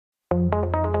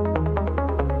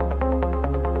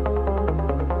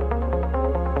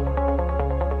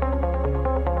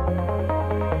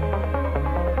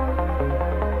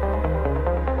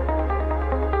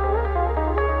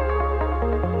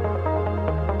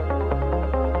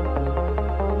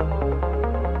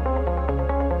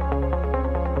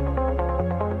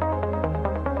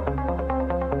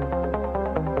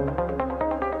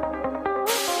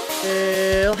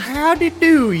Howdy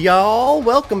do, y'all.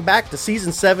 Welcome back to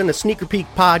Season 7 of Sneaker Peek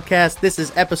Podcast. This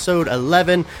is episode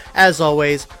 11. As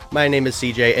always, my name is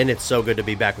CJ, and it's so good to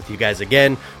be back with you guys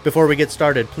again. Before we get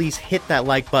started, please hit that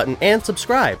like button and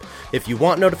subscribe. If you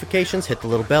want notifications, hit the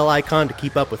little bell icon to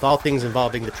keep up with all things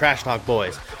involving the Trash Talk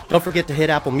Boys. Don't forget to hit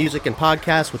Apple Music and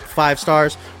Podcasts with 5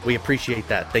 stars. We appreciate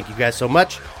that. Thank you guys so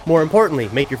much. More importantly,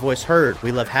 make your voice heard.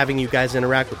 We love having you guys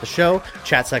interact with the show.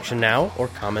 Chat section now or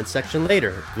comment section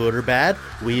later. Good or bad,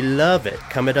 we love it.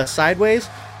 Come at us sideways,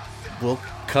 we'll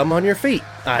come on your feet.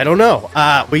 I don't know.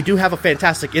 We do have a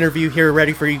fantastic interview here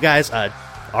ready for you guys.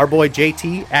 Our boy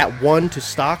JT at 1 to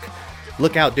stock.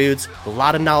 Look out, dudes. A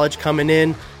lot of knowledge coming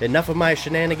in. Enough of my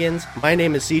shenanigans. My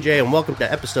name is CJ, and welcome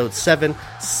to episode 7,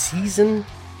 Season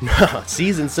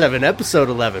 7, episode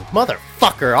 11.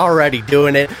 Motherfucker, already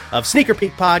doing it. Of Sneaker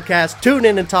Peek Podcast. Tune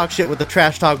in and talk shit with the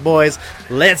Trash Talk Boys.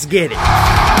 Let's get it.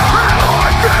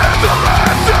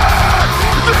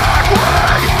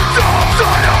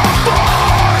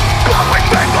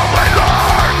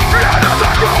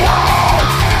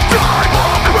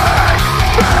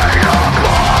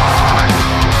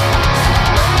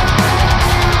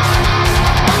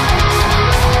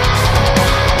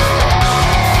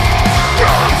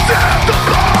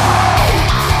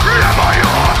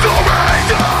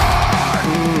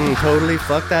 Totally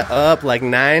fucked that up like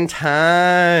 9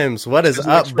 times. What is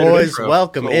up, boys?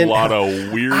 Welcome in. A lot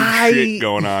of weird shit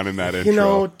going on in that intro. You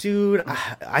know, dude,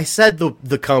 I said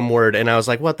the cum word, and I was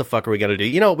like, what the fuck are we going to do?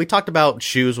 You know, we talked about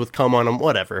shoes with cum on them,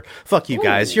 whatever. Fuck you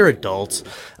guys. You're adults.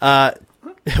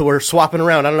 We're swapping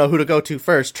around. I don't know who to go to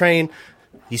first. Train,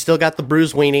 you still got the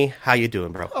bruised weenie. How you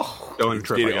doing, bro?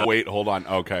 Wait, hold on.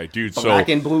 Okay, dude. So black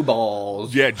and blue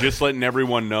balls. Yeah, just letting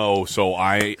everyone know. So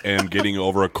I am getting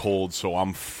over a cold, so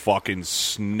I'm fucking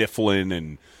sniffling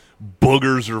and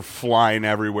boogers are flying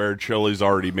everywhere. Chili's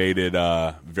already made it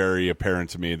very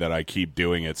apparent to me that I keep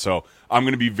doing it. So I'm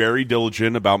going to be very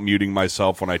diligent about muting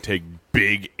myself when I take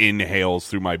big inhales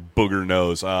through my booger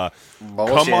nose.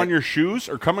 Come on your shoes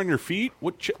or come on your feet?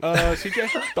 What,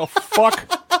 CJ? The fuck?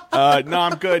 No,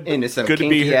 I'm good. Into some good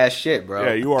kinky to be here. Ass shit, bro.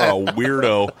 Yeah, you are a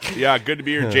weirdo. Yeah, good to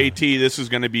be here, JT. This is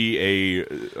going to be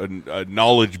a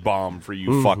knowledge bomb for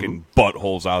you fucking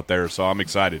buttholes out there. So I'm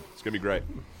excited. It's going to be great.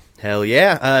 Hell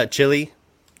yeah. Chili,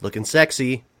 looking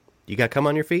sexy. You got cum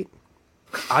on your feet?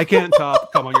 I can't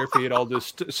top come on your feet. I'll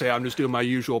just say I'm just doing my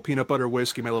usual peanut butter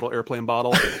whiskey, my little airplane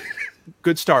bottle.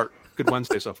 Good start. Good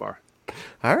Wednesday so far.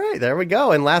 All right, there we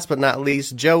go. And last but not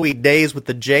least, Joey Days with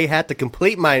the J hat to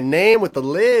complete my name with the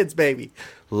lids, baby.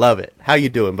 Love it. How you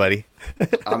doing, buddy?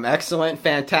 I'm excellent,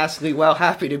 fantastically well.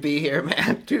 Happy to be here,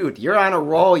 man. Dude, you're on a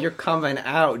roll. You're coming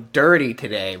out dirty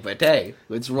today. But hey,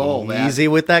 let's roll, man. Easy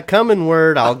with that coming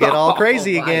word. I'll get all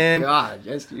crazy again. Oh, my God.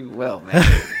 Yes, you will, man.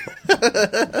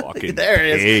 Fucking there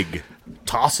it is. pig.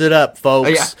 Toss it up,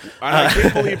 folks. Oh,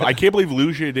 I can't believe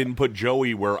Lucia didn't put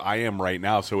Joey where I am right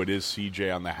now, so it is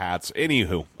CJ on the hats.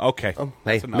 Anywho, okay.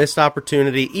 Hey, missed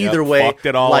opportunity. Either way, fucked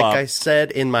it all like up. I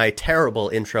said in my terrible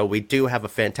intro, we do have a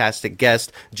fantastic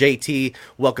guest, JT.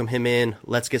 Welcome him in.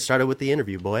 Let's get started with the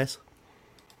interview, boys.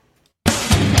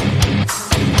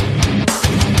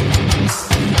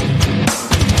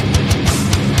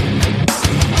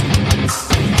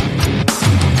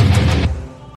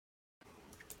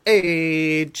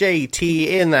 Hey, JT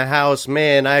in the house,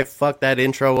 man. I fucked that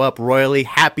intro up royally.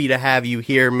 Happy to have you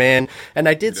here, man. And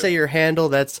I did say your handle.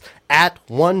 That's at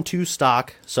 1-2stock.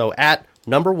 So at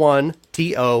number 1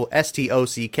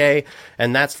 TOSTOCK,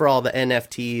 and that's for all the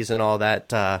NFTs and all that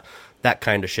that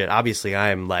kind of shit. Obviously, I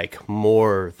am like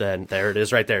more than there it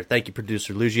is right there. Thank you,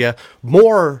 producer Lugia.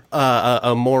 More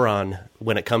a moron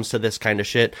when it comes to this kind of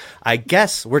shit. I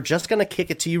guess we're just gonna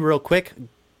kick it to you real quick.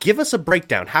 Give us a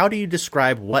breakdown. How do you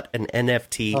describe what an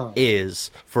NFT is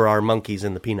for our monkeys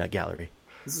in the peanut gallery?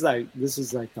 This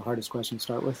is like the hardest question to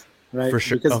start with, right? For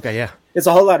sure. Because okay, yeah. It's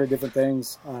a whole lot of different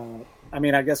things. I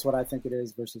mean, I guess what I think it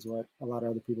is versus what a lot of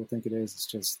other people think it is. It's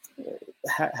just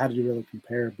how do you really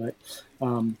compare? But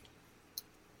a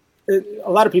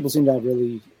lot of people seem to have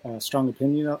really strong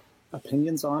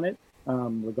opinions on it,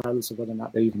 regardless of whether or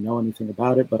not they even know anything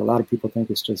about it. But a lot of people think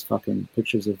it's just fucking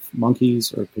pictures of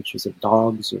monkeys or pictures of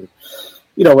dogs or,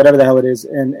 you know, whatever the hell it is.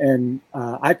 And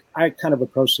I kind of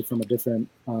approached it from a different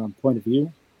point of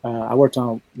view. I worked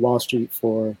on Wall Street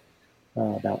for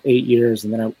about 8 years,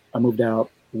 and then I moved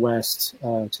out west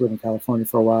to live in California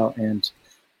for a while. And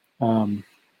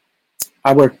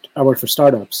I worked for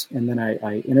startups, and then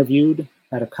I interviewed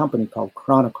at a company called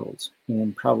Chronicles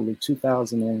in probably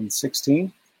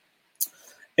 2016.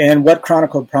 And what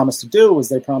Chronicle promised to do was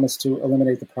they promised to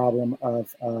eliminate the problem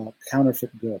of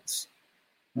counterfeit goods.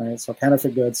 right? So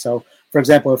counterfeit goods. So, for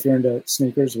example, if you're into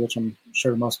sneakers, which I'm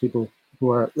sure most people who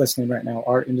are listening right now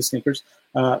are into sneakers,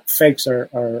 fakes are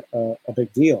a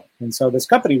big deal. And so this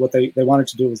company, what they wanted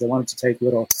to do is they wanted to take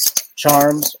little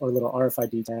charms or little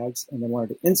RFID tags, and they wanted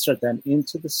to insert them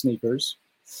into the sneakers.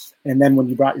 And then when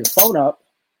you brought your phone up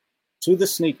to the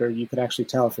sneaker, you could actually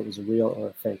tell if it was a real or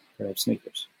a fake pair of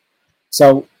sneakers.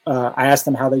 So I asked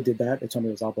them how they did that. They told me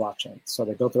it was all blockchain. So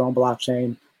they built their own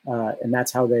blockchain, and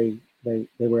that's how they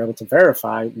were able to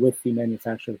verify with the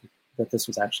manufacturer that this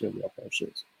was actually a real pair of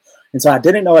shoes. And so I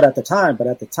didn't know it at the time, but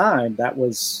at the time that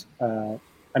was,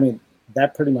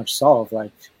 that pretty much solved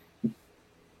like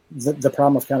the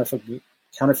problem of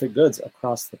counterfeit goods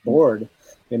across the board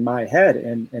in my head.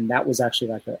 And that was actually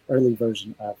like an early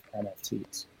version of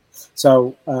NFTs.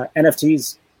 So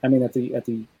NFTs, I mean, at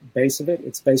the base of it,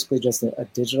 it's basically just a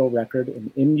digital record,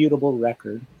 an immutable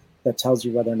record that tells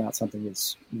you whether or not something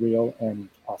is real and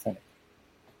authentic.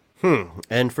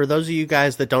 And for those of you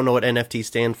guys that don't know what NFT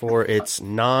stand for, it's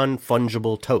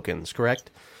non-fungible tokens,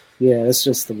 correct? Yeah, it's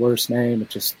just the worst name. It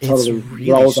just totally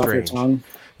really rolls off your tongue.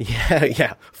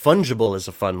 Yeah. Fungible is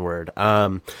a fun word.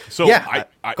 So yeah,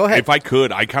 go ahead. If I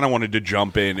could, I kind of wanted to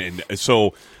jump in. And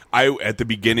so at the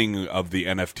beginning of the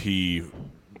NFT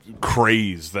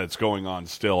craze that's going on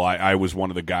still, I was one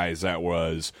of the guys that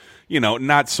was,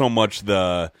 not so much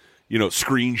the,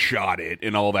 screenshot it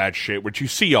and all that shit, which you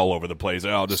see all over the place.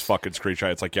 I'll just fucking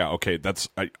screenshot. It's like, yeah, okay, that's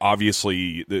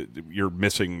obviously you're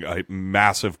missing a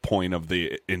massive point of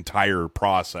the entire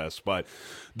process. But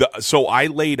so I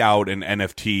laid out an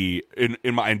NFT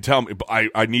in my, and tell me,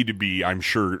 I need to be, I'm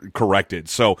sure, corrected.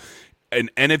 So an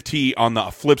NFT on the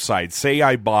flip side, say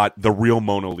I bought the real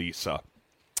Mona Lisa,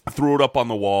 threw it up on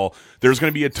the wall. There's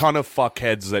going to be a ton of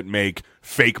fuckheads that make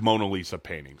fake Mona Lisa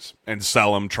paintings and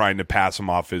sell them, trying to pass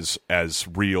them off as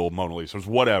real Mona Lisas,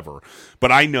 whatever.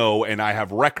 But I know, and I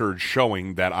have records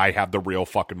showing that I have the real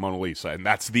fucking Mona Lisa, and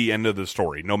that's the end of the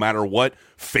story. No matter what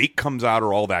fake comes out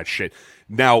or all that shit.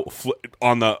 Now,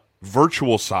 on the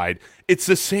virtual side, it's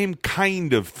the same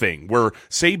kind of thing where,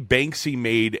 say, Banksy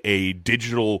made a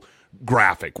digital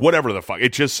graphic, whatever the fuck,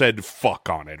 it just said fuck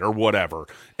on it or whatever,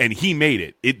 and he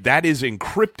made it that is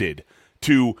encrypted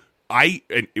to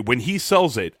and when he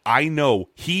sells it, I know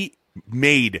he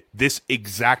made this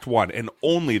exact one and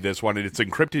only this one, and it's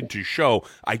encrypted to show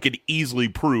I could easily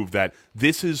prove that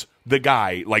this is the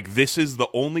guy, like this is the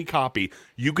only copy.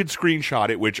 You could screenshot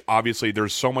it, which obviously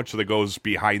there's so much that goes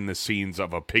behind the scenes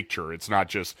of a picture. It's not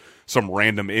just some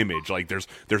random image. Like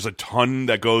there's a ton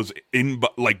that goes in,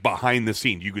 like behind the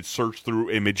scene. You could search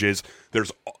through images.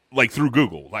 There's like through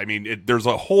Google. I mean, there's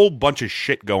a whole bunch of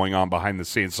shit going on behind the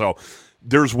scenes. So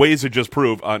there's ways to just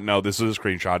prove, no, this is a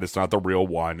screenshot. It's not the real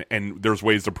one. And there's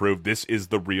ways to prove this is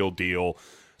the real deal.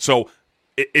 So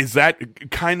is that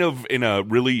kind of in a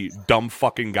really dumb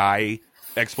fucking guy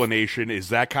explanation? Is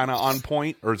that kind of on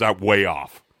point, or is that way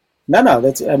off? No,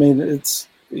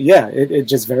 it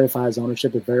just verifies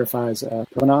ownership. It verifies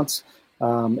provenance.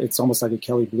 It's almost like a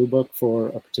Kelley Blue Book for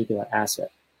a particular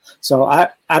asset. So I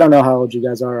don't know how old you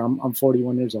guys are. I'm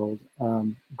 41 years old.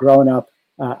 Growing up,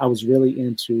 I was really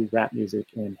into rap music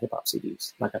and hip hop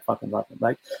CDs. Like I fucking love them.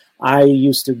 Like I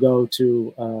used to go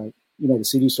to the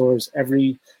CD stores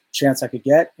every chance I could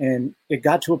get, and it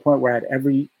got to a point where I had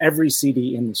every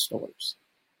CD in the stores.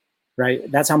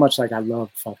 Right, that's how much like I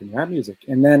loved fucking rap music.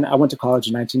 And then I went to college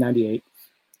in 1998,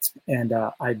 and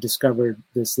I discovered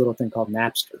this little thing called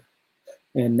Napster.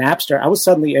 And Napster, I was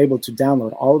suddenly able to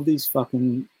download all of these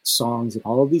fucking songs and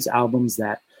all of these albums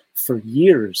that for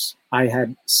years I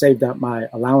had saved up my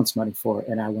allowance money for,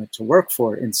 and I went to work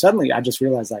for. And suddenly I just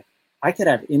realized like I could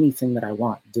have anything that I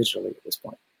want digitally at this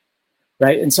point.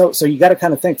 Right. And so you got to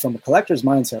kind of think from a collector's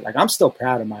mindset. Like I'm still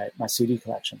proud of my CD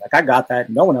collection. Like I got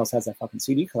that. No one else has that fucking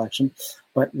CD collection,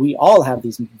 but we all have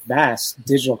these vast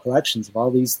digital collections of all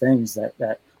these things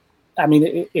that I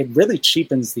mean, it really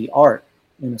cheapens the art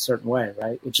in a certain way.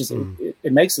 Right. It just,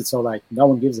 it makes it so like no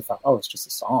one gives a fuck. Oh, it's just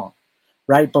a song.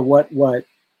 Right. But what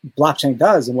blockchain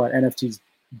does and what NFTs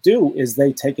do is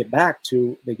they take it back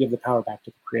they give the power back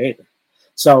to the creator.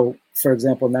 So for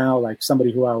example, now like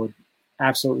somebody who I would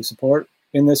absolutely support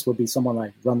in this would be someone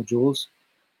like Run the Jewels,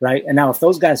 right? And now if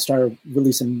those guys start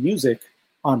releasing music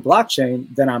on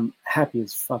blockchain, then I'm happy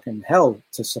as fucking hell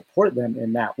to support them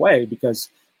in that way because,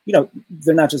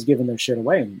 they're not just giving their shit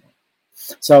away anymore.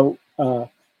 So,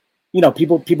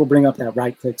 people bring up that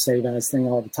right-click save as thing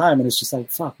all the time, and it's just like,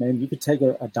 fuck, man, you could take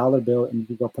a dollar bill and you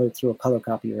could go put it through a color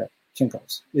copier at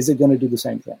Kinko's. Is it going to do the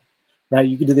same thing, right?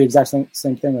 You could do the exact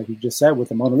same thing like you just said with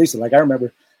the Mona Lisa. Like I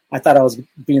remember I thought I was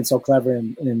being so clever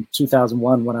in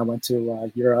 2001 when I went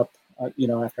to Europe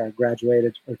after I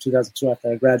graduated, or 2002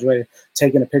 after I graduated,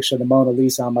 taking a picture of the Mona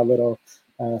Lisa on my little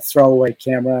throwaway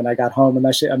camera, and I got home and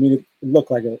that shit. I mean,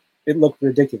 it looked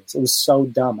ridiculous. It was so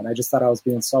dumb, and I just thought I was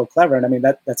being so clever. And I mean,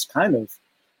 that's kind of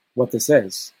what this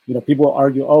is. People will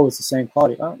argue, oh, it's the same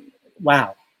quality. Oh,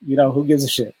 wow, who gives a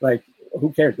shit? Like,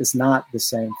 who cares? It's not the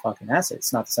same fucking asset.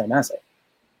 It's not the same asset.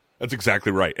 That's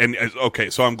exactly right. And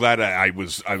okay, so I'm glad I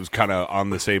was kind of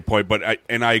on the same point, but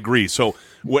I agree. So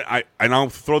I'll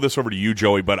throw this over to you,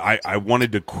 Joey, but I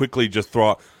wanted to quickly just throw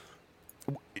out,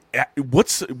 what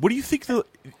do you think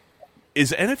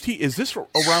is NFT, is this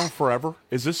around forever?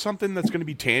 Is this something that's going to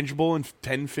be tangible in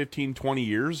 10, 15, 20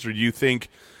 years? Or do you think,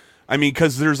 I mean,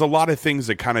 because there's a lot of things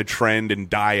that kind of trend and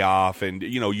die off, and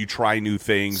you try new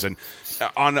things, and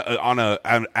on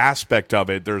an aspect of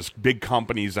it, there's big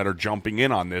companies that are jumping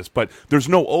in on this, but there's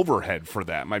no overhead for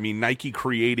them. I mean, Nike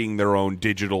creating their own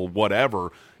digital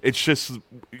whatever, it's just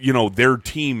their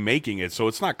team making it, so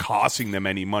it's not costing them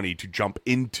any money to jump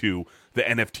into the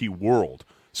NFT world.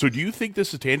 So do you think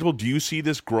this is tangible? Do you see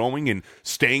this growing and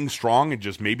staying strong and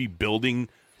just maybe building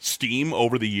steam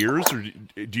over the years, or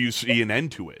do you see an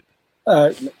end to it?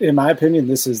 In my opinion,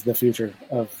 this is the future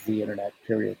of the internet,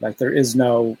 period. Like, there is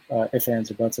no ifs,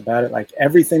 ands, or buts about it. Like,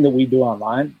 everything that we do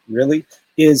online really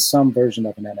is some version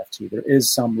of an NFT. There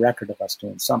is some record of us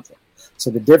doing something. So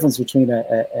the difference between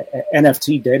a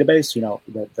NFT database,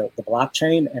 the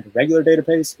blockchain, and a regular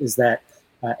database is that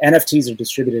NFTs are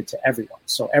distributed to everyone.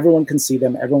 So everyone can see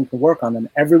them, everyone can work on them,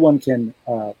 everyone can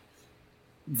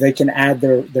they can add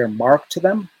their mark to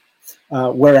them.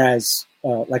 Whereas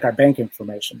like our bank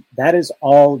information, that is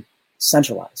all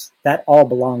centralized. That all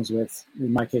belongs with,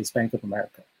 in my case, Bank of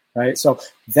America, right? So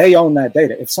they own that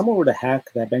data. If someone were to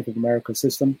hack that Bank of America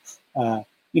system,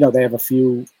 they have a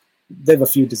few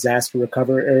disaster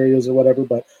recovery areas or whatever.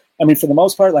 But I mean, for the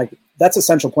most part, like, that's a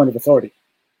central point of authority.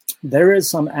 There is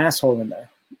some asshole in there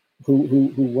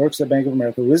who works at Bank of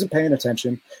America who isn't paying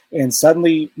attention and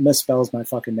suddenly misspells my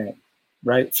fucking name,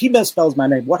 right? If he misspells my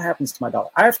name, what happens to my dollar?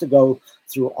 I have to go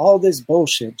through all this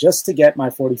bullshit just to get my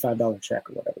 $45 check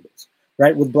or whatever it is,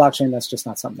 right? With blockchain, that's just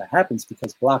not something that happens,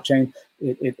 because blockchain,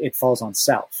 it falls on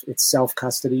self. It's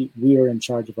self-custody. We are in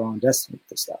charge of our own destiny with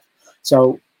this stuff.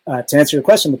 So to answer your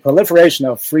question, the proliferation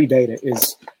of free data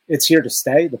it's here to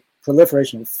stay. The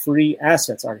proliferation of free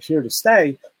assets are here to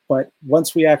stay. But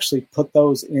once we actually put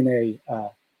those in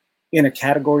a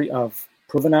category of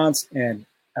provenance and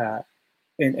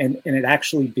it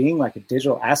actually being like a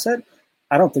digital asset,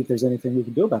 I don't think there's anything we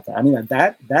can do about that. I mean,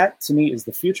 that to me is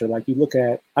the future. Like, you look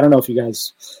at, I don't know if you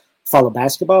guys follow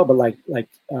basketball, but like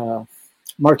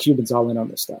Mark Cuban's all in on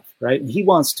this stuff, right? And he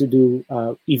wants to do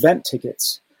event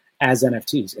tickets as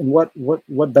NFTs. And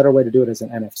what better way to do it as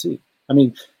an NFT? I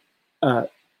mean,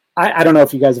 I don't know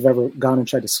if you guys have ever gone and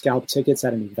tried to scalp tickets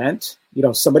at an event.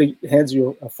 Somebody hands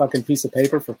you a fucking piece of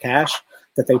paper for cash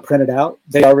that they printed out.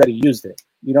 They already used it.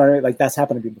 You know what I mean? Like, that's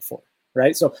happened to me before,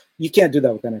 right? So you can't do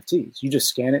that with NFTs. You just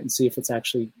scan it and see if it's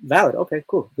actually valid. Okay,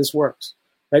 cool. This works,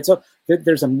 right? So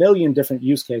there's a million different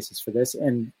use cases for this.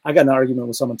 And I got an argument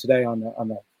with someone today on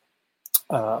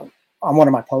one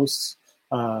of my posts,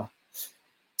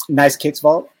 Nice Kicks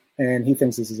Vault, and he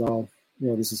thinks this is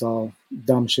all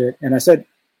dumb shit. And I said,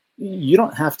 you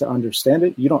don't have to understand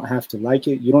it. You don't have to like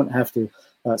it. You don't have to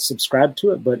subscribe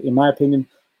to it. But in my opinion,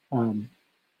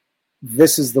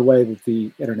 this is the way that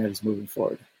the internet is moving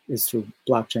forward, is through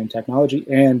blockchain technology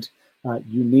and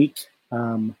unique,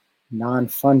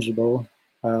 non-fungible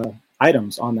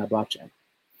items on that blockchain.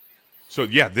 So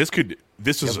yeah,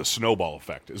 this is a snowball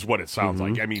effect, is what it sounds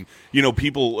like. I mean,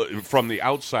 people from the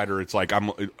outsider, it's like,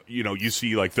 you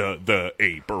see like the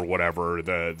ape or whatever,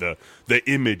 the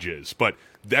images, but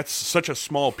that's such a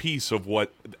small piece of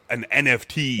what an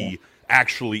NFT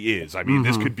actually is. I mean,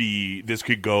 this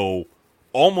could go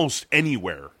almost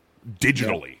anywhere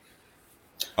digitally.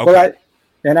 Yeah. Okay.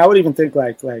 Well, I would even think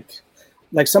like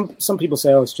some people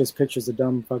say, oh, it's just pictures of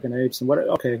dumb fucking apes and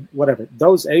whatever.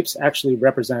 Those apes actually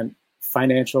represent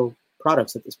financial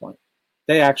products at this point.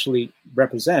 They actually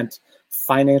represent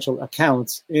financial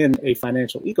accounts in a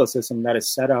financial ecosystem that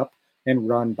is set up and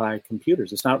run by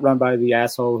computers. It's not run by the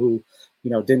asshole who,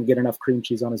 didn't get enough cream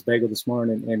cheese on his bagel this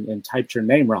morning and typed your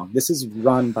name wrong. This is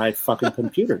run by fucking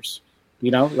computers.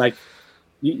 There's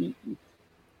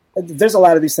a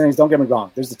lot of these things. Don't get me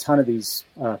wrong. There's a ton of these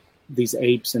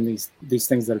apes and these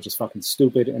things that are just fucking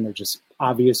stupid and they're just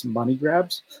obvious money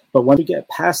grabs. But when you get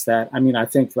past that, I mean, I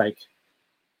think like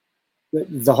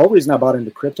the whole reason I bought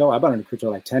into crypto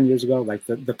like 10 years ago, like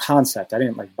the concept, I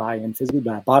didn't like buy in physically,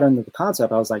 but I bought into the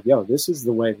concept. I was like, yo, this is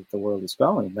the way that the world is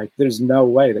going. Like, there's no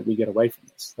way that we get away from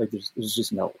this. Like, there's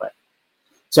just no way.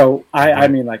 So I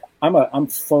mean, like, I'm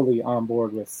fully on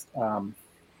board with,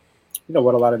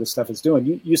 what a lot of this stuff is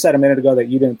doing. You said a minute ago that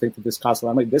you didn't think that this costs a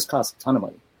lot of money. This costs a ton of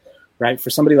money, right? For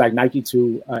somebody like Nike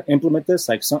to implement this,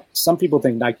 like some people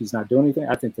think Nike's not doing anything.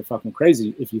 I think they're fucking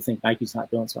crazy if you think Nike's not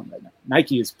doing something right now.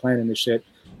 Nike is planning this shit.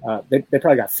 They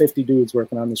probably got 50 dudes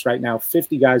working on this right now,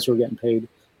 50 guys who are getting paid,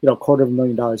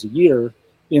 $250,000 a year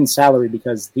in salary,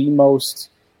 because the most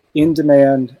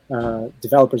in-demand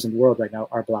developers in the world right now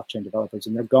are blockchain developers,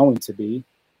 and they're going to be,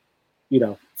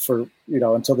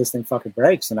 until this thing fucking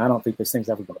breaks, and I don't think this thing's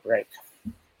ever going to break.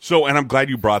 So, and I'm glad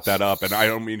you brought that up, and I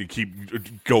don't mean to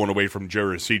keep going away from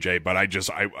Jerry or CJ, but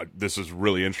this is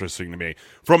really interesting to me.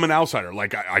 From an outsider,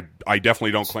 like, I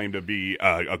definitely don't claim to be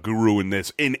a guru in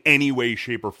this in any way,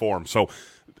 shape, or form. So,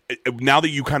 now that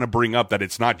you kind of bring up that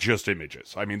it's not just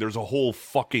images, I mean, there's a whole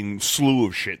fucking slew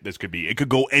of shit this could be. It could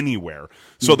go anywhere.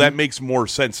 So that makes more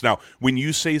sense. Now, when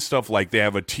you say stuff like they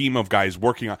have a team of guys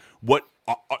working on what,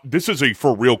 this is a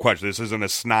for real question. This isn't a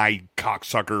snide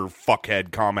cocksucker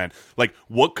fuckhead comment. Like,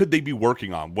 what could they be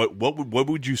working on? What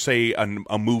would you say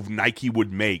a move Nike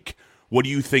would make? What do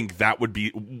you think that would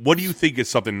be? What do you think is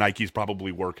something Nike's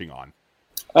probably working on,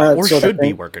 or should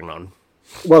be working on?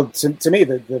 Well, to me,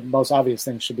 the most obvious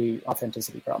thing should be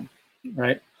authenticity problem,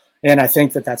 right? And I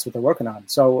think that that's what they're working on.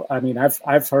 So, I mean,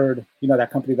 I've heard,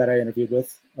 that company that I interviewed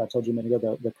with, I told you a minute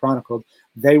ago, the Chronicled,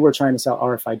 they were trying to sell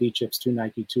RFID chips to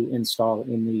Nike to install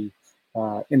in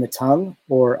the tongue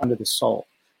or under the sole.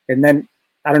 And then,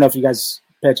 I don't know if you guys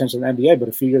pay attention to the NBA, but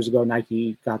a few years ago,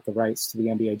 Nike got the rights to the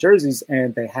NBA jerseys,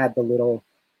 and they had the little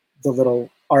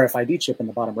RFID chip in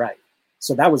the bottom right.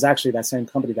 So that was actually that same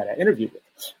company that I interviewed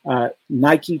with.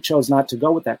 Nike chose not to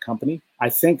go with that company,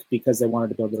 I think because they wanted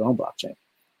to build their own blockchain.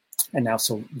 And now,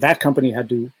 so that company had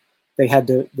to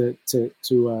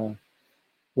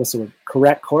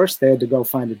correct course. They had to go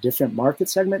find a different market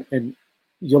segment, and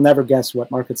you'll never guess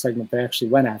what market segment they actually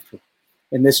went after.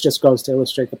 And this just goes to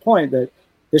illustrate the point that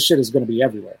this shit is going to be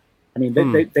everywhere. I mean,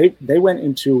 they went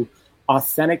into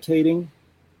authenticating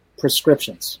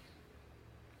prescriptions.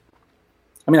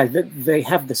 I mean, like, they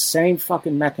have the same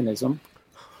fucking mechanism,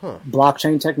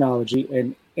 blockchain technology,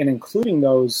 and including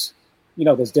those,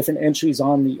 those different entries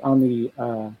on the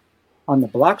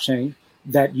blockchain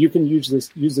that you can use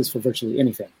this for virtually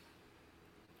anything.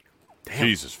 Damn.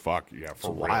 Jesus fuck, yeah,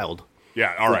 for real. Wild.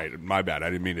 Yeah, all right, my bad. I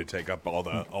didn't mean to take up all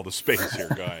the space here,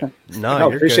 guy. No,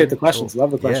 appreciate good. The questions. Cool.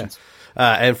 Love the questions.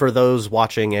 Yeah. And for those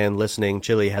watching and listening,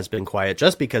 Chili has been quiet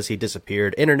just because he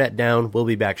disappeared. Internet down. We'll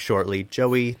be back shortly.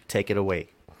 Joey, take it away.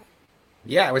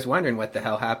 Yeah, I was wondering what the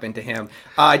hell happened to him.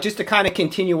 Just to kind of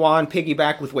continue on,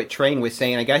 piggyback with what Train was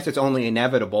saying, I guess it's only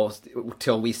inevitable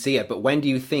till we see it, but when do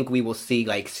you think we will see,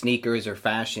 like, sneakers or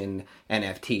fashion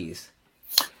NFTs?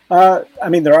 I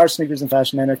mean, there are sneakers and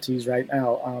fashion NFTs right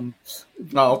now.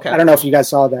 Okay. I don't know if you guys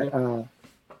saw that.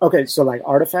 Okay, so, like,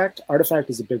 Artifact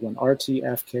is a big one,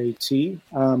 RTFKT.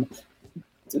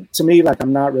 To me, like,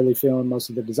 I'm not really feeling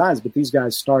most of the designs, but these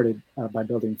guys started by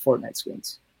building Fortnite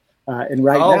skins. And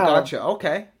right now, gotcha.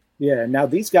 Okay. Yeah. Now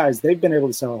these guys, they've been able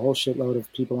to sell a whole shitload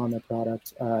of people on their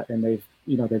product, and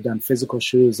they've done physical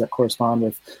shoes that correspond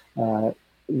with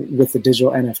the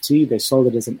digital NFT. They sold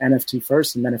it as an NFT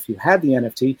first, and then if you had the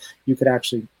NFT, you could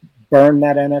actually burn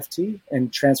that NFT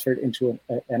and transfer it into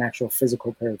an actual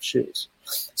physical pair of shoes.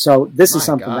 So this is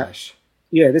something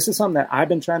this is something that I've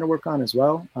been trying to work on as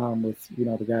well, with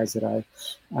the guys that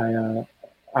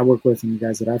I work with and the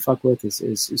guys that I fuck with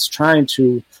is trying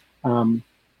to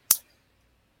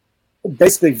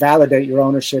basically validate your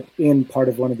ownership in part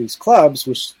of one of these clubs,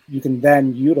 which you can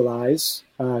then utilize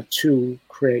to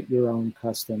create your own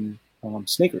custom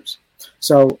sneakers.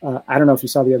 So I don't know if you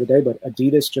saw the other day, but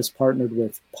Adidas just partnered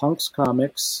with Punks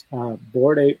Comics,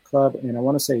 Bored Ape Club, and I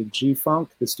want to say G-Funk,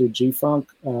 this dude G-Funk,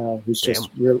 who's just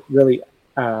really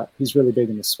he's really big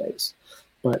in this space.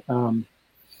 But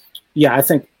I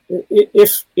think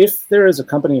if there is a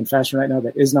company in fashion right now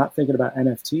that is not thinking about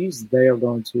NFTs, they are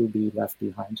going to be left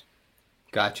behind.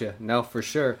 Gotcha. No, for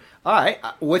sure. All right.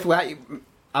 With what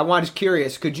I was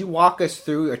curious, could you walk us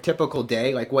through a typical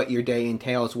day, like what your day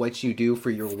entails, what you do for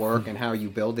your work, and how you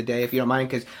build the day, if you don't mind?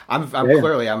 Because I'm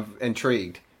clearly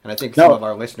intrigued, and I think some of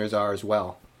our listeners are as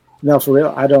well. No, for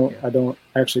real. I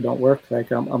actually don't work.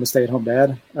 Like I'm a stay-at-home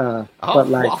dad. But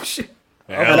like. Shit.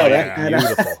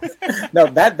 Beautiful. No,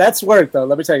 that's work though.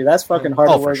 Let me tell you, that's fucking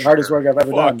hard work. Sure. Hardest work I've ever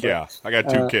done. Yeah, I got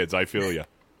 2 kids. I feel you,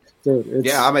 dude.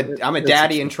 I'm a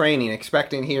daddy in training,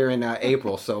 expecting here in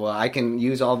April, so I can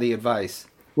use all the advice.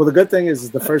 Well, the good thing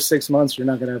is the first 6 months you're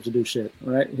not going to have to do shit,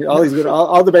 right?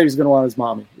 All the baby's going to want is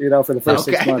mommy, for the first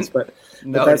 6 months. But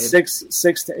that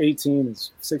 6 to 18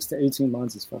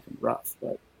 months is fucking rough.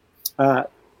 But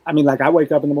I mean, like I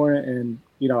wake up in the morning and,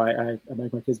 you know, I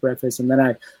make my kids breakfast, and then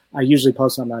I usually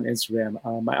post something on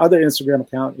Instagram. My other Instagram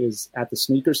account is at the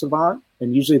Sneaker Savant,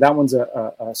 and usually that one's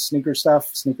a sneaker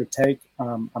stuff, sneaker take.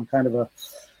 I'm kind of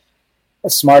a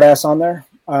smart ass on there.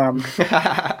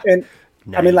 And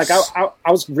Nice. I mean, like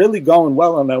I was really going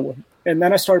well on that one. And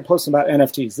then I started posting about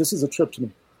NFTs. This is a trip to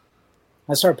me.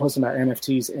 I started posting about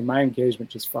NFTs and my engagement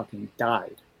just fucking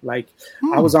died. Like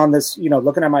I was on this, you know,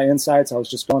 looking at my insights, I was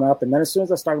just going up. And then as soon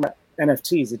as I started about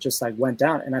NFTs, it just like went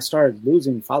down and I started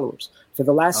losing followers. For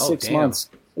the last 6 months,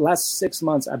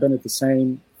 I've been at the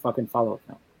same fucking follower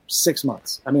count. 6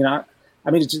 months. I mean,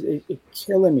 it's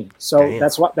killing me. So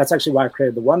that's actually why I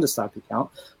created the One to Stock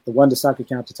account. The One to Stock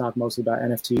account to talk mostly about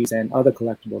NFTs and other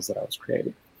collectibles that I was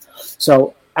creating.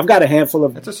 So I've got a handful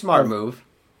of. That's a smart move.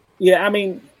 Yeah, I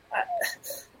mean,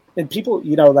 and people,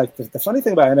 you know, like the funny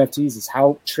thing about NFTs is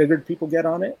how triggered people get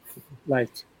on it. Like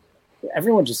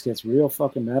everyone just gets real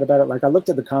fucking mad about it. Like I looked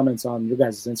at the comments on your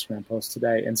guys' Instagram post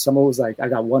today, and someone was like, "I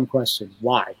got one question,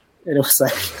 why?" And it was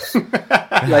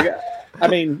like, like, I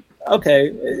mean, okay,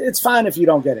 it's fine if you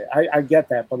don't get it. I get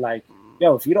that, but like,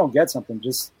 yo, if you don't get something,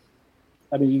 just,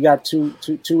 I mean, you got two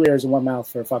ears and one mouth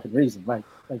for a fucking reason. Like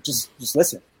just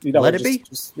listen. You know, let it be.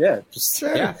 Yeah,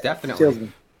 definitely. Kills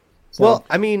me. So, Well,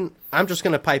 I mean, I'm just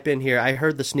going to pipe in here. I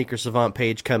heard the Sneaker Savant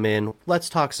page come in. Let's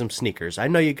talk some sneakers. I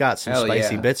know you got some Hell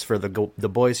spicy yeah. bits for the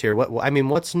boys here.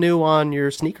 What's new on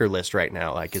your sneaker list right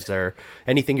now? Like, is there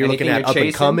anything you're Anything looking at you're up and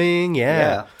chasing? coming?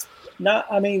 Yeah. no,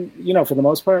 I mean, you know, for the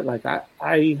most part, like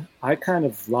I kind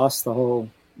of lost the whole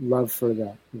love for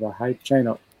the hype train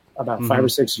about 5 or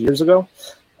 6 years ago,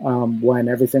 when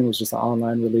everything was just an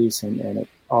online release and it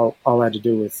all had to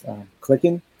do with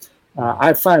clicking.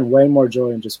 I find way more joy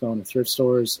in just going to thrift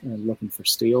stores and looking for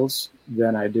steals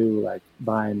than I do like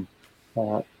buying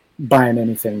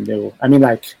anything new. I mean,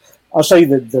 like I'll show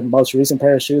you the most recent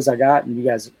pair of shoes I got, and you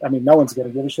guys, I mean, no one's gonna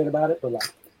give a shit about it, but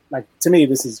like to me,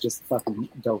 this is just fucking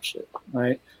dope shit,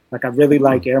 right? Like I really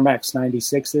like Air Max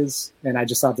 96s, and I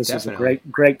just thought this was a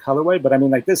great colorway. But I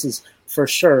mean, like this is for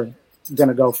sure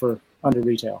gonna go for under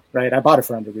retail, right? I bought it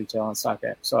for under retail on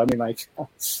StockX, so I mean, like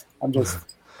I'm just.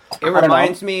 It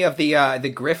reminds me of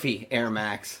the Griffey Air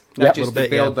Max. Not just the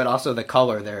bit, build, yeah. but also the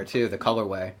color there too, the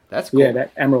colorway. That's cool. Yeah,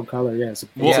 that emerald color, yeah.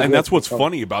 Well, and that's what's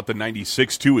funny about the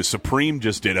 96 too is Supreme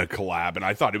just did a collab, and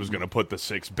I thought it was going to put the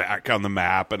 6 back on the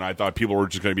map, and I thought people were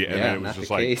just going to be, and Yeah, it was not just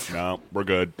the like, case. no, we're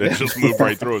good. It just moved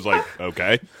right through. It was like,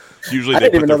 okay. Usually I they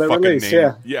didn't put even their know fucking they released,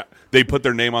 name. yeah. They put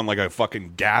their name on like a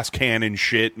fucking gas can and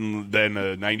shit, and then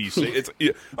a 96.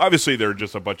 Obviously they're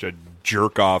just a bunch of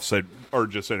jerk offs that are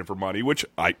just in it for money, which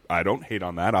I don't hate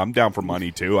on that. I'm down for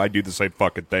money too. I do the same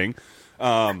fucking thing.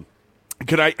 I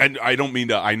don't mean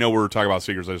to, I know we're talking about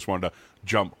sneakers. I just wanted to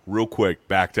jump real quick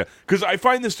back to, because I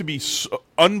find this to be so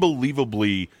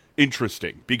unbelievably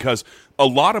interesting because a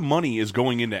lot of money is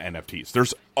going into NFTs.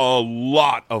 There's a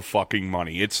lot of fucking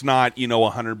money. It's not,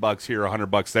 $100 here,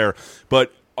 $100 there.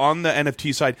 But on the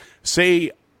NFT side,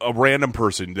 say a random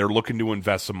person, they're looking to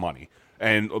invest some money.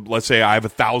 And let's say I have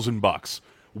 $1,000.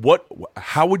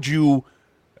 How would you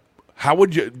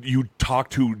talk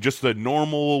to just the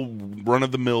normal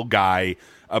run-of-the-mill guy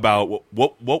about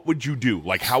what would you do?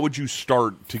 Like, how would you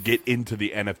start to get into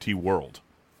the NFT world?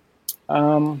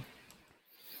 Honestly,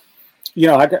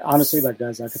 like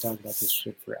guys, I could talk about this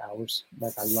shit for hours.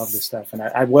 Like, I love this stuff, and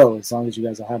I will, as long as you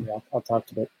guys will have me. I'll talk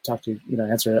to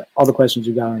answer all the questions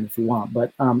you got on if you want.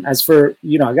 But as for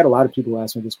I got a lot of people who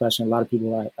ask me this question. A lot of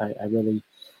people I really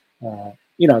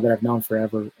that I've known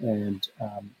forever, and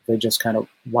they just kind of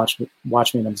watch me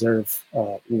and observe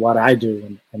what I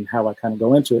do and how I kind of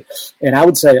go into it. And I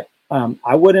would say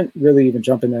I wouldn't really even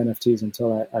jump into NFTs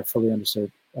until I fully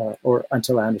understood, or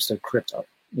until I understood crypto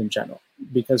in general.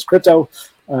 Because crypto,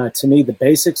 to me, the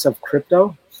basics of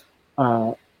crypto,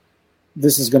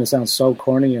 this is going to sound so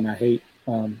corny, and I hate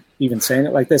even saying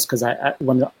it like this, because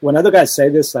when other guys say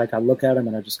this, like I look at them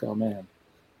and I just go, man,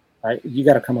 you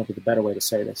got to come up with a better way to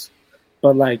say this.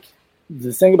 But like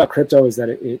the thing about crypto is that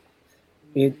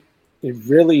it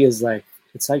really is like,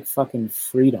 it's like fucking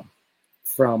freedom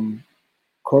from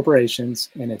corporations,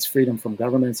 and it's freedom from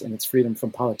governments, and it's freedom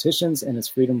from politicians, and it's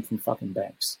freedom from fucking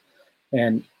banks.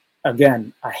 And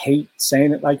again, I hate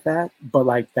saying it like that, but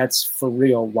like that's for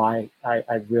real why I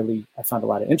found a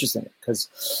lot of interest in it.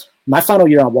 Because my final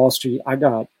year on Wall Street, I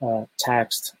got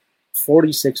taxed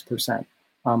 46%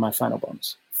 on my final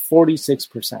bonus.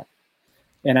 46%.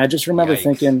 And I just remember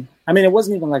thinking, I mean, it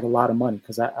wasn't even like a lot of money,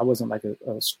 because I wasn't like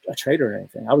a trader or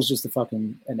anything. I was just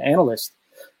an analyst.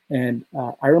 And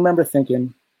I remember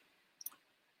thinking,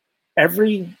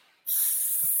 every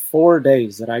 4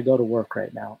 days that I go to work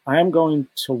right now, I am going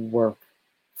to work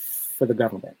for the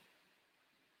government.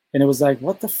 And it was like,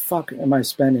 what the fuck am I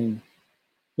spending?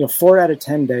 4 out of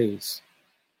 10 days.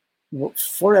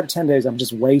 4 out of 10 days I'm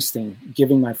just wasting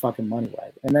giving my fucking money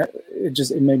away. And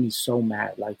it made me so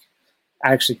mad. Like,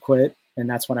 I actually quit, and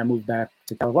that's when I moved back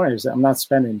to California. I'm not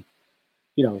spending,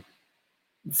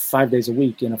 5 days a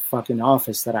week in a fucking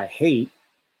office that I hate,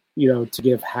 to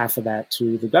give half of that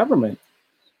to the government.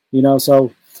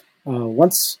 So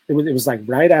once it was like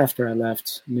right after I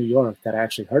left New York that I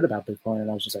actually heard about Bitcoin, and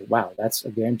I was just like, wow, that's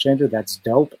a game changer. That's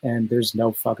dope. And there's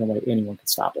no fucking way anyone can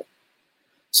stop it.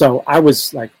 So I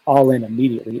was like all in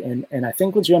immediately. And I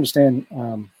think once you understand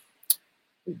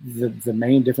the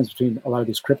main difference between a lot of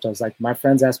these cryptos, like my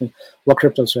friends ask me, what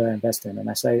crypto should I invest in? And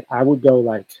I say, I would go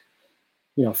like,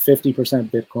 50%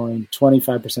 Bitcoin,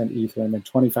 25% Ether, and then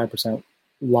 25%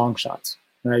 long shots,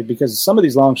 right? Because some of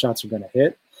these long shots are going to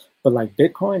hit, but like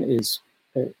Bitcoin is,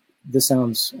 I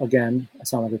sound like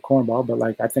a cornball, but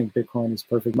like, I think Bitcoin is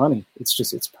perfect money.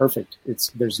 It's perfect.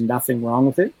 There's nothing wrong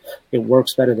with it. It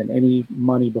works better than any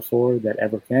money before that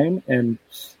ever came. And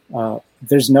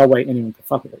there's no way anyone can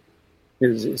fuck with it.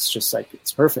 It's just like,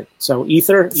 it's perfect. So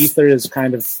Ether is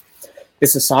kind of,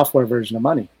 it's a software version of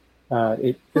money.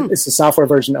 It's a software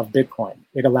version of Bitcoin.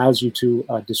 It allows you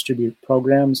to distribute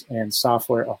programs and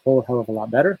software a whole hell of a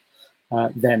lot better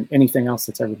than anything else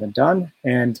that's ever been done.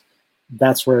 And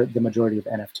that's where the majority of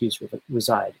NFTs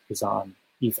reside, is on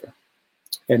Ether.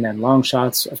 And then long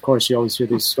shots, of course, you always hear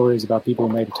these stories about people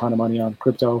who made a ton of money on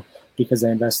crypto because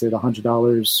they invested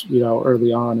 $100,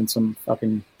 early on in some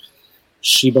fucking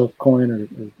Shiba coin or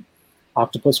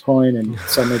Octopus coin, and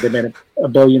suddenly they made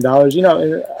 $1 billion.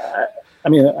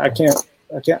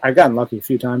 I've gotten lucky a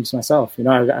few times myself.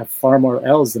 I have far more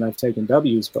L's than I've taken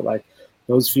W's, but like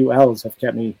those few L's have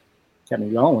kept me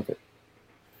going with it.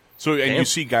 So, and you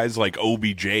see guys like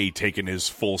OBJ taking his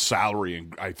full salary,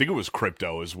 and I think it was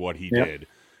crypto is what he did.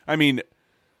 I mean,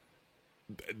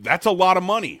 that's a lot of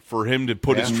money for him to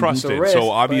put his trust in. Risk, so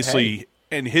obviously,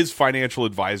 and his financial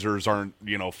advisors aren't,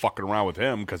 fucking around with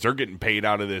him because they're getting paid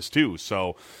out of this too.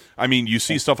 So, I mean, you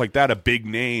see stuff like that, a big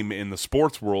name in the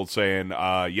sports world saying,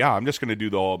 I'm just going to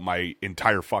do my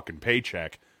entire fucking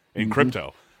paycheck in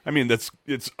crypto. I mean,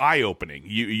 it's eye-opening.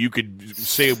 You could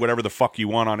say whatever the fuck you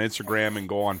want on Instagram and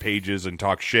go on pages and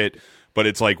talk shit, but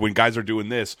it's like when guys are doing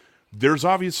this, there's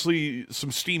obviously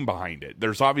some steam behind it.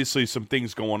 There's obviously some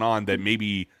things going on that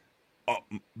maybe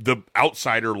the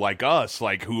outsider like us,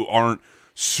 like who aren't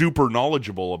super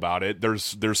knowledgeable about it,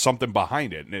 there's something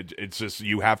behind it, and it's just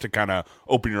you have to kind of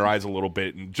open your eyes a little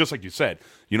bit, and just like you said,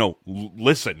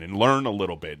 listen and learn a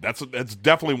little bit. That's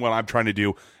definitely what I'm trying to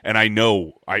do, and I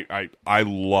know I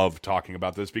love talking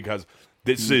about this because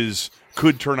this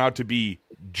could turn out to be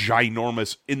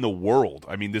ginormous in the world.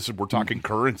 I mean, we're talking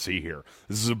currency here.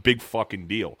 This is a big fucking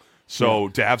deal. So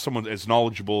to have someone as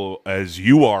knowledgeable as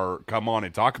you are come on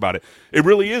and talk about it, it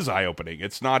really is eye-opening.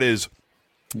 It's not as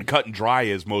cut and dry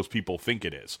as most people think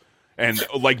it is. And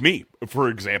like me, for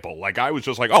example, like I was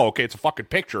just like, oh, okay, it's a fucking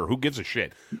picture. Who gives a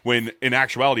shit? When in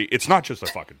actuality, it's not just a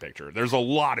fucking picture. There's a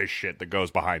lot of shit that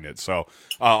goes behind it. So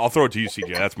I'll throw it to you,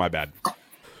 CJ. That's my bad.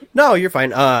 No, you're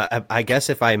fine. I guess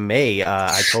if I may,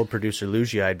 I told producer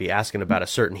Lugia I'd be asking about a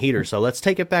certain heater. So let's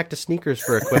take it back to sneakers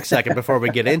for a quick second before we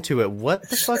get into it. What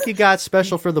the fuck you got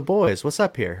special for the boys? What's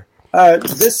up here? She I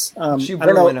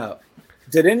don't know. up.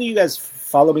 Did any of you guys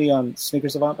follow me on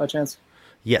Sneakers Savant by chance?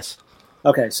 Yes.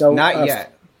 Okay, so not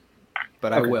yet,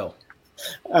 but okay. I will.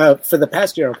 For the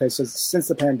past year, okay, so since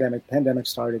the pandemic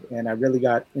started, and I really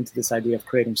got into this idea of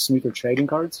creating sneaker trading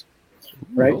cards,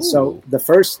 right? Ooh. So the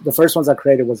first ones I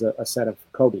created was a set of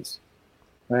Kobe's,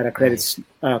 right? I created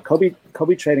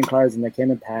Kobe trading cards, and they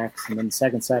came in packs, and then the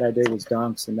second set I did was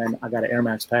Dunks, and then I got an Air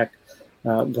Max pack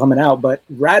coming out. But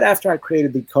right after I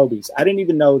created the Kobe's, I didn't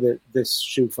even know that this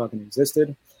shoe fucking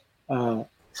existed,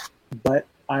 but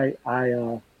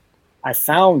I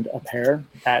found a pair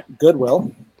at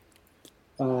Goodwill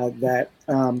that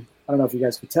I don't know if you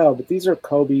guys could tell, but these are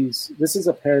Kobe's. This is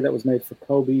a pair that was made for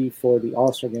Kobe for the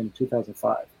All-Star game in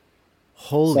 2005.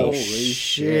 Holy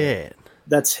shit.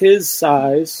 That's his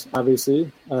size,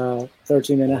 obviously,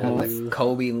 13 and a half. With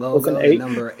Kobe logo,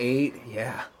 number 8.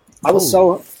 Yeah. I was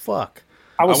so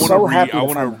happy.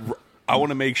 I want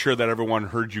to make sure that everyone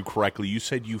heard you correctly. You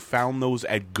said you found those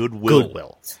at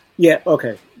Goodwill. Yeah,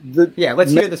 okay.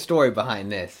 Let's hear the story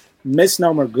behind this.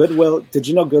 Misnomer, Goodwill. Did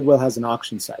you know Goodwill has an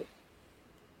auction site?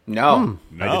 No.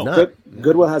 I did not.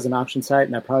 Goodwill has an auction site,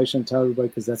 and I probably shouldn't tell everybody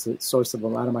because that's a source of a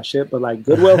lot of my shit, but like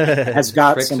Goodwill has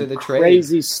got some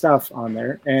crazy stuff on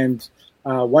there. And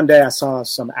one day I saw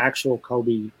some actual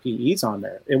Kobe PEs on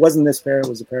there. It wasn't this pair. It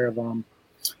was a pair of, I want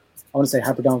to say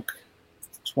Hyperdunk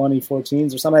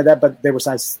 2014s or something like that, but they were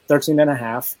size 13 and a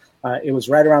half. It was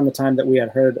right around the time that we had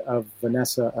heard of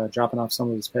Vanessa dropping off some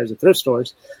of these pairs at thrift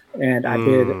stores, and I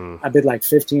bid like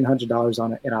 $1,500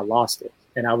 on it, and I lost it,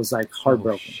 and I was like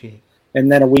heartbroken.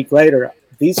 And then a week later,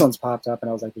 these ones popped up, and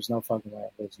I was like, "There's no fucking way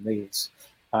I'm losing these."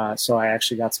 So I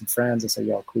actually got some friends and said,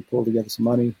 "Yo, can we pull together some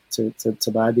money to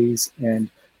buy these?"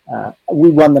 And we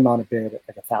won them on a bid at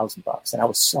like $1,000, and I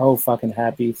was so fucking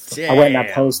happy. Damn. I went and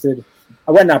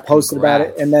I posted about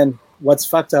it, and then. What's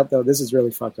fucked up, though, this is really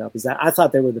fucked up, is that I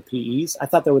thought they were the PEs. I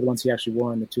thought they were the ones he actually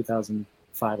wore in the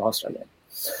 2005 All-Star game.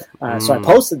 So I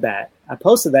posted that.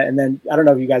 And then, I don't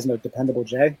know if you guys know Dependable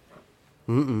J.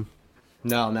 Mm-mm.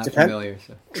 No, not familiar.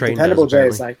 So. Dependable J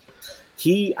is like,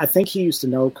 I think he used to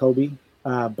know Kobe,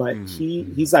 but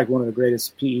he's like one of the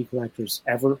greatest PE collectors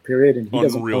ever, period, and he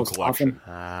doesn't post often.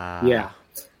 Yeah.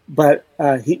 But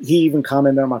he even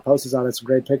commented on my post. He's, "Oh, that's a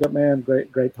great pickup, man.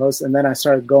 Great post." And then I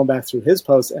started going back through his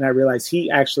posts, and I realized he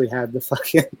actually had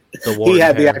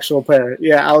the actual pair.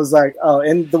 Yeah, I was like, oh,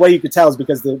 and the way you could tell is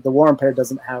because the Warren pair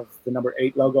doesn't have the number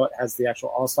 8 logo. It has the actual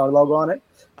All-Star logo on it.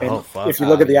 And if you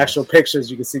look at the actual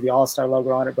pictures, you can see the All-Star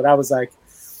logo on it. But I was like,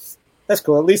 that's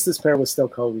cool. At least this pair was still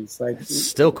Kobe's. Like,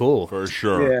 still cool. For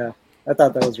sure. Yeah. I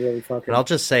thought that was really fucking. And I'll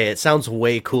just say, it sounds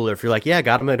way cooler if you're like, yeah,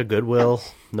 got him at a Goodwill,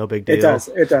 no big deal. It does.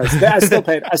 I still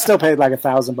paid like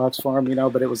 $1,000 for him,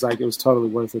 but it was totally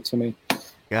worth it to me.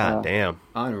 God damn,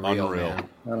 unreal. Man.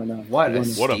 I don't know. What a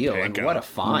steal and what a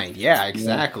find. Yeah,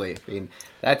 exactly. I mean,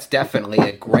 that's definitely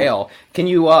a grail. Can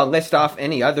you list off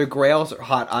any other grails or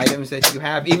hot items that you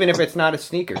have, even if it's not a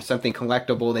sneaker, something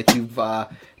collectible that you've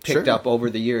picked up over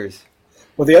the years?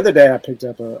 Well, the other day I picked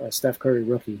up a Steph Curry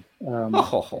rookie, and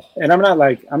I'm not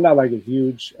like a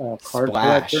huge card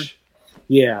collector.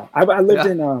 Yeah, I lived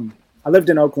in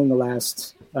Oakland the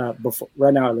last before.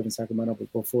 Right now I live in Sacramento,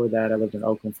 but before that I lived in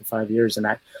Oakland for 5 years, and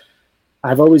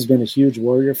I've always been a huge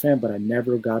Warrior fan, but I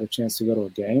never got a chance to go to a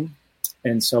game.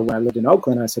 And so when I lived in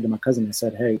Oakland, I said to my cousin, I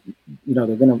said, "Hey,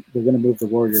 they're gonna move the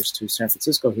Warriors to San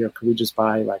Francisco here. Could we just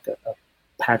buy like a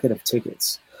packet of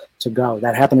tickets to go?"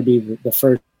 That happened to be the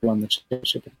first won the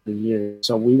championship of the year.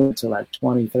 So we went to like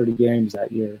 20, 30 games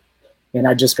that year. And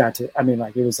I just got to,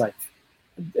 it was like,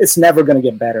 it's never going to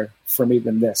get better for me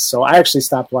than this. So I actually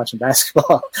stopped watching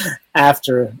basketball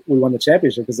after we won the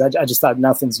championship because I just thought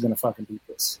nothing's going to fucking beat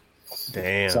this.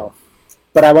 Damn. So,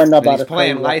 but I went up out of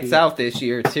playing lights out this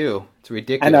year too. It's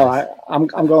ridiculous. I know.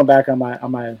 I'm going back on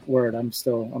my word. I'm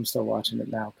still watching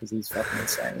it now because he's fucking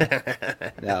insane.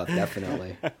 No,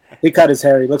 definitely. He cut his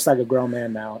hair. He looks like a grown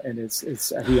man now, and it's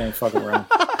he ain't fucking around.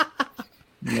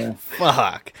 Yeah.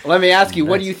 Fuck. Let me ask you,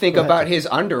 what do you think about his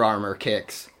Under Armour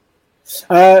kicks?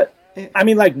 The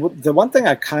one thing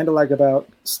I kind of like about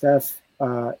Steph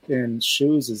in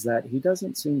shoes is that he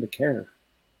doesn't seem to care.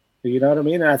 You know what I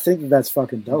mean? And I think that's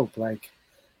fucking dope. Like,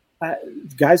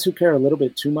 guys who care a little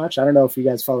bit too much. I don't know if you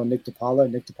guys follow Nick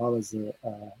DiPaolo. Nick DiPaolo is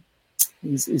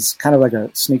he's kind of like a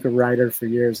sneaker writer for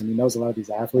years, and he knows a lot of these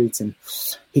athletes. And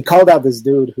he called out this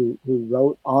dude who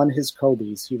wrote on his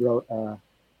Kobe's. He wrote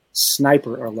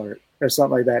 "Sniper Alert" or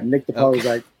something like that. And Nick DiPaolo was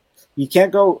like, "You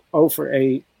can't go 0 for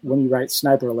 8 when you write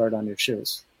Sniper Alert on your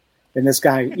shoes." And this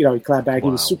guy, he clapped back. Wow.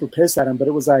 He was super pissed at him, but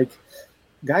it was like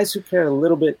guys who care a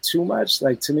little bit too much.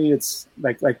 Like, to me, it's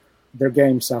like their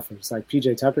game suffers. Like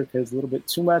PJ Tucker cares a little bit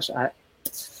too much. I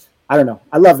don't know.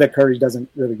 I love that Curry doesn't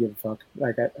really give a fuck.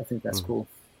 Like, I think that's cool.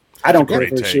 I don't care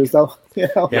for his shoes, though. I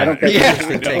don't care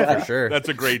for his take for sure. That's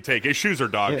a great take. His shoes are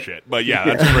dog shit. But,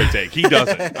 that's a great take. He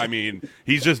doesn't. I mean,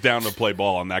 he's just down to play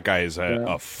ball, and that guy is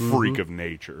a freak of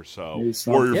nature. So,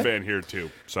 Warrior fan here,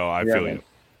 too. So, I feel you.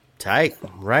 Tight.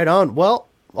 Right on. Well,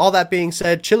 all that being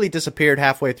said, Chili disappeared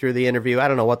halfway through the interview. I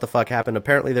don't know what the fuck happened.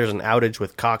 Apparently, there's an outage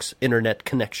with Cox internet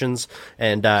connections,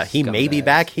 and he may be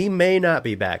back. He may not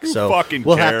be back. So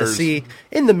we'll have to see.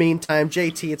 In the meantime,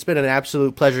 JT, it's been an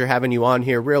absolute pleasure having you on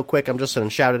here. Real quick, I'm just going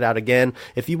to shout it out again.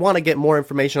 If you want to get more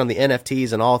information on the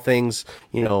NFTs and all things,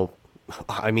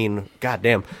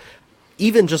 goddamn.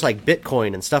 Even just like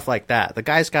Bitcoin and stuff like that. The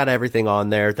guy's got everything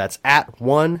on there. That's at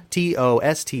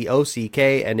TOSTOCK.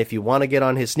 And if you want to get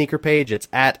on his sneaker page, it's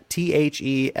at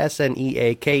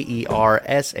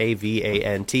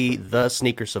THESNEAKERSAVANT, The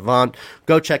Sneaker Savant.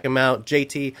 Go check him out.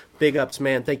 JT, big ups,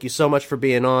 man. Thank you so much for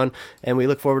being on. And we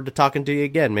look forward to talking to you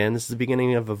again, man. This is the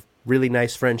beginning of a really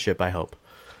nice friendship, I hope.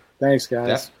 Thanks, guys.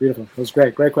 Yeah. Beautiful. It was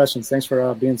great. Great questions. Thanks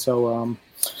for being so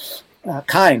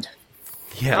kind.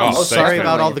 Yeah, sorry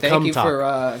about all the Thank you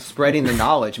for spreading the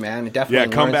knowledge, man.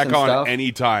 Definitely come back on stuff.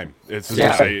 anytime. It's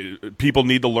just say, people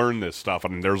need to learn this stuff. I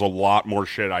mean, there's a lot more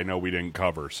shit I know we didn't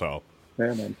cover. So,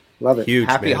 yeah, man, love it. Huge,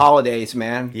 Happy holidays,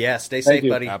 man. Yeah, stay safe,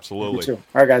 buddy. Absolutely. You too.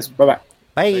 All right, guys. Bye-bye.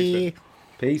 Bye. Thanks,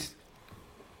 Peace.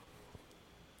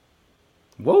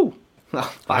 Whoa. All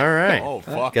right. Oh,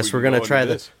 fuck. Guess we we're can gonna go try into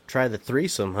the this. try the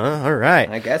threesome, huh? All right.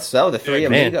 I guess so. The three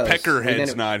man. amigos.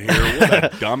 Peckerhead's not here.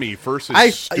 What a dummy. First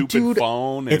his stupid dude,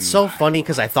 phone. And it's so funny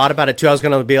because I thought about it too. I was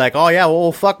gonna be like, oh yeah,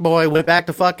 well, fuck boy went back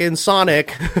to fucking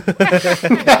Sonic.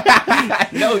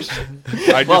 No shit.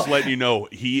 I just let you know,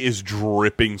 he is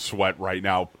dripping sweat right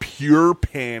now. Pure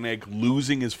panic,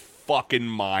 losing his fucking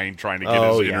mind trying to get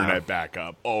his internet back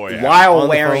up. Oh, yeah. While On the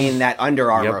wearing phone. that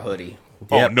Under Armour Yep. hoodie.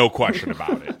 Oh, Yep. no question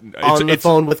about it. On the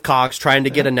phone with Cox trying to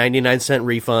get a 99-cent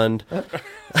refund. What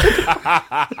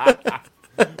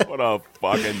a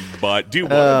fucking butt. Dude,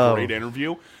 what a great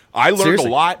interview. I learned Seriously.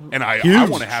 a lot, and I Huge.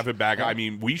 want to have it back. I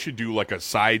mean, we should do like a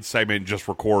side segment and just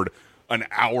record an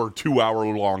hour, 2 hour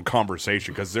long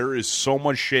conversation because there is so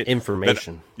much shit.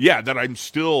 Information. That I'm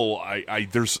still, I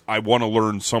want to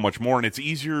learn so much more, and it's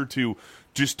easier to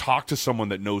just talk to someone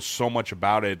that knows so much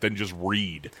about it than just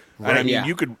read. And I mean,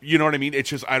 yeah. you know what I mean? It's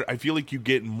just, I feel like you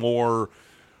get more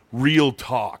real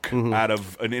talk out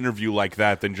of an interview like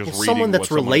that than just reading Someone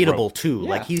that's what someone relatable wrote. too. Yeah,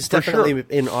 like he's for definitely sure.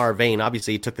 in our vein.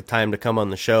 Obviously, he took the time to come on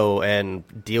the show and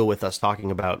deal with us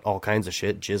talking about all kinds of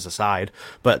shit, jizz aside.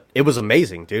 But it was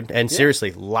amazing, dude. And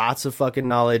seriously, lots of fucking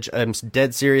knowledge. I'm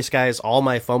dead serious, guys. All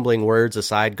my fumbling words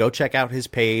aside, go check out his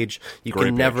page. You Great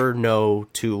can page. never know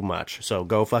too much. So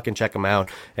go fucking check him out.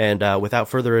 And without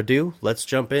further ado, let's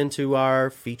jump into our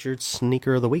featured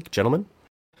sneaker of the week, gentlemen.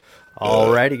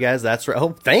 Alrighty, guys, that's right.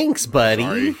 Oh, thanks, buddy.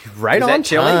 Sorry. Right Is on that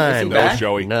Chili? Is time. he That was back?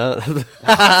 Joey. No.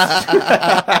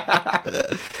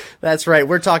 That's right.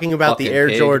 We're talking about the Fucking Air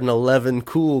pig. Jordan 11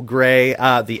 Cool Gray.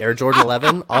 The Air Jordan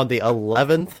 11 on the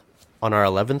 11th, on our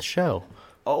 11th show.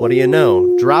 What do you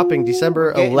know? Dropping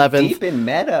December Getting 11th. deep in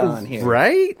meta on here.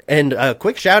 Right? And a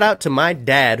quick shout out to my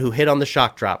dad who hit on the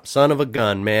shock drop. Son of a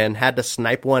gun, man. Had to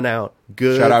snipe one out.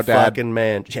 Good Shout out, Dad. fucking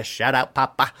man. Yeah, shout out,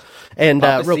 Papa. And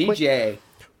Papa real quick, CJ.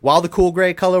 while the cool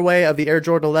gray colorway of the Air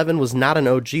Jordan 11 was not an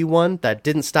OG one, that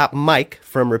didn't stop Mike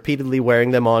from repeatedly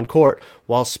wearing them on court.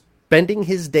 While spending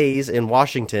his days in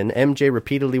Washington, MJ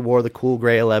repeatedly wore the cool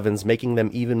gray 11s, making them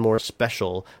even more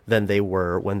special than they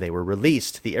were when they were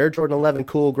released. The Air Jordan 11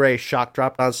 cool gray shock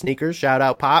dropped on sneakers. Shout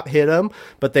out Pop, hit them.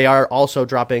 But they are also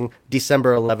dropping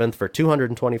December 11th for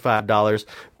 $225.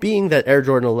 Being that Air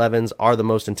Jordan 11s are the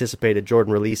most anticipated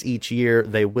Jordan release each year,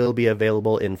 they will be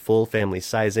available in full family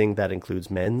sizing. That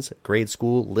includes men's, grade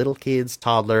school, little kids,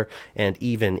 toddler, and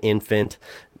even infant.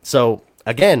 So,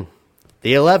 again,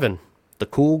 the 11, the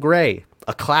cool gray,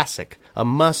 a classic, a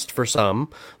must for some.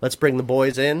 Let's bring the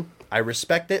boys in. I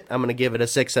respect it. I'm going to give it a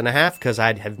 6.5 because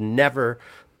I have never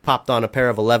popped on a pair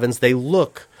of 11s. They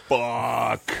look...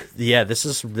 Fuck. Yeah, this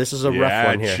is a rough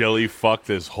one here. Chili fucked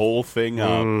this whole thing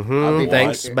up.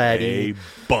 Thanks, What buddy. a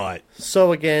butt.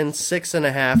 So again,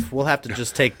 6.5. We'll have to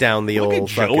just take down the Look at old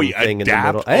fucking Joey thing in the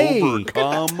middle. adapt, Hey,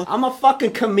 overcome. I'm a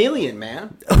fucking chameleon,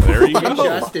 man. There you go.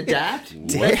 Just adapt.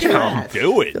 Look at that.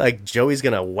 Do it. like Joey's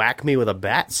gonna whack me with a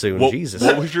bat soon. What, Jesus,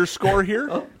 what was your score here?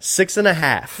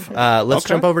 6.5. Let's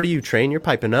Okay. jump over to you, Train. You're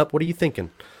piping up. What are you thinking?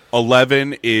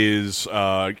 11 is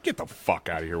get the fuck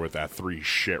out of here with that 3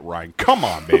 shit, Ryan. Come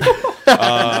on, baby.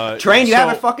 Train, you so-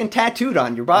 have it fucking tattooed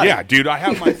on your body. Yeah, dude, I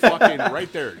have my fucking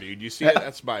right there, dude. You see it?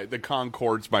 That's the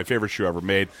Concorde's my favorite shoe ever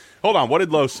made. Hold on, what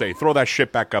did Los say? Throw that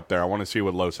shit back up there. I want to see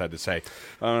what Los had to say.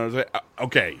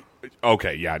 Okay,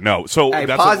 yeah, no. So Hey,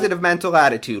 that's positive mental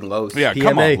attitude, Los. Yeah,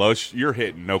 come PMA. on, Los. You're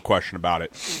hitting, no question about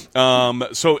it.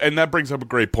 So, and that brings up a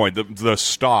great point. The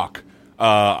stock,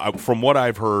 from what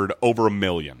I've heard, over 1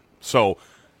 million. So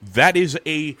that is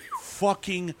a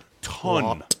fucking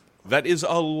ton. That is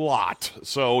a lot.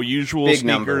 So usual Big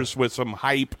sneakers with some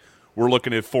hype, we're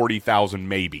looking at 40,000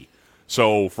 maybe.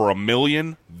 So for 1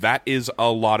 million, that is a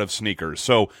lot of sneakers.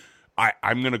 So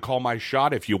I'm going to call my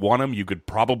shot. If you want them, you could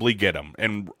probably get them.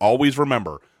 And always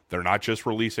remember, they're not just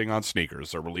releasing on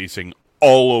sneakers. They're releasing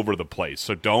all over the place.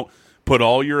 So don't put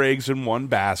all your eggs in one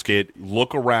basket.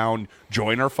 Look around.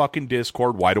 Join our fucking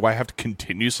Discord. Why do I have to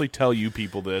continuously tell you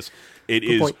people this? It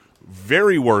is point.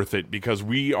 very worth it because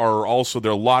we are also,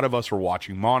 there are a lot of us are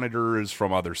watching monitors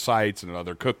from other sites and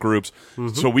other cook groups,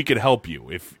 so we could help you.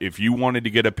 If you wanted to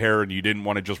get a pair and you didn't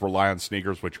want to just rely on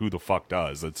sneakers, which who the fuck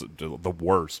does? That's the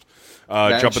worst.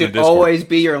 That Jump in the should Discord. always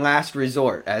be your last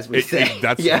resort, as we say.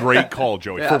 That's Yeah. a great call,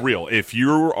 Joey. Yeah. For real. If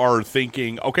you are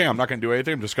thinking, okay, I'm not going to do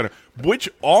anything, I'm just going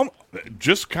to,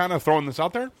 just kind of throwing this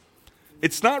out there,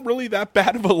 it's not really that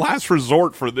bad of a last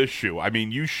resort for this shoe. I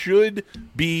mean, you should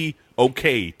be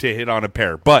okay to hit on a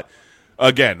pair. But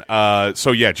again,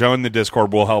 so yeah, join the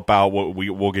Discord. We'll help out.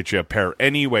 We'll get you a pair.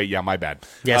 Anyway, yeah, my bad.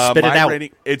 Yeah, spit it out.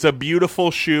 It's a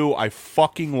beautiful shoe. I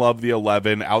fucking love the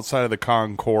 11. Outside of the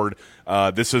Concord,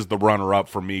 this is the runner-up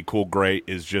for me. Cool Gray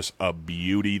is just a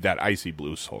beauty. That icy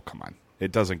blue sole, come on.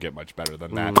 It doesn't get much better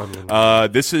than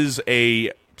that. This is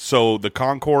so the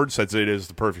Concord, since it is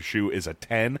the perfect shoe, is a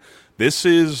 10. This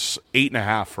is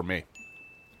 8.5 for me.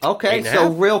 Okay,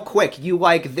 so real quick, you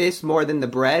like this more than the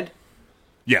bread?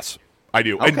 Yes, I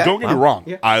do. Okay. And don't get me wrong,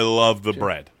 Yeah. I love the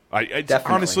bread. It's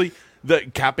Definitely. honestly, the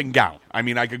cap and gown. I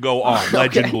mean, I could go on.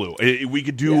 Legend Blue. We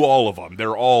could do all of them.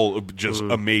 They're all just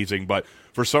amazing. But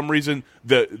for some reason,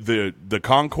 the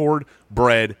Concord,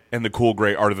 bread, and the Cool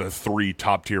Gray are the 3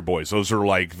 top-tier boys. Those are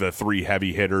like the 3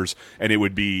 heavy hitters, and it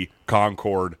would be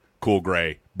Concord, Cool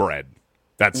Gray, bread.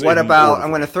 What about, I'm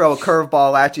going to throw a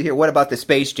curveball at you here. What about the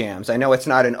Space Jams? I know it's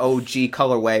not an OG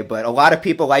colorway, but a lot of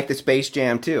people like the Space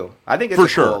Jam too. I think it's for a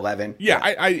sure. cool 11. Yeah,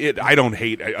 I don't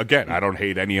hate, again, I don't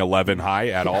hate any 11 high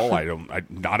at all.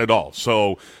 Not at all.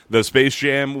 So the Space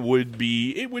Jam would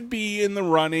be in the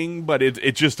running, but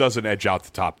it just doesn't edge out the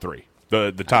top 3.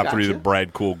 The top 3, the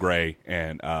bread, Cool Gray,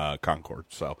 and Concord.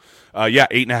 So, yeah,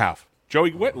 8.5.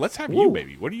 Joey, let's have you,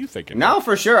 baby. What are you thinking? No,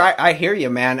 for sure. I hear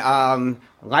you, man.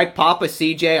 Like Papa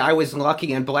CJ, I was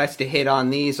lucky and blessed to hit on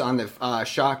these on the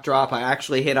shock drop. I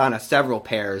actually hit on several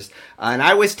pairs, and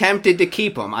I was tempted to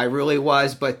keep them. I really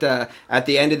was, but at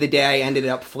the end of the day, I ended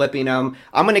up flipping them.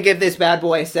 I'm going to give this bad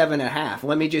boy a 7.5.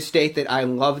 Let me just state that I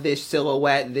love this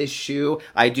silhouette, this shoe.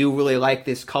 I do really like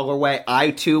this colorway. I,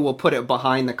 too, will put it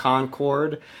behind the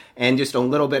Concord and just a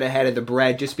little bit ahead of the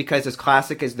bread, just because as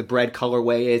classic as the bread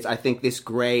colorway is, I think this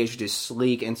gray is just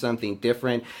sleek and something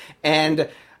different. And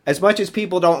as much as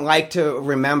people don't like to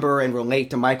remember and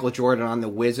relate to Michael Jordan on the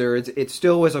Wizards, it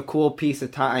still was a cool piece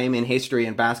of time in history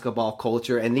and basketball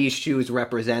culture, and these shoes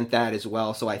represent that as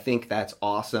well, so I think that's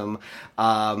awesome.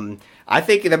 I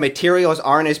think the materials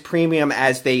aren't as premium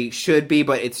as they should be,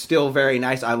 but it's still very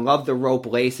nice. I love the rope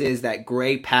laces. That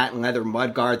gray patent leather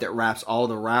mudguard that wraps all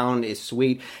around is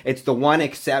sweet. It's the one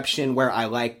exception where I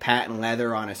like patent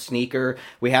leather on a sneaker.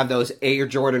 We have those Air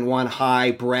Jordan 1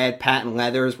 high bread patent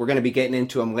leathers. We're going to be getting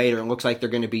into them later. It looks like they're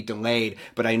going to be delayed,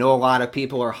 but I know a lot of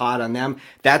people are hot on them.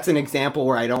 That's an example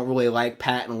where I don't really like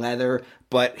patent leather.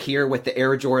 But here with the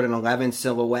Air Jordan 11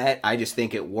 silhouette, I just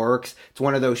think it works. It's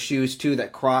one of those shoes, too,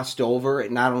 that crossed over.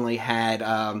 It not only had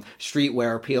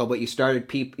streetwear appeal, but you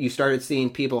started seeing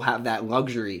people have that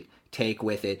luxury take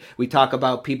with it. We talk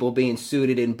about people being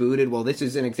suited and booted. Well, this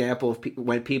is an example of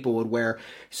when people would wear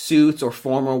suits or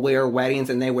formal wear weddings,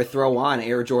 and they would throw on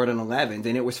Air Jordan 11s,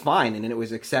 and it was fine, and it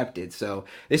was accepted. So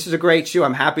this is a great shoe.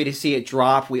 I'm happy to see it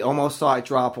drop. We almost saw it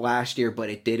drop last year, but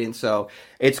it didn't. So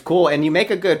it's cool. And you make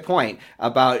a good point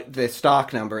about the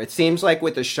stock number. It seems like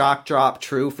with the shock drop,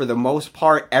 true, for the most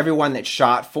part, everyone that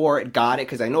shot for it got it,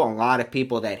 because I know a lot of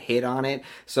people that hit on it.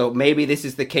 So maybe this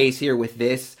is the case here with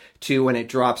this, too, when it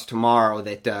drops tomorrow,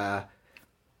 that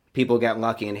people get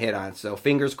lucky and hit on. So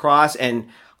fingers crossed, and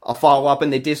I'll follow up in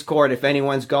the Discord if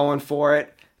anyone's going for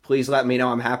it. Please let me know.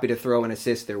 I'm happy to throw an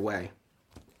assist their way.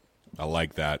 I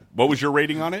like that. What was your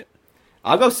rating on it?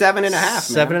 I'll go 7.5.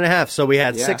 7.5. So we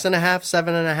had 6.5,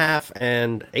 7.5,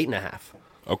 and 8.5.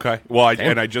 Okay. Well,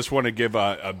 I just want to give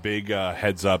a big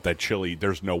heads up that Chili,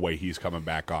 there's no way he's coming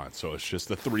back on. So it's just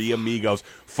the 3 amigos.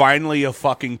 Finally, a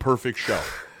fucking perfect show.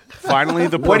 Finally,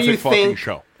 the perfect fucking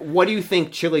show. What do you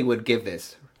think Chili would give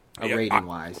this,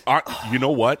 rating-wise? You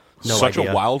know what? No Such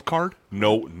idea. a wild card?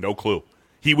 No clue.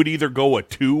 He would either go a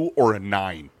 2 or a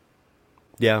 9.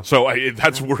 Yeah. So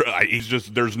that's where he's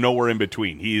just. There's nowhere in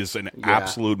between. He is an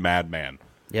absolute madman.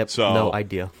 Yep. So no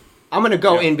idea. I'm going to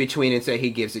go in between and say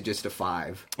he gives it just a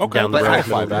 5. Okay. Down the But road, high no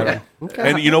five, better. yeah. Okay.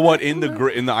 And you know what? In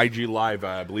the IG live,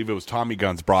 I believe it was Tommy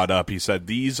Guns brought up. He said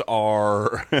these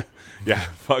are, yeah,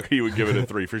 fuck, he would give it a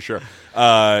 3 for sure.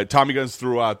 Tommy Guns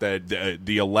threw out that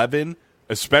the 11,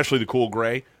 especially the Cool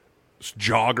Gray,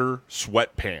 jogger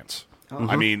sweatpants.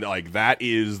 I mean, like, that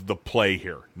is the play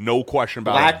here. No question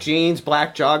about it. Black jeans,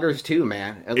 black joggers too,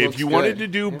 man. It If looks you good. wanted to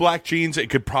do black jeans, it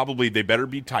could probably, they better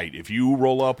be tight. If you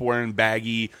roll up wearing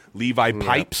baggy Levi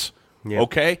pipes,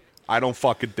 okay, I don't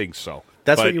fucking think so.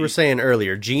 That's But what you were saying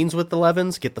earlier. Jeans with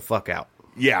 11s, get the fuck out.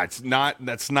 Yeah,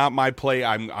 that's not my play.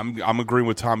 I'm agreeing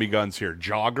with Tommy Guns here.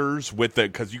 Joggers with the,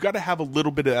 because you got to have a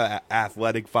little bit of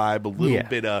athletic vibe, a little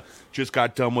bit of just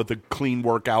got done with a clean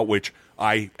workout, which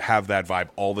I have that vibe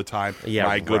all the time. Yeah,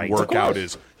 my good right. workout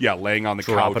is laying on the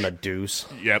Dropping couch, a deuce.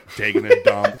 yep, taking a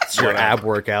dump. It's your ab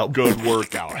workout. Good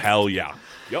workout, hell yeah.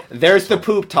 Yep. There's the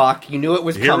poop talk. You knew it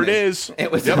was Here coming. it is.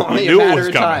 It was Yep, only you knew a it matter was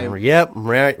of coming. time. Yep,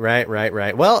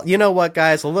 right. Well, you know what,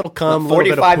 guys? A little cum, a little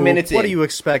bit of 45 poop. minutes What in. do you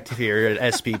expect here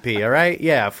at SPP, all right?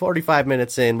 Yeah, 45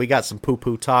 minutes in, we got some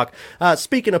poo-poo talk.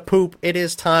 Speaking of poop, it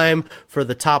is time for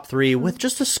the top 3 with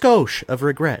just a skosh of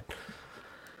regret.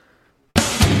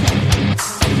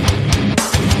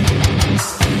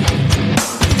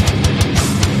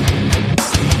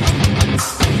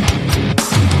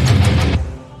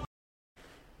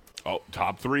 Oh,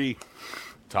 top 3.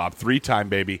 Top 3 time,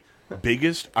 baby.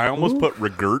 Biggest, I almost put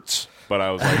regrets, but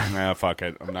I was like, nah, fuck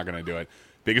it. I'm not going to do it.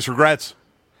 Biggest regrets.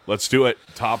 Let's do it.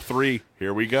 Top 3.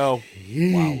 Here we go.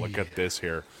 Wow, look at this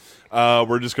here.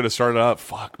 We're just going to start it up.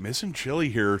 Fuck, missing Chili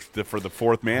here for the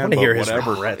fourth man, wanna but hear his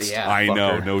whatever. regrets, Yeah, I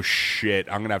know, fucker. no shit.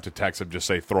 I'm going to have to text him, just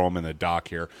say throw him in the dock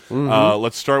here.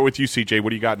 Let's start with you, CJ.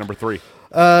 What do you got, number 3?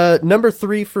 Number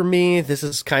 3 for me, this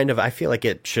is kind of, I feel like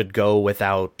it should go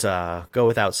without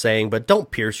saying, but don't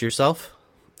pierce yourself.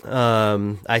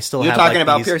 I still You're have talking like,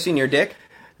 about these, piercing your dick?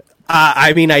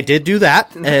 I mean, I did do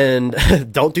that,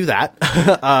 and don't do that.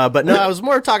 But no, I was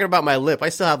more talking about my lip. I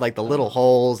still have like the little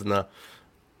holes and the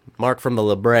mark from the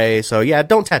labrae. So yeah,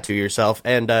 don't tattoo yourself,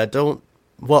 and don't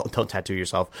tattoo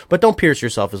yourself, but don't pierce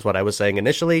yourself is what I was saying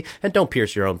initially, and don't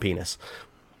pierce your own penis.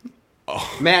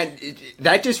 Man,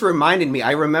 that just reminded me.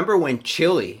 I remember when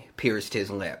Chili pierced his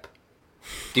lip.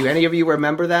 Do any of you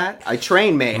remember that?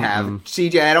 Train may have.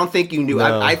 CJ, I don't think you knew.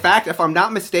 No. In fact, if I'm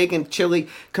not mistaken, Chili,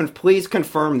 please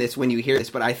confirm this when you hear this,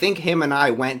 but I think him and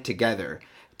I went together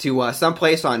to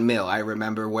someplace on Mill, I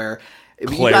remember, where... You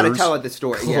got to Claire's. tell it the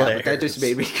story. Yeah, but that just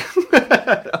made me...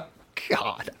 Oh,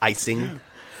 God. Icing.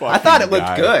 I thought it Fucking looked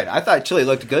guy. good. I thought Chili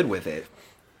looked good with it.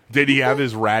 Did he have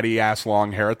his ratty ass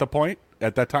long hair at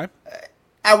that time?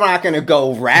 I'm not going to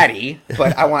go ratty,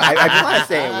 but I want to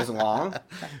say it was long.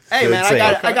 Hey, Good man,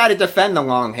 save. I got to defend the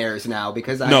long hairs now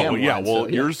because I am Yeah, one, well, so,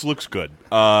 yeah. yours looks good.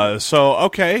 So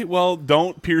okay, well,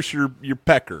 don't pierce your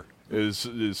pecker. Is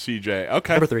CJ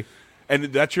okay? Number 3. And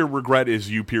that's your regret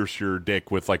is you pierce your dick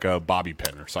with like a bobby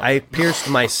pin or something. I pierced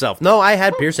myself. No, I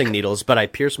had piercing needles, but I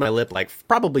pierced my lip like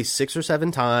probably 6 or 7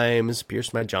 times.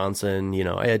 Pierced my Johnson. You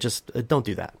know, I just don't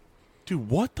do that. Dude,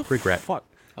 what the Regret. fuck?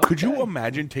 Could you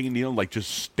imagine taking a needle, like just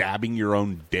stabbing your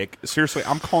own dick? Seriously,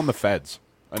 I'm calling the feds.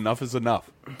 Enough is enough.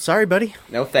 Sorry, buddy.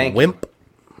 No, thank you. Wimp.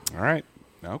 All right.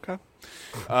 Okay.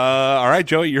 All right,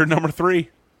 Joey, you're number 3.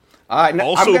 No,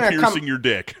 Also I'm gonna piercing your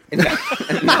dick.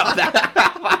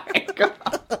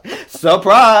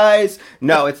 Surprise!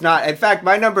 No, it's not. In fact,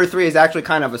 my number 3 is actually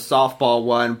kind of a softball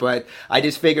one, but I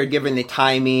just figured given the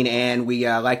timing and we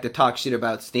like to talk shit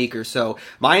about sneakers, so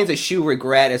mine's a shoe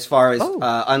regret as far as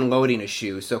unloading a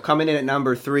shoe. So coming in at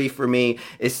number 3 for me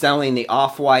is selling the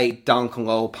Off-White Dunk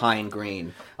Low Pine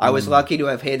Green. I was lucky to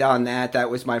have hit on that. That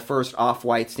was my first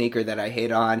Off-White sneaker that I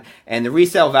hit on, and the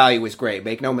resale value was great.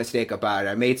 Make no mistake about it.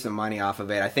 I made some money off of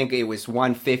it. I think it was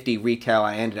 $150 retail.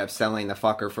 I ended up selling the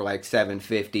fucker for like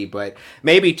 $750, but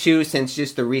maybe 2 since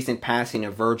just the recent passing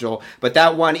of Virgil. But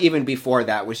that one, even before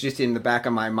that, was just in the back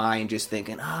of my mind, just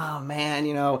thinking, oh man,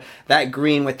 you know, that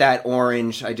green with that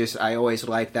orange. I always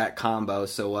liked that combo.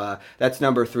 So that's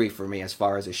number 3 for me as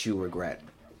far as a shoe regret.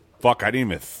 Fuck, I didn't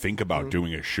even think about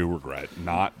doing a shoe regret.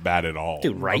 Not bad at all.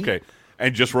 Dude, right? Okay.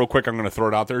 And just real quick, I'm going to throw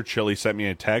it out there. Chili sent me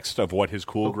a text of what his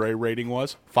cool gray rating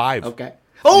was. 5. Okay.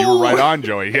 You were right on,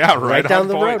 Joey. Yeah, right down on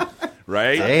the point. road.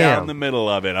 Right Damn. down the middle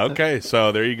of it. Okay,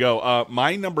 so there you go.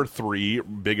 My number 3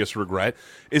 biggest regret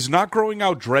is not growing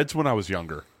out dreads when I was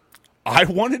younger. I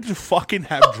wanted to fucking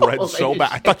have dreads so bad.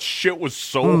 I thought shit was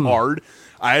so hard.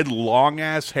 I had long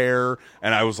ass hair,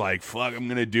 and I was like, "Fuck, I'm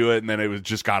gonna do it." And then it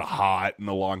just got hot, and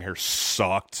the long hair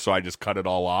sucked, so I just cut it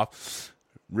all off.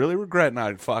 Really regret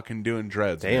not fucking doing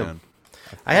dreads, Damn. man.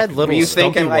 I had little Were you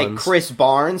stumpy thinking like ones. Chris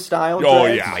Barnes style? Oh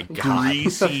dreads? yeah,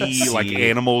 greasy, like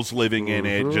animals living in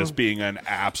it, just being an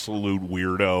absolute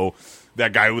weirdo.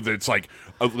 That guy with it's like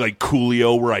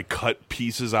Coolio, where I cut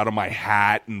pieces out of my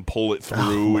hat and pull it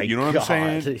through. my You know what God.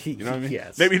 I'm saying? You know what I mean?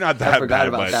 Yes. Maybe not that forgot bad,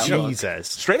 about but that you know, one. Jesus.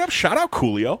 straight up shout out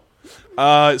Coolio.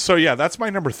 So yeah, that's my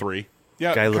number 3.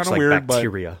 Yeah, Guy looks kinda like weird,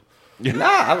 bacteria. Nah,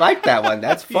 I like that one.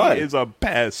 That's but fun. he is a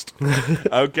pest.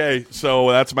 Okay,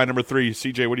 so that's my number 3.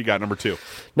 CJ, what do you got? Number 2.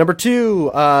 Number 2,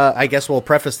 I guess we'll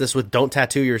preface this with don't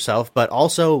tattoo yourself, but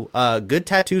also good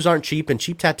tattoos aren't cheap and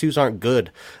cheap tattoos aren't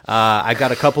good. I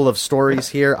got a couple of stories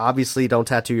here. Obviously, don't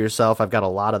tattoo yourself. I've got a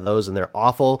lot of those and they're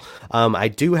awful. I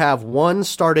do have one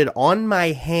started on my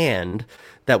hand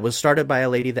that was started by a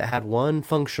lady that had one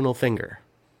functional finger.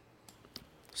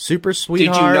 super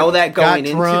sweetheart. know that going got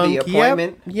into drunk. the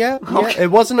appointment? Yep. It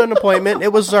wasn't an appointment.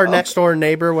 It was our next door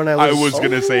neighbor when I was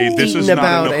going to say, this is eating not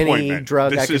about an any appointment.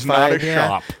 drug I This could is not find. a Yeah.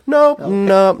 shop.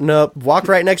 Nope. Walked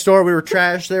right next door. We were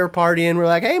trashed. They were partying. We're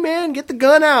like, hey, man, get the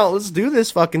gun out. Let's do this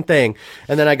fucking thing.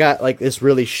 And then I got like this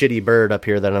really shitty bird up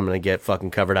here that I'm going to get fucking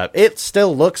covered up. It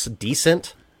still looks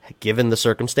decent given the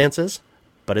circumstances,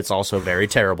 but it's also very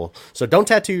terrible. So don't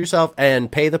tattoo yourself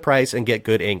and pay the price and get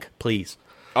good ink, please.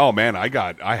 Oh, man,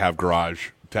 I have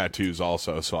garage tattoos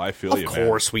also, so I feel you, Of man.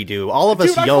 course we do. All of us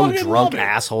Dude, I young fucking drunk love it.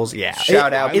 assholes. Yeah.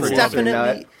 Shout out It's Producer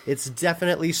Nut.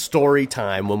 definitely story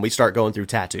time when we start going through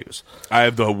tattoos. I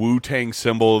have the Wu-Tang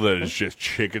symbol that is just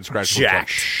chicken scratch. Looks like Jacked.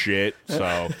 shit.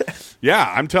 So,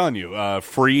 yeah, I'm telling you,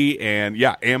 free and,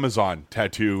 Amazon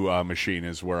tattoo machine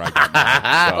is where I got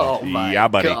mine. So, Oh my yeah,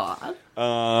 buddy.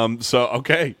 God. So,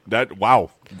 okay.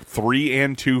 3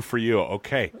 and 2 for you.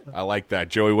 Okay. I like that.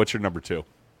 Joey, what's your number 2?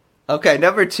 Okay,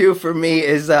 number 2 for me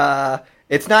is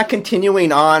it's not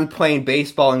continuing on playing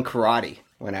baseball and karate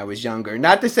when I was younger.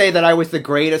 Not to say that I was the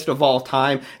greatest of all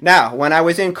time. Now, when I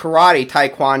was in karate,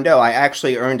 taekwondo, I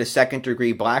actually earned a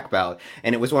 2nd-degree black belt,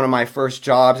 and it was one of my first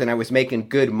jobs, and I was making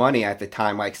good money at the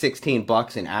time, like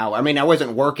 $16 an hour. I mean, I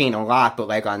wasn't working a lot, but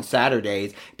like on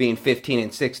Saturdays, being 15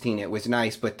 and 16, it was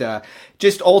nice. But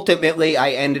just ultimately, I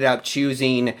ended up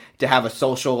choosing to have a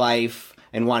social life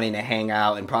and wanting to hang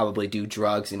out and probably do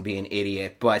drugs and be an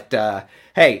idiot. But,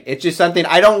 hey, it's just something,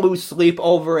 I don't lose sleep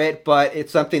over it, but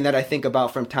it's something that I think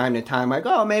about from time to time. Like,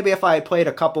 oh, maybe if I had played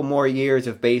a couple more years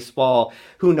of baseball,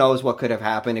 who knows what could have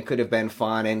happened. It could have been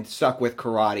fun, and stuck with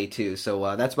karate, too.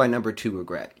 So that's my number 2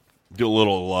 regret. Do a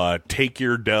little take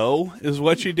your dough is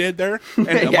what you did there.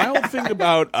 And my whole thing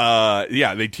about,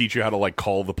 they teach you how to like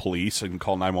call the police and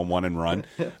call 911 and run.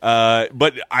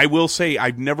 But I will say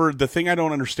the thing I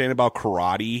don't understand about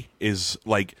karate is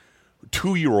like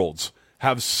 2-year-olds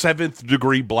have 7th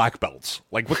degree black belts.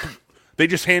 Like they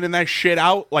just handing that shit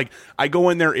out. Like I go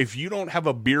in there, if you don't have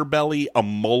a beer belly, a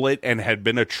mullet, and had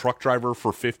been a truck driver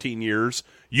for 15 years,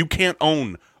 you can't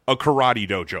own a karate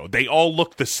dojo. They all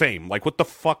look the same. Like, what the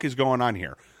fuck is going on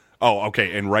here? Oh,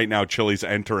 okay. And right now, Chili's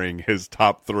entering his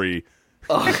top 3.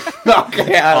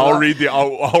 Okay, I'll read them.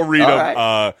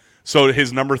 Right. So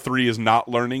his number 3 is not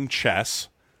learning chess.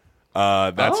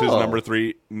 That's his number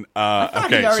 3. I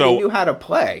thought he Okay, already so knew how to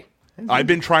play. I've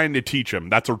been trying to teach him.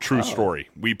 That's a true story.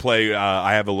 We play.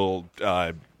 I have a little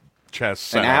chess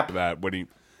set app? up that when he.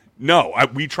 No,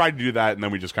 we tried to do that, and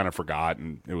then we just kind of forgot,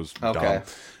 and it was dumb.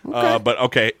 But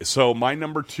okay, so my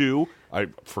number 2, I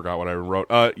forgot what I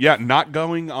wrote. Not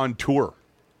going on tour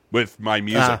with my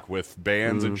music, with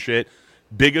bands and shit.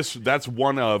 That's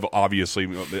one of, obviously,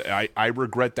 I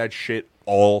regret that shit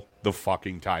all the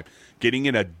fucking time. Getting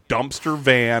in a dumpster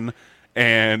van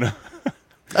and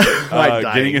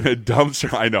getting in a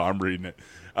dumpster. I know, I'm reading it.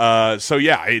 I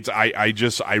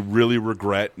really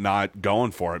regret not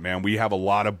going for it, man. We have a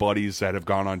lot of buddies that have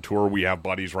gone on tour. We have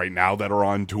buddies right now that are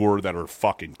on tour that are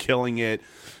fucking killing it.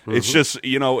 Mm-hmm. It's just,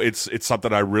 it's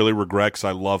something I really regret because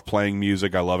I love playing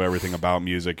music. I love everything about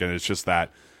music, and it's just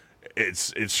that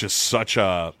it's just such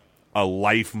a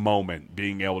life moment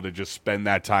being able to just spend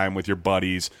that time with your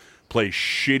buddies, play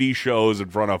shitty shows in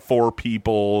front of 4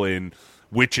 people in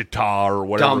Wichita or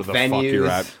whatever Dumb the venues. fuck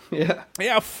you're at.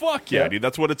 Yeah, Fuck yeah, dude.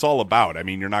 That's what it's all about. I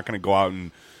mean, you're not going to go out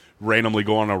and randomly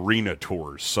go on arena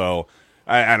tours. So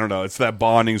I don't know. It's that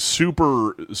bonding.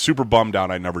 Super, super bummed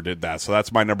out I never did that. So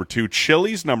that's my number 2.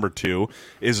 Chili's number 2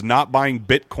 is not buying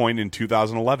Bitcoin in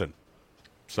 2011.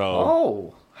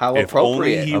 So how if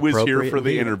appropriate. only he was here Appropriate for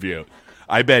the indeed. interview.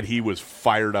 I bet he was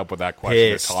fired up with that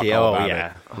question Pissed. to talk all about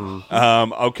Yeah.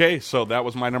 it. Okay, so that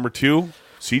was my number 2.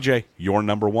 CJ, your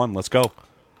number 1. Let's go.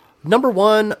 Number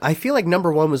 1, I feel like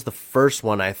number 1 was the first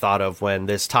one I thought of when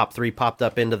this top 3 popped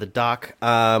up into the doc.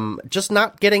 Just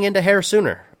not getting into hair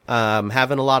sooner.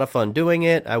 Having a lot of fun doing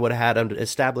it. I would have had an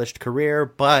established career,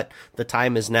 but the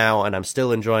time is now, and I'm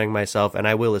still enjoying myself, and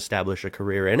I will establish a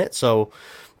career in it. So,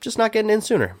 just not getting in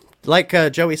sooner. Like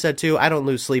Joey said too, I don't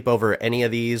lose sleep over any of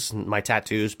these. My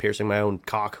tattoos, piercing my own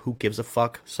cock. Who gives a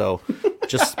fuck? So,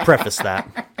 just preface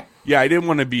that. Yeah, I didn't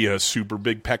want to be a super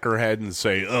big peckerhead and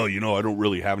say, oh, I don't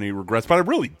really have any regrets, but I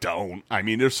really don't. I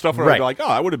mean, there's stuff where I'd be like, oh,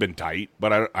 I would have been tight,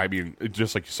 but I mean,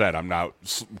 just like you said, I'm not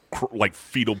like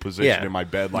fetal position in my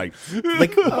bed, like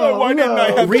why didn't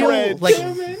I have dreads?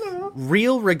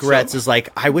 Real regrets is like,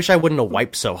 I wish I wouldn't have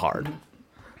wiped so hard.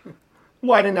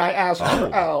 Why didn't I ask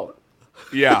her out?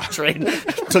 Yeah.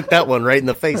 Took that one right in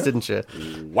the face, didn't you?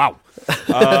 Wow.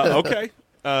 Okay.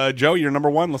 Joe, you're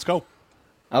number 1. Let's go.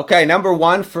 Okay, number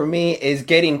one for me is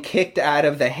getting kicked out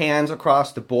of the Hands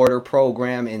Across the Border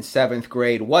program in 7th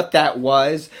grade. What that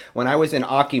was, when I was in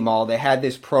Akimal, they had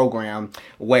this program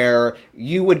where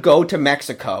you would go to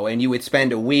Mexico and you would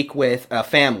spend a week with a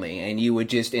family, and you would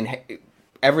just, in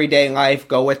everyday life,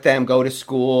 go with them, go to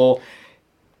school,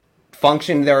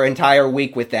 function their entire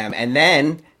week with them, and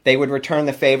then they would return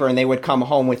the favor and they would come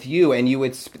home with you, and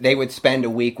they would spend a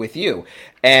week with you.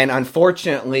 And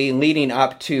unfortunately, leading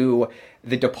up to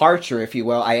the departure, if you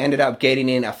will, I ended up getting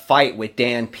in a fight with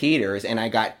Dan Peters, and I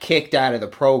got kicked out of the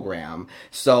program.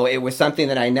 So it was something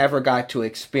that I never got to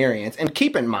experience. And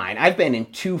keep in mind, I've been in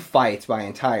 2 fights my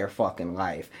entire fucking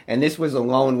life, and this was the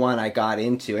lone one I got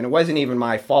into, and it wasn't even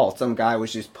my fault. Some guy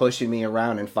was just pushing me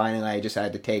around, and finally I just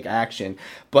had to take action.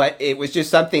 But it was just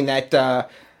something that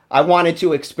I wanted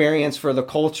to experience for the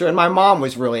culture, and my mom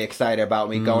was really excited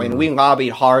about me going. We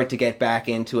lobbied hard to get back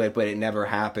into it, but it never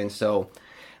happened. So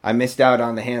I missed out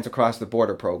on the Hands Across the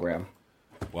Border program.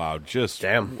 Wow, just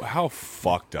damn. How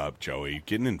fucked up, Joey.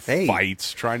 Getting in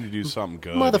fights, trying to do something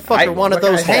good. Motherfucker wanted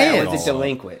those hands. I was a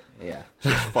delinquent. Yeah.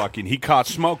 Just fucking, he caught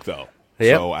smoke, though.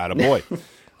 Yep. So, attaboy.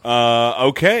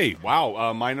 Okay,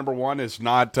 wow. My number one is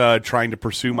not trying to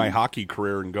pursue my hockey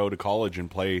career and go to college and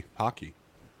play hockey.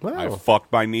 Wow. I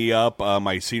fucked my knee up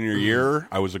my senior year.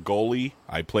 I was a goalie.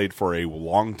 I played for a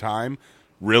long time.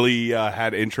 Really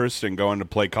had interest in going to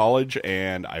play college,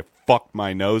 and I fucked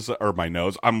my nose.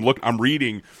 I'm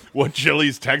reading what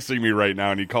Chili's texting me right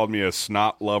now, and he called me a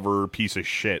snot lover piece of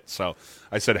shit. So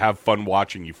I said, "Have fun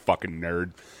watching, you fucking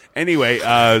nerd." Anyway,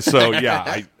 so yeah,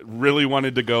 I really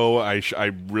wanted to go. I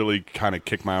really kind of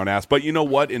kicked my own ass. But you know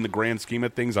what? In the grand scheme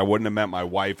of things, I wouldn't have met my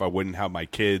wife. I wouldn't have my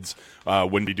kids.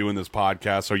 Wouldn't be doing this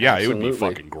podcast. So yeah, Absolutely. It would be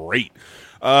fucking great.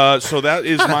 So that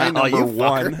is my number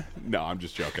one. No, I'm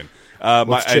just joking.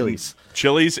 What's Chili's?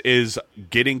 Chili's is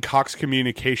getting Cox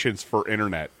Communications for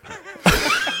internet.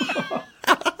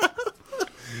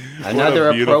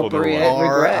 Another appropriate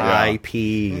regret.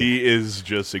 R.I.P. He is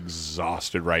just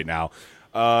exhausted right now.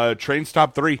 Train's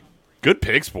top 3. Good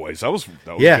picks, boys. That was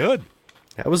good.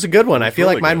 That was a good one. I feel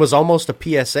really like mine was almost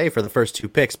a PSA for the first 2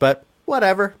 picks, but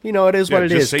whatever. You know, it is what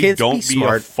it is. Say, kids, don't be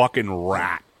smart. A fucking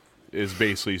rat is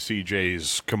basically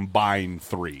CJ's combined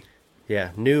 3.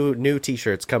 Yeah, new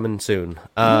T-shirts coming soon.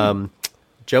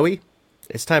 Joey,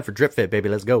 it's time for Drip Fit, baby.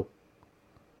 Let's go.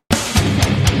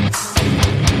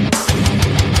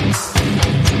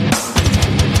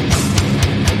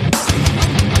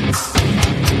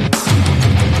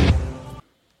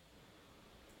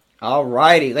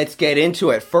 Alrighty, let's get into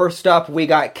it. First up, we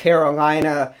got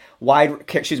Carolina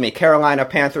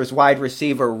Panthers wide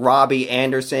receiver Robbie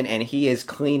Anderson, and he is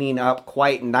cleaning up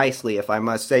quite nicely, if I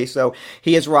must say so.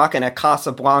 He is rocking a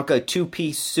Casablanca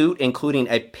 2-piece suit, including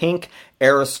a pink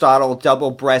Aristotle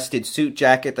double-breasted suit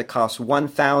jacket that costs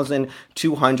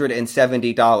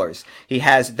 $1,270. He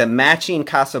has the matching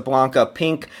Casablanca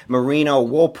pink merino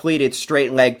wool-pleated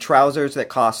straight-leg trousers that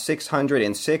cost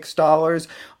 $606.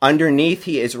 Underneath,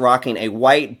 he is rocking a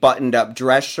white buttoned-up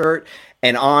dress shirt.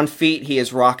 And on feet, he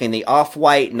is rocking the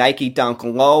off-white Nike Dunk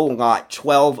Low, lot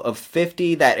 12 of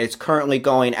 50. That is currently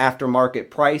going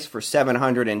aftermarket price for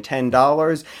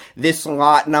 $710. This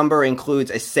lot number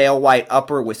includes a sail white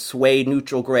upper with suede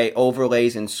neutral gray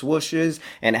overlays and swooshes,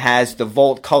 and has the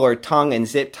Volt colored tongue and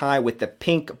zip tie with the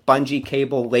pink bungee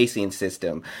cable lacing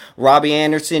system. Robbie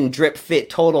Anderson drip fit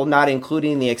total, not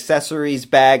including the accessories,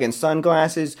 bag, and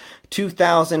sunglasses,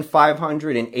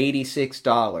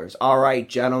 $2,586. All right,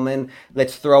 gentlemen,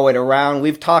 let's throw it around.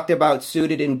 We've talked about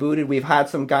suited and booted. We've had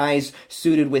some guys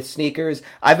suited with sneakers.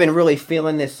 I've been really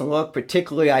feeling this look.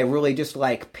 Particularly, I really just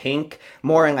like pink,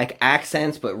 more in like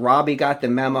accents, but Robbie got the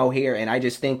memo here, and I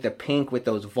just think the pink with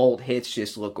those Volt hits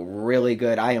just look really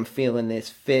good. I am feeling this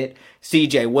fit.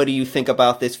 CJ, what do you think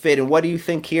about this fit, and what do you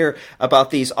think here about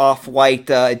these off-white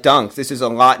dunks? This is a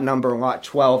lot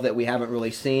 12 that we haven't really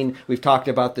seen. We've talked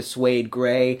about the suede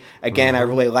gray. Again, I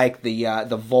really like the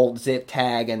Volt zip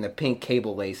tag and the pink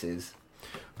cable laces.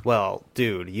 Well,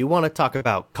 dude, you want to talk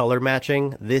about color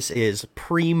matching? This is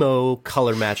primo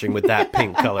color matching with that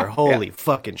pink color. Holy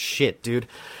fucking shit, dude.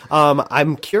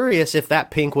 I'm curious if that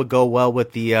pink would go well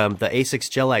with the Asics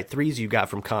Gelite 3s you got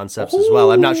from Concepts as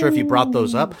well. I'm not sure if you brought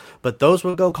those up, but those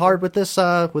would go hard with this.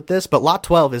 But lot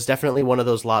 12 is definitely one of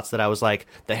those lots that I was like,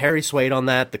 the hairy suede on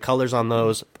that, the colors on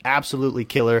those, absolutely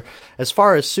killer. As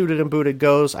far as suited and booted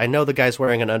goes, I know the guy's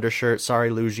wearing an undershirt.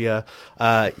 Sorry, Lugia.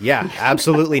 Yeah,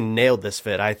 absolutely nailed this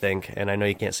fit, I think. And I know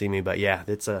you can't see me, but yeah,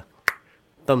 it's a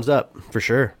thumbs up for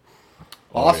sure.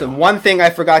 Awesome. yeah. One thing I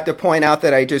forgot to point out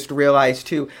that I just realized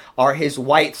too are his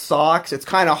white socks. It's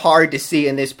kind of hard to see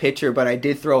in this picture, but I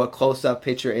did throw a close-up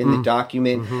picture in the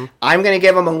document. I'm going to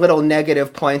give him a little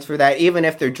negative points for that. Even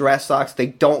if they're dress socks, they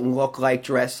don't look like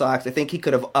dress socks. I think he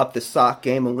could have upped the sock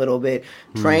game a little bit.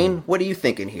 Train, what are you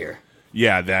thinking here?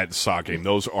 Yeah, that sock game.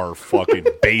 Those are fucking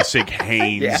basic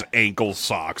Hanes Yeah. ankle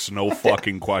socks. No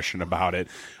fucking question about it.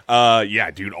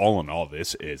 Yeah, dude, all in all,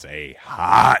 this is a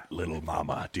hot little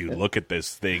mama. Dude, look at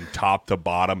this thing top to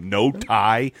bottom. No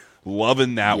tie.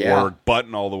 Loving that Yeah. work.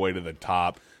 Button all the way to the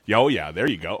top. Oh, yeah, there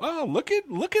you go. Oh, look at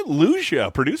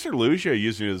Lucia. Producer Lucia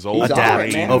using his old He's Adapt,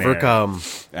 alright, man. overcome.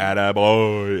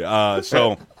 Attaboy.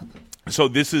 So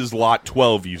this is lot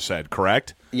 12, you said,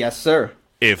 correct? Yes, sir.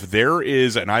 If there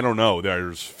is, and I don't know,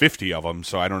 there's 50 of them,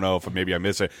 so I don't know if maybe I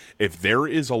miss it. If there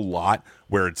is a lot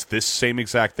where it's this same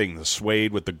exact thing, the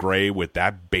suede with the gray, with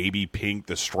that baby pink,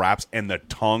 the straps, and the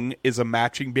tongue is a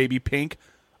matching baby pink,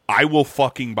 I will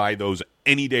fucking buy those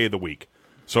any day of the week.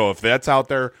 So if that's out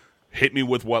there, hit me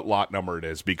with what lot number it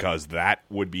is, because that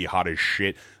would be hot as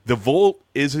shit. The Volt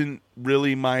isn't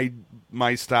really my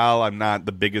style. I'm not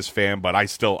the biggest fan, but I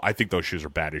think those shoes are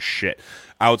bad as shit.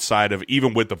 Outside of,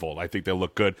 even with the Volt, I think they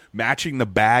look good. Matching the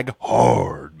bag,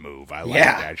 hard move. I like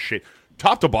that shit.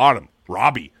 Top to bottom,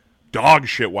 Robbie, dog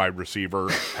shit wide receiver,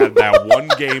 had that one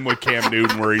game with Cam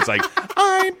Newton where he's like,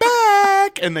 I'm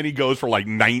back, and then he goes for like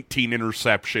 19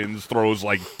 interceptions, throws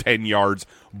like 10 yards,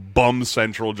 bum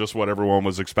central, just what everyone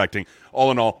was expecting.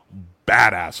 All in all,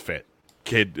 badass fit.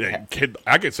 Kid,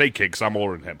 I could say kid because I'm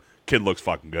older than him. Kid looks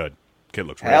fucking good. Kid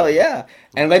looks Hell really yeah.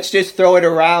 And let's just throw it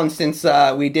around since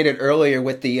we did it earlier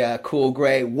with the cool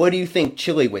gray. What do you think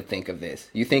Chili would think of this?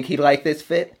 You think he'd like this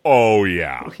fit? Oh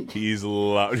yeah, he's he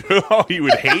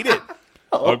would hate it.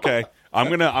 Okay, I'm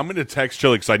gonna text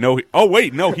Chili because I know. Oh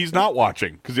wait, no, he's not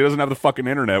watching because he doesn't have the fucking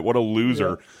internet. What a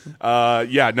loser.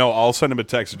 Yeah, no, I'll send him a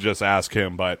text and just ask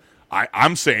him. But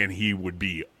I'm saying he would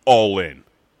be all in.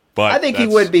 But I think he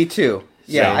would be too.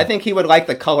 Yeah, Same. I think he would like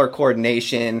the color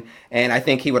coordination, and I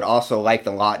think he would also like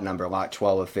the lot number, lot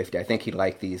 12 of 50. I think he'd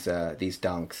like these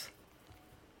dunks.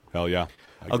 Hell yeah,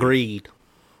 Agreed.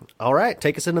 All right,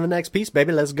 take us into the next piece,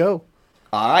 baby. Let's go.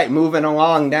 All right, moving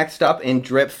along. Next up in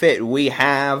Drip Fit, we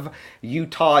have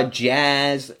Utah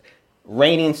Jazz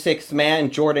reigning sixth man,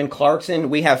 Jordan Clarkson.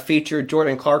 We have featured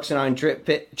Jordan Clarkson on Drip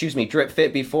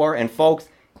Fit before, and folks,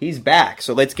 he's back.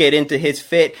 So let's get into his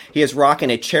fit. He is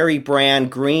rocking a Cherry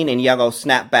brand green and yellow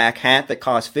snapback hat that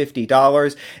costs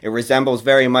 $50. It resembles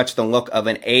very much the look of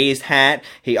an A's hat.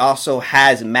 He also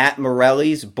has Matt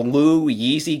Morelli's blue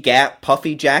Yeezy Gap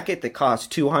puffy jacket that costs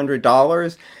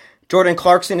 $200. Jordan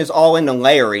Clarkson is all into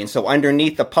layering, so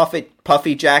underneath the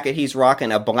puffy jacket, he's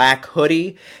rocking a black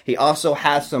hoodie. He also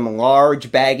has some large,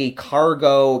 baggy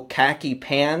cargo khaki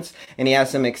pants, and he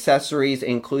has some accessories,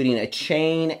 including a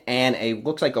chain and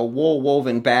looks like a wool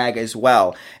woven bag as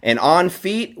well. And on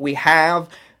feet, we have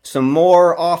some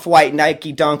more off-white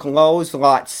Nike Dunk Lows,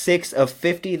 lot 6 of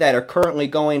 50, that are currently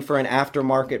going for an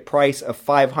aftermarket price of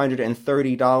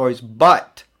 $530,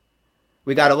 but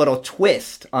we got a little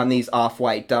twist on these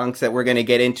off-white dunks that we're going to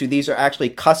get into. These are actually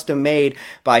custom made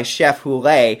by Chef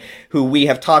Houlet, who we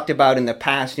have talked about in the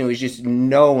past, who is just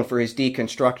known for his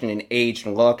deconstruction and aged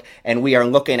look. And we are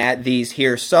looking at these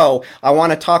here. So I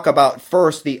want to talk about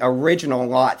first the original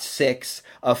lot 6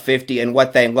 of 50 and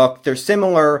what they look. They're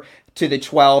similar to the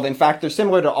 12. In fact, they're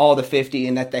similar to all the 50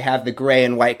 in that they have the gray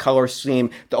and white color scheme.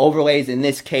 The overlays in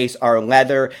this case are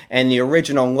leather, and the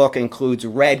original look includes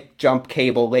red jump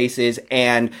cable laces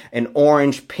and an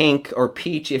orange, pink, or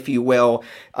peach, if you will,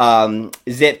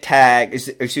 zip tie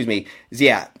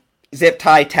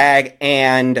tag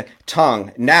and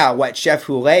tongue. Now, what Chef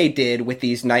Houlet did with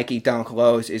these Nike Dunk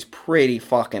Lows is pretty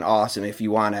fucking awesome if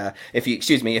you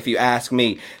ask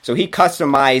me. So he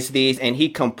customized these and he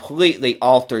completely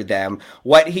altered them.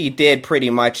 What he did pretty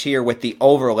much here with the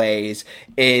overlays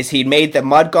is he made the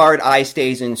mudguard eye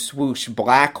stays in swoosh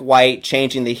black, white,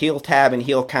 changing the heel tab and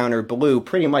heel counter blue,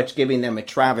 pretty much giving them a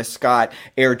Travis Scott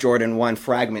Air Jordan 1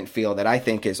 fragment feel that I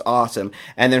think is awesome.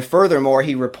 And then furthermore,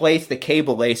 he replaced the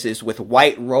cable laces with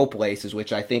white rope laces,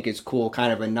 which I think is cool,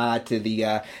 kind of a nod to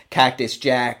the Cactus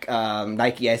Jack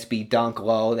Nike SB Dunk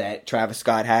Low that Travis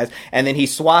Scott has. And then he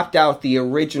swapped out the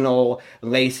original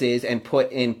laces and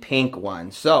put in pink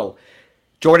ones. So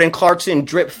Jordan Clarkson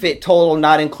Drip Fit total,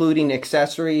 not including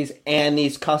accessories and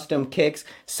these custom kicks,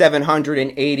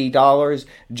 $780.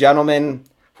 Gentlemen,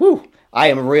 I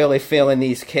am really feeling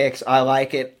these kicks. I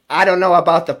like it. I don't know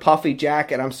about the puffy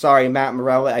jacket. I'm sorry, Matt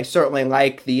Morella. I certainly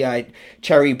like the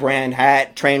Cherry brand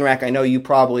hat. Trainwreck, I know you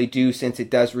probably do since it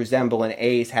does resemble an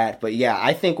A's hat. But yeah,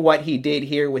 I think what he did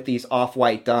here with these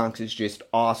off-white dunks is just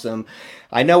awesome.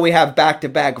 I know we have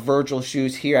back-to-back Virgil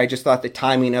shoes here. I just thought the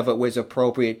timing of it was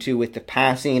appropriate too with the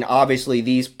passing. Obviously,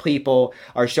 these people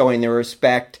are showing their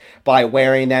respect by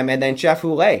wearing them. And then Jeff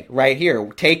Houlet right here,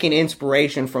 taking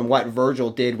inspiration from what Virgil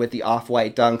did with the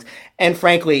off-white dunks. And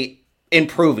frankly,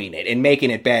 improving it and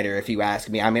making it better, if you ask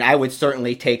me. I mean, I would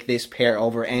certainly take this pair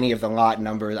over any of the lot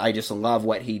numbers. I just love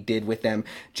what he did with them.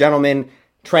 Gentlemen,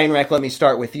 Trainwreck, let me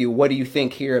start with you. What do you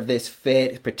think here of this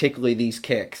fit, particularly these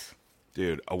kicks?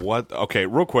 Dude, what? Okay,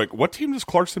 real quick. What team does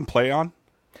Clarkson play on?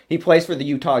 He plays for the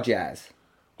Utah Jazz.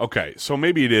 Okay, so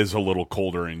maybe it is a little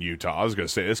colder in Utah. I was going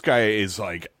to say, this guy is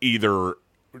like either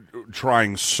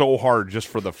trying so hard just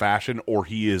for the fashion or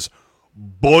he is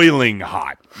boiling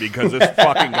hot because this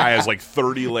fucking guy has like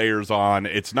 30 layers on.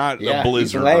 It's not a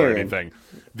blizzard or anything.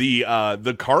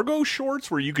 The cargo shorts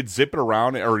where you could zip it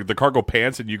around, or the cargo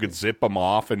pants and you could zip them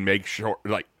off and make sure,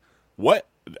 like, what?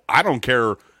 I don't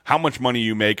care how much money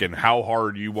you make and how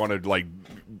hard you want to like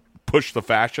push the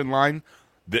fashion line.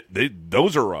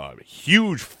 Those are a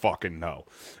huge fucking no.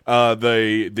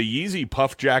 The Yeezy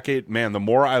puff jacket, man, the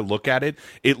more I look at it,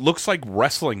 it looks like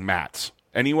wrestling mats.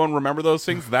 Anyone remember those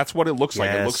things? That's what it looks like.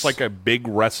 It looks like a big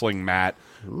wrestling mat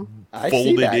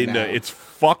folded into. Now. It's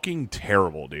fucking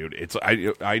terrible, dude. It's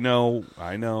I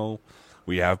know.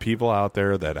 We have people out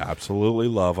there that absolutely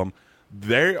love them.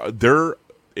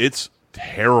 It's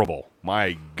terrible.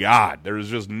 My God, there's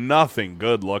just nothing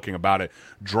good looking about it.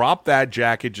 Drop that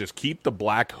jacket. Just keep the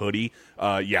black hoodie.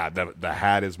 The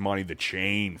hat is money. The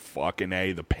chain, fucking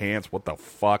A. The pants, what the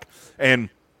fuck? And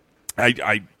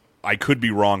I could be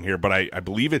wrong here, but I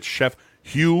believe it's Chef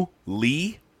Hugh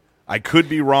Lee. I could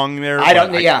be wrong there. I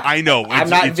don't know. Yeah, I know. I'm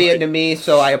not Vietnamese,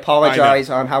 so I apologize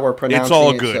on how we're pronouncing it. It's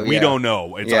all good. So, we don't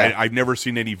know. I've never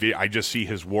seen any video. I just see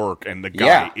his work, and the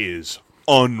guy is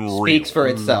unreal. Speaks for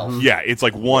itself. Yeah, it's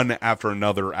like one after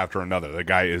another after another. The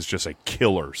guy is just a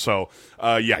killer. So,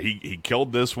 he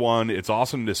killed this one. It's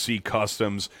awesome to see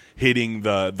customs hitting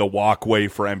the walkway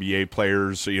for NBA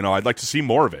players. You know, I'd like to see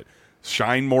more of it.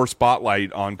 Shine more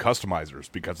spotlight on customizers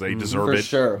because they deserve it.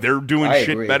 Sure. They're doing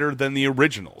shit better than the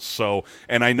originals. So,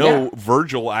 and I know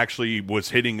Virgil actually was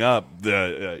hitting up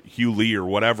the Hugh Lee or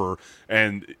whatever,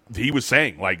 and he was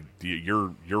saying like,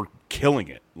 "You're killing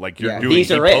it. Like you're doing."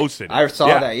 These are posted it. I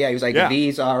saw that. Yeah, he was like,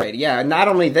 "These are it." Yeah, not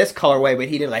only this colorway, but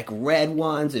he did like red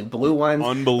ones and blue ones.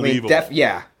 Unbelievable. I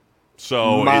mean,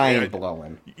 So mind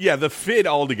blowing. Yeah, the fit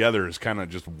altogether is kind of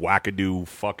just wackadoo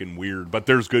fucking weird, but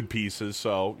there's good pieces,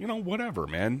 so whatever,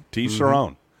 man. To each their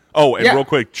own. Oh, and real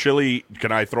quick, Chili,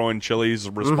 can I throw in Chili's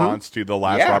response to the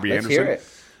last Robbie Anderson? Hear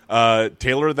it.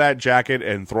 Tailor that jacket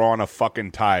and throw on a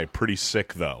fucking tie. Pretty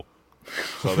sick though.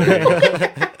 So there you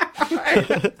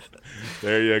go.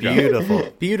 There you go.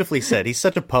 Beautiful. Beautifully said. He's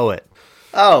such a poet.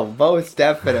 Oh, most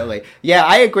definitely. Yeah,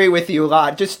 I agree with you a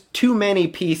lot. Just too many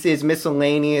pieces,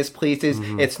 miscellaneous pieces.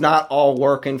 It's not all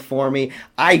working for me.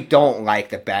 I don't like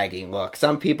the baggy look.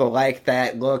 Some people like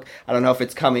that look. I don't know if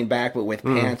it's coming back, but with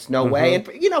pants, no way. And,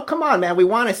 come on, man. We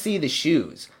want to see the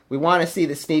shoes. We want to see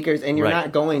the sneakers, and you're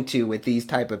not going to with these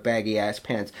type of baggy-ass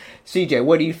pants. CJ,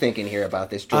 what are you thinking here about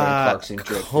this Jordan Clarkson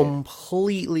drip?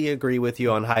 Completely agree with you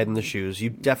on hiding the shoes. You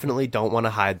definitely don't want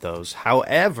to hide those.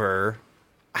 However,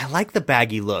 I like the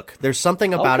baggy look. There's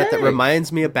something about it that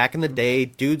reminds me of back in the day,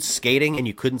 dudes skating and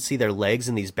you couldn't see their legs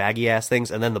in these baggy ass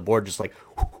things, and then the board just like,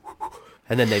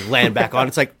 and then they land back on.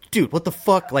 It's like, dude, what the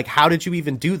fuck? Like, how did you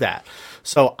even do that?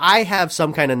 So I have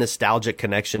some kind of nostalgic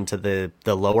connection to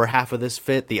the lower half of this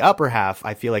fit. The upper half,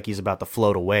 I feel like he's about to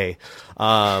float away.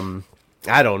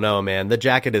 I don't know, man. The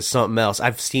jacket is something else.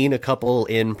 I've seen a couple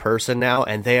in person now,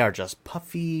 and they are just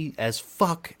puffy as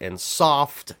fuck and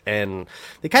soft, and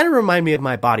they kind of remind me of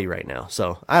my body right now.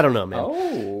 So I don't know, man.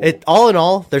 All in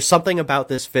all, there's something about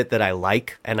this fit that I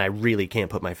like, and I really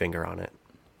can't put my finger on it.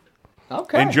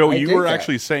 Okay. And Joe, you were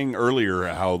actually saying earlier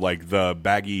how like the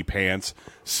baggy pants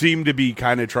seem to be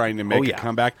kind of trying to make a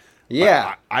comeback.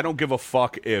 Yeah. I don't give a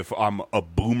fuck if I'm a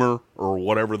boomer or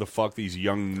whatever the fuck these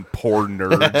young poor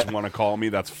nerds want to call me.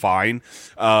 That's fine.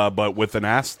 But with an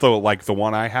ass like the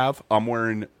one I have, I'm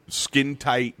wearing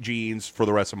skin-tight jeans for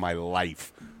the rest of my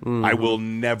life. I will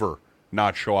never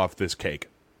not show off this cake.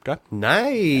 Okay?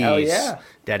 Nice. Hell yeah.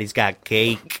 Daddy's got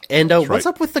cake. And what's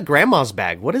up with the grandma's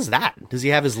bag? What is that? Does he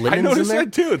have his linens in there? I noticed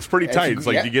that too. It's pretty tight. It's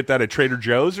like you get that at Trader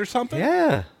Joe's or something?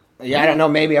 Yeah. Yeah, I don't know.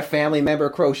 Maybe a family member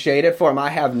crocheted it for him. I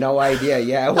have no idea.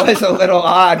 Yeah, it was a little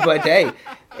odd, but hey,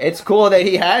 it's cool that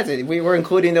he has it. We were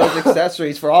including those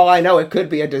accessories. For all I know, it could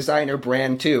be a designer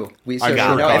brand too. We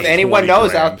certainly know. If anyone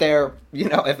knows out there,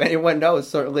 if anyone knows,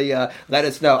 certainly let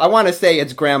us know. I want to say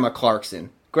it's Grandma Clarkson.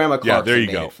 Grandma Clarkson. Yeah, there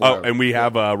you go. Oh, and we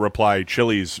have a reply.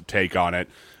 Chili's take on it.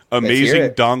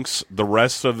 Amazing dunks. The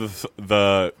rest of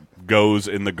the goes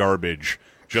in the garbage.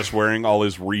 Just wearing all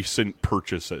his recent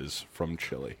purchases from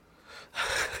Chili.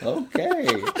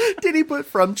 Okay. Did he put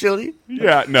from Chili?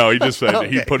 Yeah, no, he just said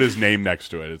he put his name next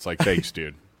to it. It's like, thanks,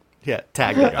 dude. Yeah,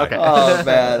 tag it. Okay. Oh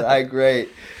man, great.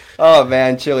 Oh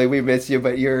man, Chili, we miss you,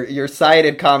 but your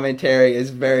cited commentary is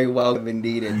very welcome and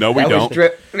needed. No, we don't.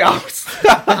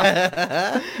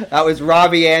 That was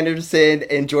Robbie Anderson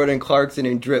and Jordan Clarkson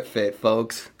in Drip Fit,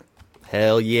 folks.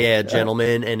 Hell yeah,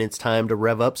 gentlemen, and it's time to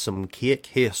rev up some kick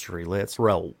history. Let's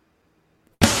roll.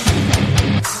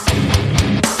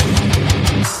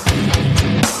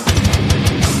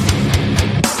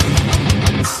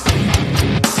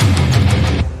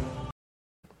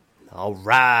 All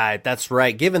right, that's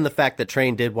right. Given the fact that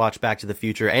Train did watch Back to the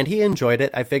Future and he enjoyed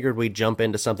it, I figured we'd jump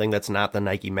into something that's not the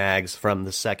Nike mags from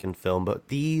the second film, but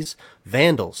these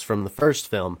Vandals from the first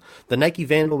film. The Nike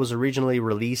Vandal was originally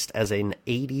released as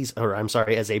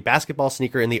a basketball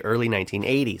sneaker in the early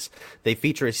 1980s. They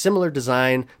feature a similar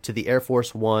design to the Air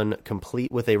Force One,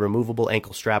 complete with a removable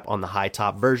ankle strap on the high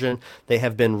top version. They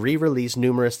have been re-released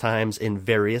numerous times in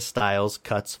various styles,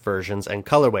 cuts, versions, and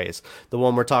colorways. The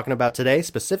one we're talking about today,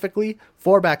 specifically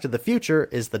for Back to the Future,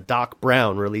 is the Doc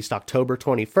Brown, released October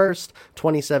 21st,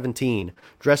 2017.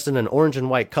 Dressed in an orange and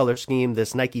white color scheme,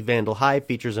 this Nike Vandal High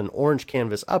features an orange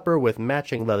canvas upper with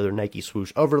matching leather Nike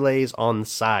swoosh overlays on the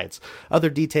sides. Other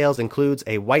details includes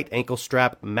a white ankle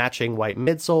strap, matching white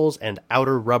midsoles, and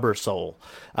outer rubber sole.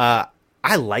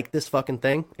 I like this fucking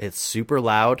thing. It's super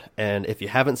loud, and if you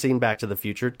haven't seen Back to the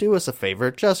Future, do us a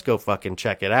favor, just go fucking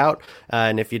check it out.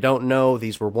 And if you don't know,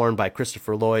 these were worn by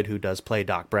Christopher Lloyd, who does play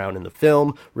Doc Brown in the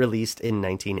film, released in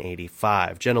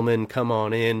 1985. Gentlemen, come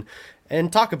on in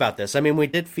and talk about this. I mean, we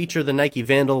did feature the Nike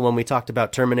Vandal when we talked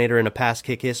about Terminator in a past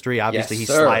kick history. Obviously, he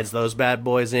slides those bad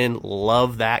boys in.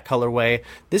 Love that colorway.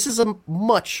 This is a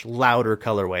much louder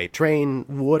colorway. Train,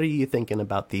 what are you thinking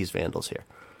about these Vandals here?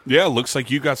 Yeah, looks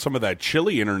like you got some of that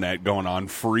Chili internet going on,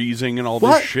 freezing and all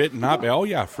this shit.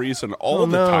 Freezing all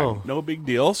the time. No big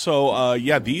deal. So,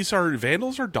 these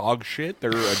Vandals are dog shit. They're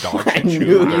a dog shit. I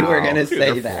knew you were going to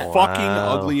say that. Fucking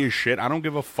ugly as shit. I don't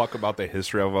give a fuck about the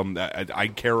history of them. I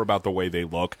care about the way they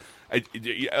look.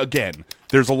 Again,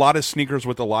 there's a lot of sneakers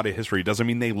with a lot of history. It doesn't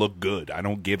mean they look good. I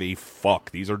don't give a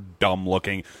fuck. These are dumb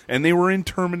looking. And they were in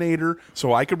Terminator,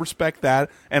 so I could respect that.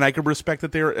 And I could respect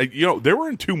that they were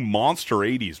in two monster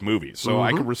 80s movies, so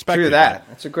I could respect that.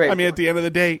 That's a great I mean, at the end of the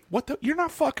day, you're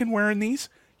not fucking wearing these.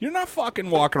 You're not fucking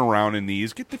walking around in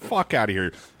these. Get the fuck out of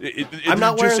here. I'm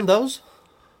not wearing those.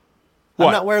 What?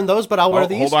 I'm not wearing those, but I'll wear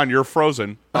these. Hold on, you're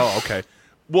frozen. Oh, okay.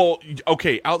 Well,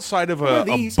 okay, outside of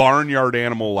a barnyard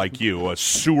animal like you, a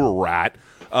sewer rat,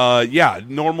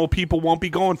 normal people won't be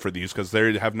going for these because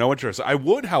they have no interest. I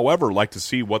would, however, like to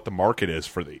see what the market is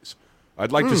for these.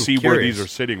 I'd like to see where these are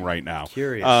sitting right now.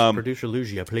 Curious. Producer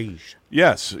Lugia, please.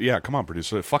 Yes. Yeah, come on,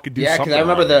 producer. Fucking do something. Yeah, because I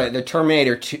remember the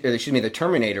Terminator, the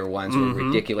Terminator ones were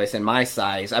ridiculous in my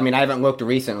size. I mean, I haven't looked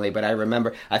recently, but I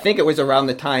remember, I think it was around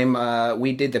the time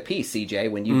we did the piece,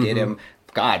 CJ, when you did him.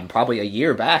 God, probably a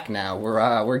year back now.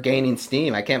 We're gaining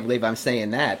steam. I can't believe I'm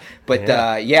saying that. But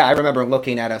I remember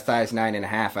looking at a size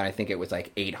 9.5, and I think it was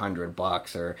like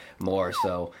 $800 or more.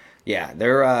 So yeah,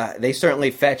 they certainly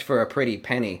fetch for a pretty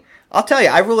penny. I'll tell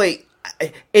you,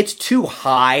 it's too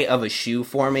high of a shoe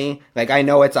for me. Like, I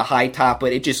know it's a high top,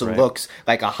 but it just looks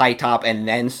like a high top and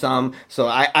then some. So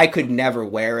I could never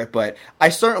wear it, but I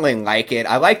certainly like it.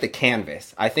 I like the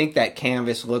canvas. I think that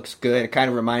canvas looks good. It kind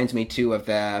of reminds me, too, of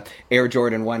the Air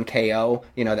Jordan 1 KO,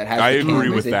 that has I the agree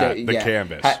canvas. with that, the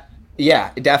canvas.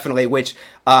 Yeah, definitely, which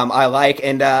I like.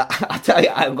 And I'll tell you,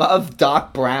 I love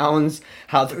Doc Brown's,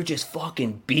 how they're just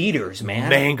fucking beaters, man.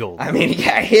 Mangled. I mean,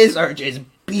 his are just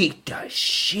beat to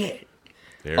shit.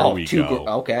 There we go.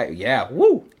 Okay, yeah,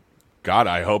 woo. God,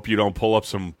 I hope you don't pull up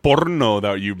some porno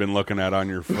that you've been looking at on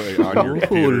your computer.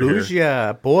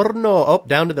 Lugia, porno. Oh,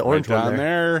 down to the orange one down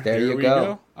there. There you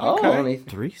go. Okay. Oh, only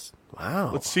threes.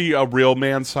 Wow. Let's see a real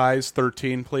man size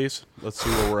 13, please. Let's see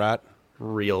where we're at.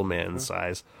 Real man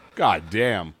size. God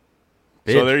damn.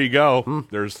 Big. So there you go.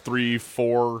 There's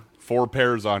 4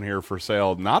 pairs on here for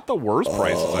sale. Not the worst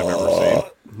prices I've ever seen.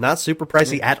 Not super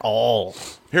pricey at all.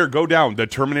 Here, go down. The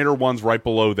Terminator one's right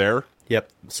below there. Yep,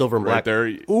 silver and Right black. there,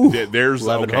 Ooh, there's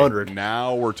 1100. Okay,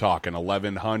 now we're talking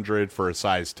 1100 for a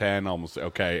size 10. Almost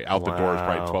okay. Out the door is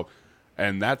probably 12,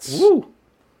 and that's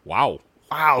wow.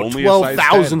 Only a size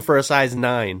 12,000 10. for a size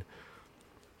 9.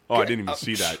 Oh, I didn't even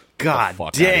see that. God The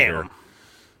fuck damn. outta here.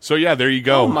 So yeah, there you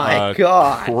go. Oh my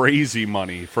God. Crazy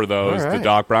money for those. All right. The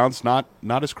Doc Browns not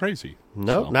as crazy.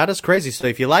 No, So. not as crazy. So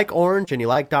if you like orange and you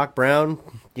like Doc Brown,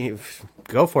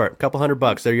 go for it. A couple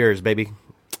 $100. They're yours, baby.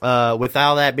 With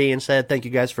all that being said, thank you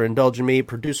guys for indulging me.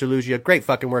 Producer Lugia, great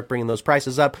fucking work bringing those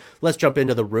prices up. Let's jump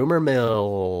into the rumor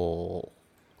mill.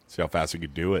 See how fast he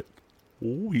could do it.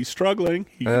 Ooh, he's struggling.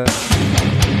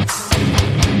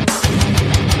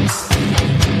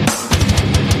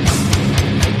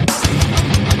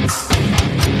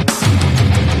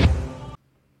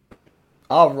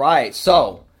 All right,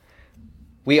 so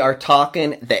we are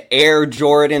talking the Air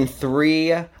Jordan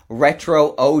 3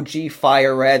 Retro OG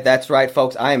Fire Red. That's right,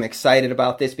 folks. I am excited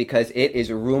about this because it is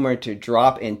rumored to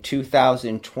drop in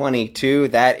 2022.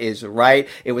 That is right.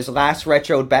 It was last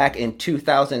retroed back in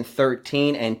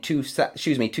 2013 and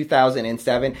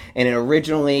 2007, and it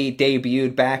originally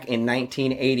debuted back in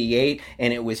 1988,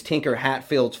 and it was Tinker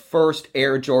Hatfield's first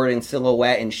Air Jordan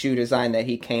silhouette and shoe design that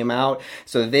he came out.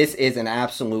 So this is an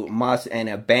absolute must and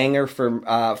a banger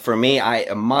for me.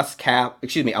 A must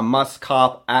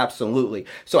cop, absolutely.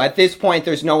 So at this point,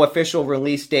 there's no official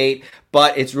release date,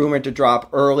 but it's rumored to drop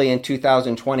early in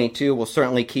 2022. We'll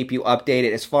certainly keep you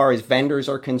updated. As far as vendors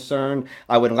are concerned,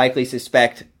 I would likely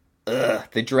suspect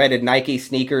the dreaded Nike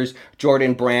sneakers,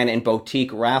 Jordan Brand, and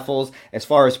boutique raffles. As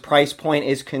far as price point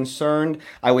is concerned,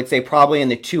 I would say probably in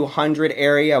the 200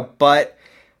 area, but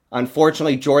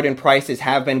unfortunately, Jordan prices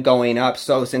have been going up,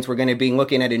 so since we're going to be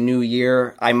looking at a new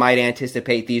year, I might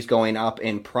anticipate these going up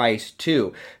in price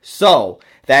too. So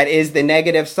that is the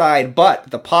negative side,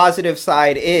 but the positive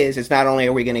side is not only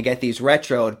are we going to get these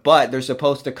retroed, but they're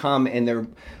supposed to come in their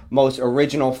most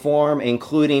original form,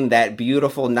 including that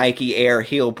beautiful Nike Air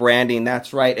heel branding.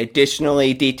 That's right.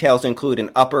 Additionally, details include an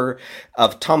upper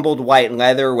of tumbled white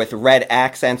leather with red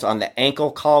accents on the ankle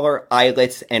collar,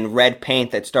 eyelets, and red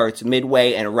paint that starts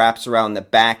midway and wraps around the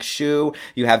back shoe.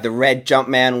 You have the red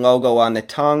Jumpman logo on the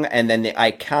tongue, and then the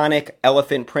iconic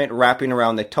elephant print wrapping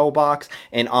around the toe box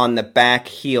and on the back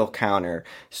heel counter.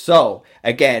 So,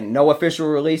 again, no official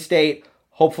release date.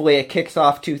 Hopefully it kicks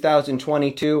off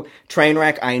 2022.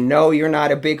 Trainwreck, I know you're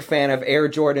not a big fan of Air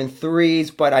Jordan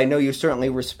 3s, but I know you certainly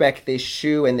respect this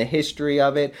shoe and the history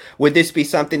of it. Would this be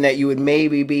something that you would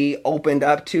maybe be opened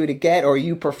up to get, or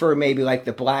you prefer maybe like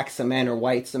the black cement or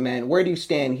white cement? Where do you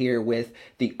stand here with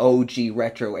the OG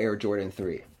retro Air Jordan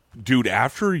 3? Dude,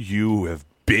 after you have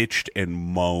bitched and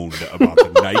moaned about the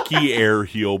Nike Air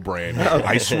heel brand,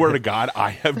 I swear to God, I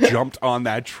have jumped on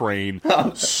that train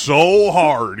so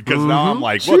hard because now I'm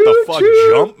like, what the fuck,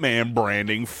 Jumpman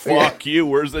branding? Fuck you.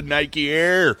 Where's the Nike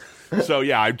Air? So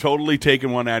yeah, I'm totally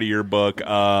taking one out of your book.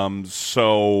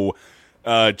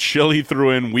 Chili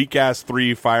threw in weak ass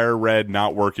 3 Fire Red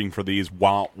not working for these.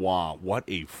 Wah wah. What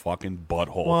a fucking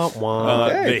butthole. Wah, wah.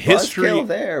 Okay, the history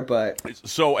there, but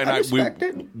so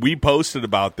and we posted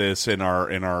about this in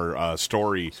our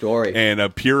story. And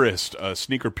a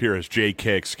sneaker purist, Jay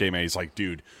Kicks, came in. He's like,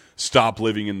 dude, stop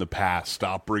living in the past.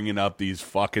 Stop bringing up these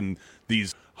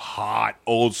hot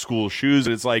old school shoes.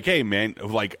 And it's like, hey man,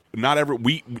 like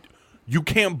you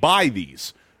can't buy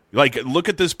these. Like, look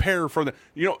at this pair from the...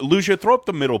 Lucia, throw up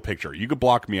the middle picture. You could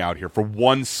block me out here for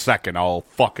 1 second. I'll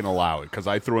fucking allow it, because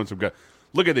I threw in some...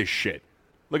 Look at this shit.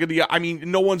 Look at I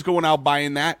mean, no one's going out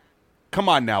buying that. Come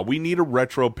on now. We need a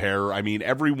retro pair. I mean,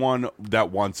 everyone that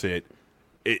wants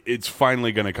it's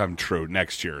finally going to come true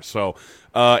next year. So,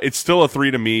 it's still a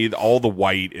 3 to me. All the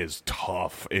white is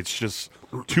tough. It's just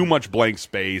too much blank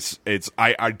space.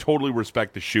 I totally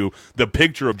respect the shoe. The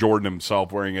picture of Jordan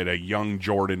himself wearing it, a young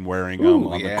Jordan wearing them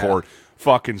on the court,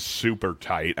 fucking super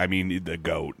tight. I mean, the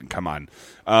GOAT. Come on.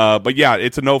 But yeah,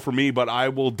 it's a no for me, but I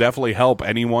will definitely help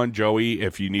anyone. Joey,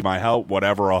 if you need my help,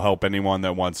 whatever, I'll help anyone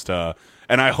that wants to.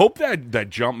 And I hope that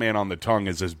Jumpman on the tongue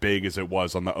is as big as it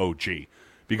was on the OG.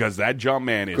 Because that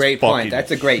Jumpman is great fucking point.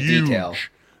 That's a great huge. detail.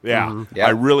 Yeah. Mm-hmm. Yep.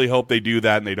 I really hope they do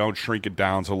that and they don't shrink it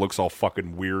down so it looks all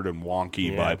fucking weird and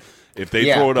wonky. But if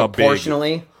they throw it up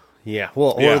proportionally. Yeah,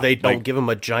 well, or they don't give him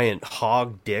a giant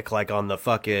hog dick like on the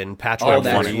fucking patchwork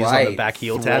that's funnies right. on the back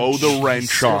heel tab. Throw the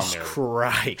wrench on Jesus there.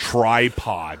 Christ.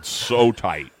 Tripod, so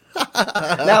tight.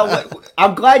 Now,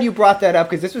 I'm glad you brought that up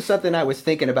because this was something I was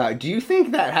thinking about. Do you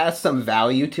think that has some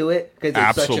value to it? Because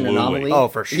it's such an Absolutely. anomaly. Oh,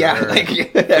 for sure. Yeah, like,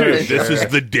 Dude, this is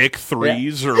the Dick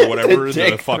Threes or whatever. The the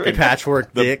Dick fucking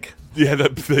Patchwork dick. Yeah,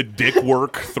 the Dick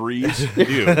Work Threes.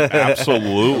 Dude,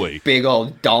 absolutely. big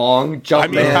old dong, I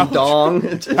mean, Jumpman dong.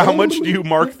 How much do you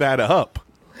mark that up?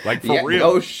 Like, for Yeah,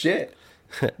 real? no shit.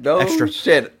 No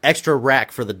shit. Extra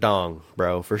rack for the dong,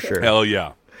 bro, for sure. Hell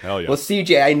yeah. Hell yeah. Well,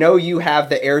 CJ, I know you have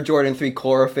the Air Jordan 3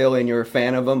 chlorophyll and you're a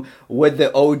fan of them. Would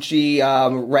the OG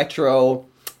retro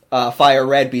Fire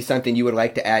Red be something you would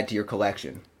like to add to your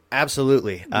collection?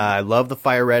 Absolutely. I love the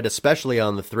Fire Red, especially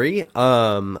on the 3.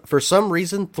 For some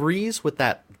reason, 3s with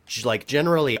that, like,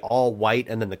 generally all white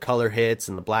and then the color hits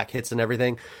and the black hits and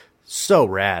everything, so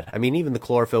rad. I mean, even the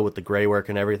chlorophyll with the gray work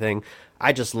and everything.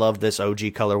 I just love this OG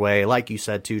colorway. Like you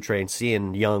said, too, Train,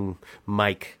 seeing young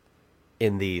Mike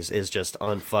in these is just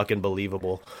unfucking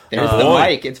believable. There's the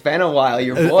mic. It's been a while.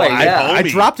 Your boy, yeah. I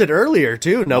dropped it earlier,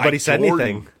 too. Nobody Mike said Jordan.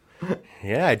 anything.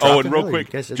 Yeah, I dropped Oh, it and real earlier. quick,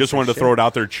 You guys didn't just say wanted to shit. throw it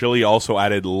out there. Chili also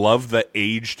added, love the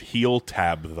aged heel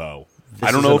tab, though.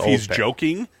 I don't is know an if he's old tab.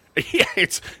 joking. Yeah,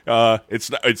 it's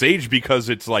aged because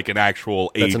it's like an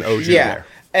actual That's age. an OG Yeah. there.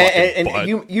 And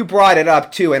butt. you brought it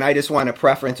up too, and I just want to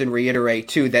preference and reiterate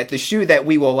too that the shoe that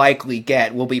we will likely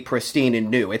get will be pristine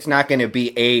and new. It's not going to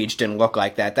be aged and look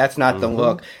like that. That's not the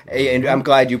look. And I'm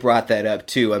glad you brought that up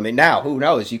too. I mean, now who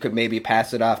knows? You could maybe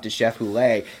pass it off to Chef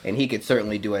Houlet, and he could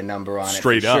certainly do a number on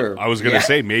Straight it. up, Sure. I was gonna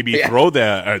say maybe Yeah. throw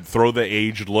the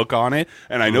aged look on it,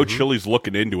 and I know Chili's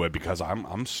looking into it because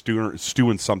I'm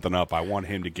stewing something up. I want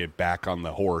him to get back on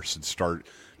the horse and start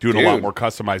doing a lot Dude. more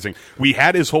customizing. We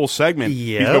had his whole segment.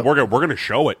 Yep. We're gonna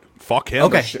show it. Fuck him.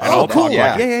 Okay. And I'll Oh, cool. talk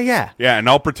Yeah. like it. Yeah. Yeah, and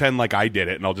I'll pretend like I did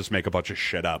it, and I'll just make a bunch of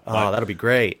shit up. Oh, But, that'll be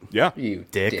great. yeah. You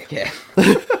Dick. dickhead.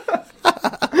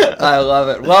 I love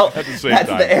it. Well, At the same that's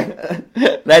time.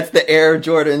 that's the Air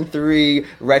Jordan 3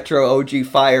 Retro OG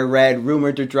Fire Red,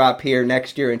 rumored to drop here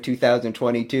next year in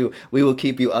 2022. We will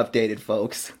keep you updated,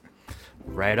 folks.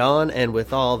 Right on. And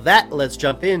with all that, let's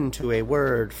jump into a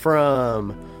word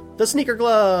from the Sneaker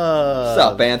Glove.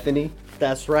 What's up, Anthony?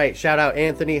 That's right. Shout out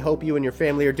Anthony. Hope you and your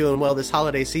family are doing well this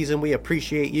holiday season. We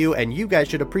appreciate you, and you guys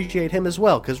should appreciate him as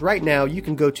well, because right now you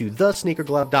can go to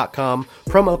thesneakerglove.com,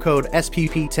 promo code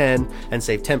SPP10, and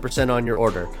save 10% on your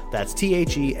order. That's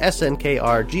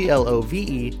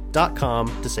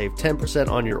THESNKRGLOVE.com to save 10%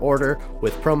 on your order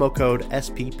with promo code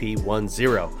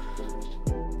SPP10.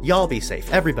 Y'all be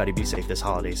safe. Everybody be safe this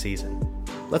holiday season.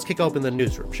 Let's kick open the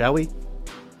newsroom, shall we?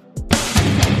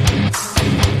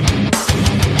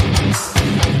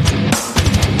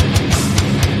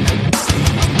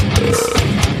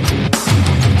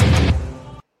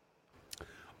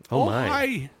 Oh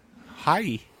my.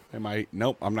 Hi. Am I?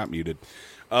 Nope, I'm not muted.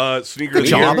 Sneaker of We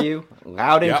the hear year. you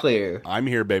loud and Yep, clear. I'm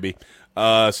here, baby.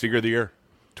 Sneaker of the year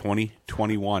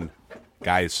 2021.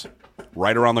 Guys,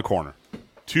 right around the corner.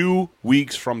 2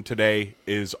 weeks from today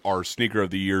is our Sneaker of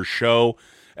the Year show.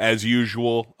 As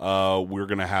usual, we're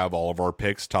going to have all of our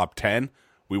picks, top 10.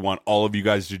 We want all of you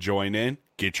guys to join in.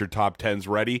 Get your top 10s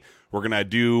ready. We're going to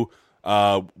do,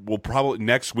 we'll probably,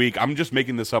 next week, I'm just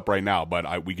making this up right now,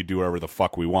 but we could do whatever the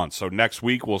fuck we want. So next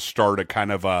week, we'll start a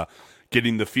kind of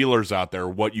getting the feelers out there,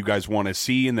 what you guys want to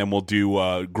see, and then we'll do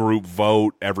a group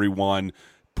vote. Everyone,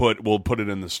 we'll put it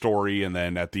in the story, and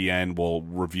then at the end, we'll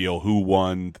reveal who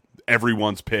won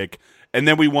everyone's pick, and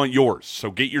then we want yours. So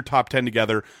get your top 10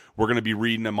 together. We're going to be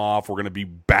reading them off. We're going to be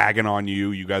bagging on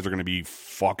you. You guys are going to be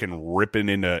fucking ripping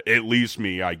into at least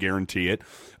me, I guarantee it.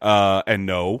 And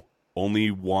no,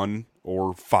 only 1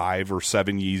 or 5 or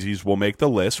 7 Yeezys will make the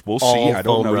list. We'll see. All I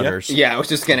don't foam know runners. Yeah, I was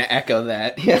just going to echo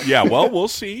that. Yeah. Yeah, well, we'll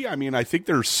see. I mean, I think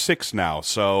there's 6 now,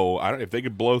 so I don't if they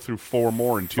could blow through 4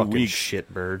 more in 2 Fucking weeks.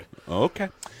 shitbird. Okay.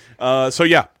 So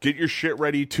yeah, get your shit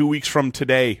ready 2 weeks from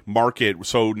today. Mark it.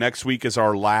 So next week is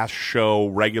our last show,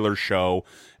 regular show,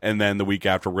 and then the week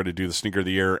after we're going to do the Sneaker of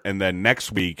the Year. And then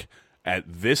next week at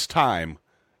this time,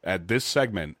 at this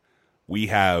segment, we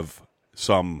have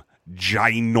some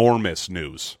ginormous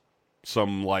news.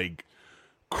 Some like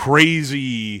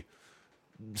crazy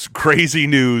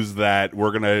news that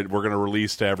we're gonna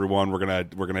release to everyone. We're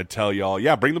gonna tell y'all.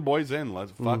 Yeah, bring the boys in.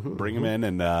 Let's bring them in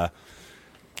and.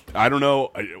 I don't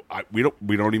know. We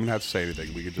don't even have to say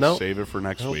anything. We could just save it for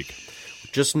next week.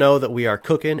 Just know that we are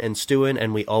cooking and stewing,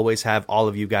 and we always have all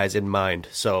of you guys in mind.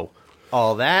 So,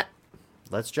 all that,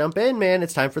 let's jump in, man.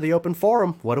 It's time for the open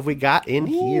forum. What have we got in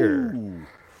here?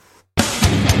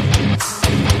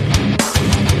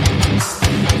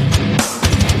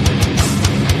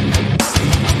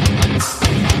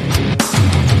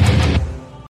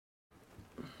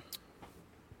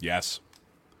 Yes.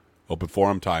 Open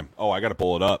forum time. Oh, I got to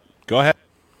pull it up. Go ahead.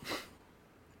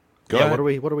 Go Yeah, ahead.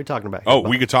 what are we talking about? Oh,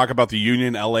 we could talk about the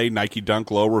Union LA Nike Dunk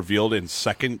Low revealed in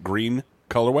second green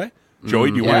colorway.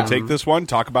 Joey, do you want to take this one?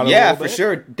 Talk about it a Yeah, little for bit?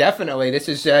 sure. Definitely. This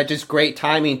is just great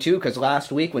timing, too, because last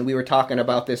week when we were talking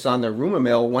about this on the Rumor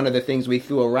Mill, one of the things we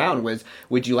threw around was,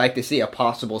 would you like to see a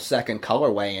possible second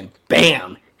colorway? And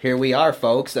bam! Here we are,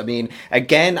 folks. I mean,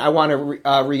 again, I want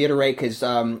to reiterate, because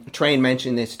Train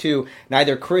mentioned this, too.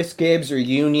 Neither Chris Gibbs or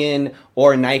Union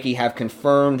or Nike have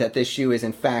confirmed that this shoe is,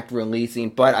 in fact, releasing,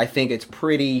 but I think it's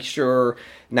pretty sure...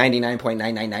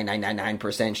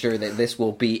 99.99999% sure that this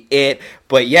will be it.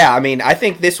 But yeah, I mean, I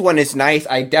think this one is nice.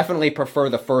 I definitely prefer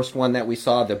the first one that we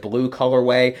saw, the blue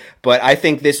colorway, but I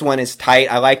think this one is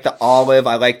tight. I like the olive.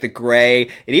 I like the gray.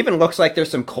 It even looks like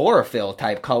there's some chlorophyll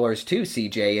type colors too,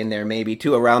 CJ, in there maybe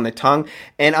too around the tongue.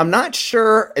 And I'm not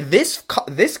sure, this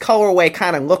colorway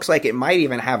kind of looks like it might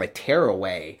even have a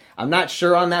tearaway. I'm not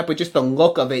sure on that, but just the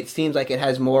look of it seems like it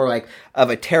has more like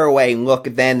of a tearaway look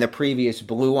than the previous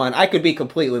blue one. I could be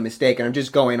completely mistaken. I'm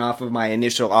just going off of my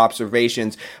initial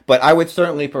observations, but I would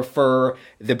certainly prefer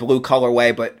the blue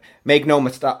colorway, but make no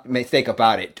mistake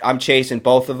about it. I'm chasing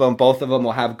both of them. Both of them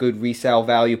will have good resale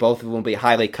value. Both of them will be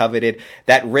highly coveted.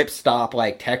 That ripstop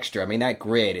like texture, I mean, that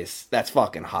grid that's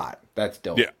fucking hot. That's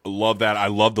dope. Yeah, love that. I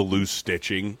love the loose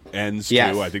stitching ends,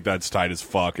 Yes. too. I think that's tight as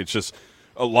fuck. It's just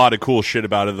a lot of cool shit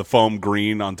about it. The foam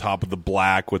green on top of the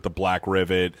black with the black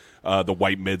rivet, the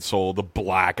white midsole, the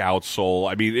black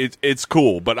outsole. I mean, it's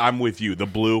cool, but I'm with you. The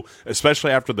blue,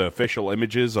 especially after the official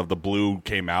images of the blue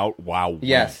came out, wow.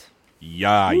 Yes.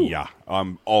 Yeah.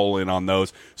 I'm all in on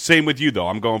those. Same with you, though.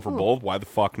 I'm going for both. Why the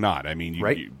fuck not? I mean,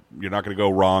 Right. you're not going to go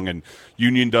wrong, and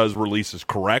Union does releases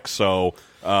correct, so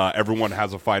everyone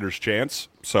has a fighter's chance.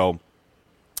 So,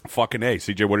 fucking A.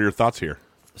 CJ, what are your thoughts here?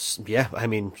 Yeah, I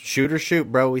mean, shoot or shoot,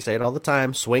 bro. We say it all the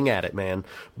time. Swing at it, man.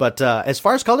 But as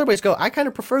far as colorways go, I kind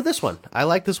of prefer this one. I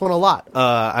like this one a lot.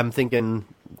 I'm thinking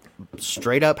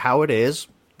straight up how it is.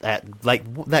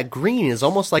 That green is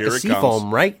almost like Here a it seafoam,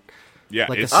 comes. right? Yeah,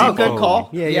 Like it's a Oh, good call.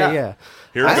 Yeah.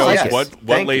 Here I it goes. like it. What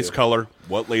Thank lace you. color?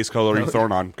 What lace color are you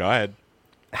throwing on? Go ahead.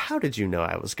 How did you know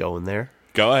I was going there?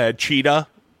 Go ahead. Cheetah.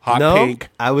 Hot No, pink.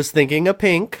 I was thinking a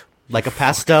pink, like a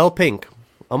pastel pink.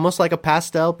 Almost like a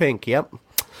pastel pink, yep.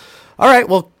 All right,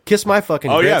 well, kiss my fucking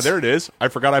Oh, yeah, grits. there it is. I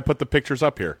forgot I put the pictures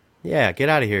up here. Yeah, get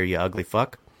out of here, you ugly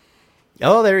fuck.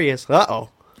 Oh, there he is. Uh-oh.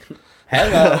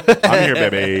 Hello. I'm here,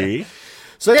 baby.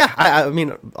 So, yeah, I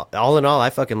mean, all in all,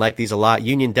 I fucking like these a lot.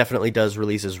 Union definitely does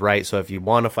releases right, so if you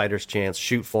want a fighter's chance,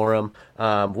 shoot for them.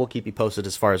 We'll keep you posted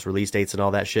as far as release dates and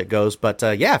all that shit goes. But,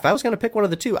 yeah, if I was going to pick one of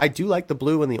the two, I do like the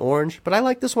blue and the orange, but I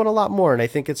like this one a lot more, and I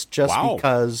think it's just Wow.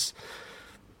 because...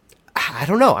 I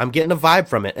don't know. I'm getting a vibe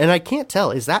from it. And I can't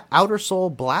tell. Is that outer sole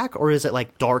black or is it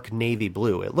like dark navy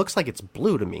blue? It looks like it's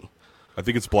blue to me. I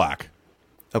think it's black.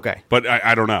 Okay. But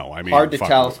I don't know. I mean, Hard to fuck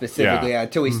tell it. specifically Yeah.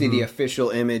 until we see the official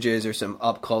images or some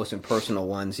up close and personal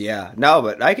ones. Yeah, no,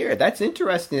 but I hear it. That's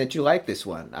interesting that you like this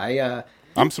one.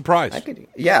 I'm surprised.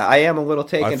 I am a little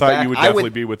taken I thought back. you would definitely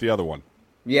be with the other one.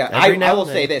 Yeah, Every now I will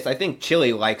and say then. this. I think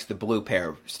Chili likes the blue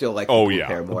pair. Still like Oh, the blue yeah.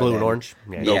 pair The more. Blue and than- orange?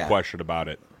 Yeah. No Yeah. question about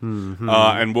it.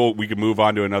 And we can move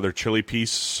on to another Chili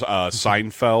piece,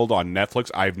 Seinfeld on Netflix.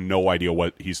 I have no idea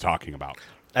what he's talking about.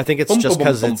 I think it's Bum, just bum,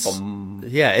 because bum, it's... bum.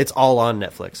 Yeah, it's all on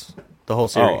Netflix. The whole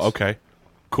series. Oh, okay.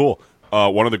 Cool.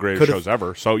 One of the greatest Could've- shows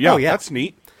ever. So, yeah, Oh, yeah. that's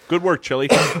neat. Good work, Chili.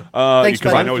 Thanks, because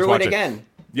I buddy. know he's Through it watching. again.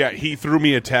 Yeah, he threw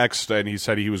me a text and he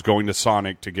said he was going to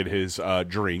Sonic to get his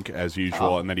drink as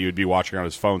usual, and then he would be watching on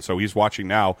his phone. So he's watching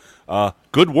now.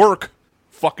 Good work,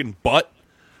 fucking butt.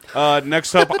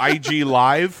 Next up, IG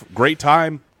Live. Great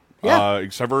time. Yeah.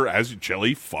 Except for as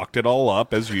Chili fucked it all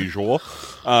up as usual.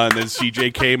 And then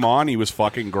CJ came on. He was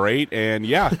fucking great. And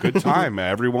yeah, good time.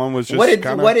 Everyone was just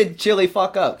What did Chili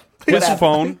fuck up? What his happened?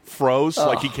 phone froze.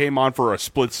 Like he came on for a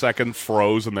split second,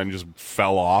 froze, and then just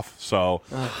fell off. So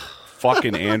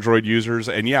fucking Android users.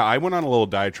 And yeah, I went on a little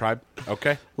diatribe.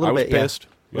 Okay. Little I was bit, yeah. pissed.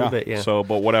 Little bit, yeah. So,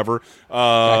 but whatever.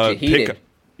 Got you heated.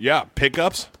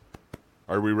 Pickups.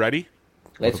 Are we ready?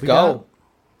 Let's we go.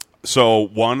 So,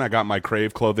 one, I got my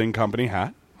Crave Clothing Company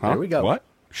hat. Huh? There we go. What?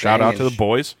 Shout out to the Danish.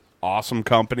 boys. Awesome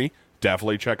company.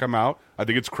 Definitely check them out. I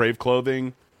think it's Crave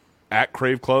Clothing at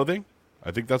Crave Clothing. I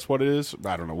think that's what it is.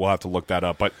 I don't know. We'll have to look that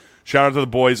up. But shout out to the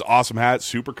boys. Awesome hat.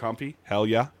 Super comfy. Hell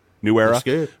yeah. New era. Looks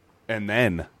good. And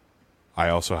then I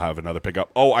also have another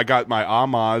pickup. Oh, I got my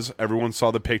Amaz. Everyone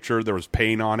saw the picture. There was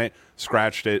paint on it.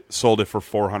 Scratched it. Sold it for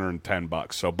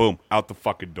 $410. So boom, out the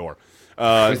fucking door.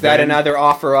 Was that another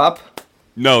offer up?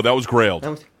 No, that was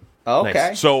Grailed. Okay.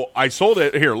 Nice. So I sold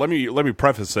it here. Let me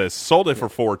preface this. Sold it for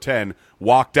 $410.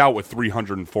 Walked out with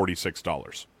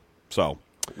 $346. So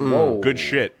Whoa. Good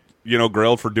shit. You know,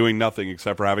 grilled for doing nothing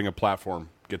except for having a platform.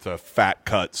 Gets a fat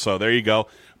cut. So there you go.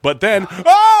 But then,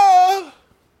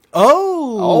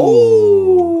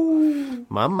 Oh,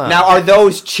 mama. Now, are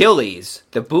those chilies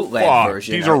the bootleg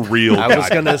version? these are real. I was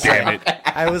gonna damn say.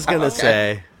 I was gonna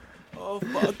say.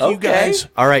 You guys.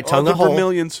 All right, tongue the a hole.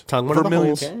 Vermilions. Tongue one of the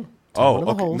Vermilions. holes. Oh, one of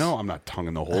the okay. holes. No, I'm not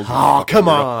tonguing the holes. Oh, come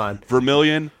on.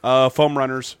 Vermilion, foam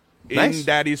runners. Nice. In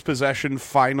Daddy's possession,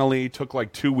 finally. Took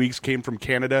like 2 weeks, came from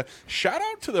Canada. Shout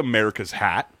out to the America's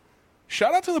Hat.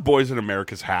 Shout out to the boys in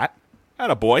America's Hat. Had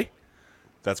a boy.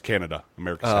 That's Canada,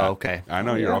 America's Hat. Oh, okay. I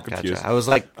know, you're all confused. Gotcha. I was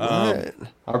like, what?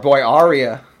 Our boy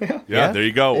Aria. Yeah, there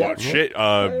you go. Yeah.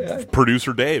 Shit,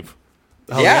 producer Dave.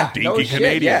 yeah, Dinky no shit,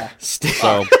 Canadian. yeah.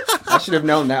 So I should have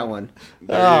known that one.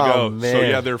 there you go. man. So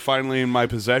yeah, they're finally in my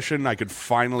possession. I could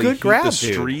finally Good heat grab, the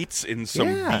dude. streets in some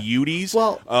Yeah. beauties.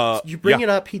 Well, you bring yeah. it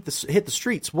up, hit the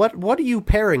streets. What are you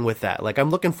pairing with that? Like, I'm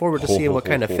looking forward to seeing what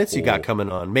kind of fits you got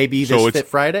coming on. Maybe So this it's- Fit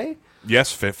Friday.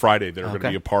 Yes, Fit Friday. They're going to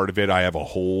Okay. be a part of it. I have a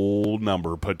whole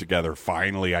number put together.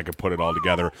 Finally, I could put it all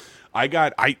together. I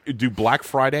do Black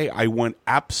Friday. I went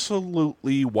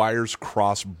absolutely wires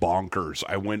cross bonkers.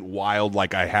 I went wild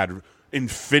like I had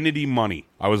infinity money.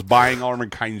 I was buying all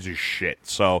kinds of shit.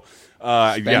 So,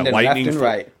 Spending left and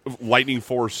right. Lightning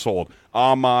Force sold.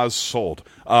 Amaz sold.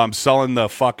 Selling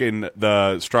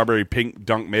the strawberry pink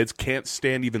dunk mids. Can't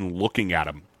stand even looking at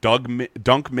them.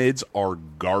 Dunk mids are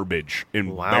garbage.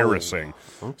 Embarrassing.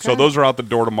 Okay. So those are out the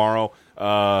door tomorrow.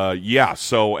 Yeah.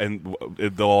 So and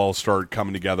they'll all start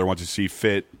coming together once you see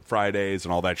Fit Fridays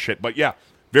and all that shit. But yeah,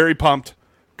 very pumped.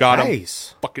 Got them.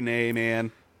 Nice. Fucking A,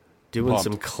 man. Doing Pumped.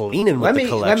 some cleaning with the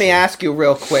collection. Let me ask you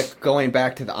real quick, going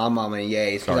back to the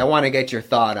Amamanyes, because I want to get your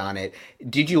thought on it.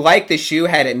 Did you like the shoe?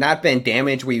 Had it not been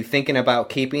damaged, were you thinking about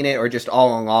keeping it, or just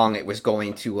all along it was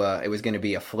going to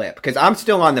be a flip? Because I'm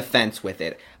still on the fence with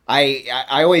it. I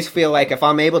always feel like if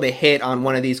I'm able to hit on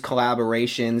one of these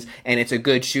collaborations and it's a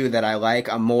good shoe that I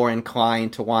like, I'm more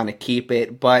inclined to want to keep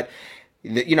it. But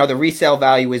the resale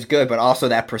value is good, but also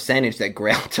that percentage that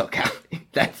Grail took out,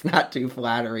 that's not too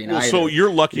flattering either. So you're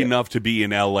lucky enough to be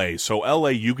in LA. So LA,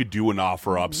 you could do an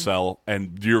offer upsell,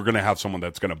 and you're going to have someone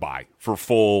that's going to buy for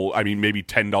full. I mean, maybe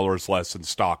 $10 less than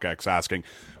StockX asking.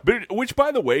 But which,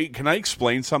 by the way, can I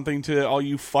explain something to all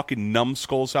you fucking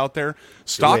numbskulls out there?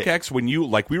 StockX, when you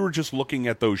we were just looking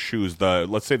at those shoes.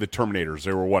 Let's say the Terminators,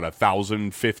 they were what,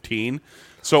 1,015.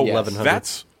 So Yes.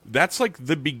 1,100. that's like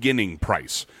the beginning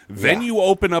price. Then you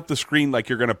open up the screen like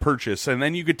you're going to purchase, and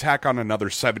then you could tack on another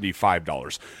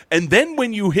 $75. And then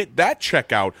when you hit that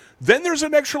checkout, then there's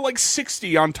an extra like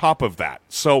 $60 on top of that.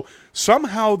 So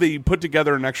somehow they put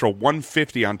together an extra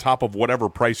 $150 on top of whatever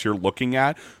price you're looking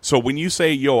at. So when you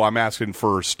say, yo, I'm asking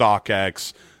for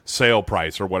StockX sale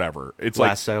price or whatever, it's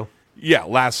Last sale. yeah,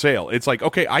 last sale. It's like,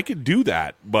 okay, I could do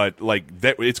that, but like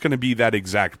that, it's going to be that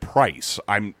exact price.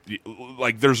 I'm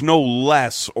like, there's no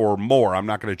less or more. I'm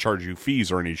not going to charge you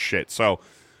fees or any shit. So,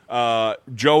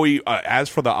 Joey, as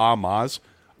for the Amaz,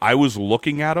 I was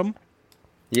looking at them.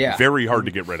 yeah. Very hard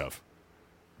to get rid of.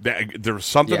 There's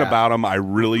something Yeah. about them I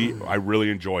really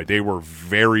enjoyed. They were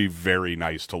very, very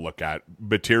nice to look at.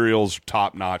 Materials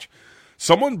top notch.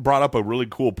 Someone brought up a really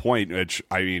cool point, which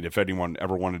I mean, if anyone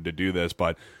ever wanted to do this,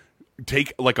 but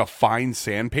take like a fine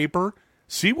sandpaper,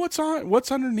 see what's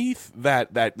underneath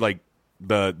that like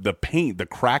the paint, the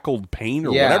crackled paint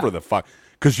or Yeah. whatever the fuck.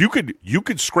 Because you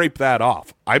could scrape that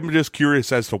off. I'm just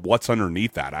curious as to what's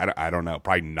underneath that. I don't know.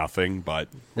 Probably nothing, but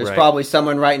There's Right. probably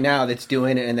someone right now that's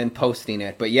doing it and then posting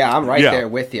it. But yeah, I'm right Yeah. there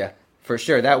with you. For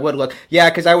sure. That would look... Yeah,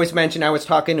 because I was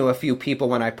talking to a few people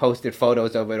when I posted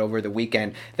photos of it over the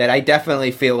weekend, that I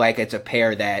definitely feel like it's a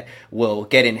pair that will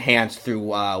get enhanced through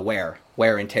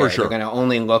wear and tear. For sure. They're going to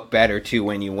only look better, too,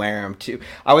 when you wear them, too.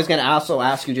 I was going to also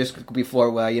ask you just before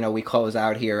we close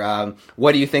out here,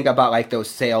 what do you think about like those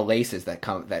sale laces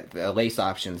lace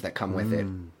options that come with it?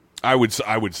 I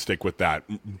would stick with that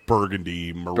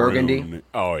burgundy maroon. Burgundy?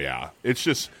 Oh yeah,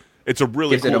 it's a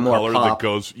really Gives it cool a more color pop.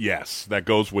 that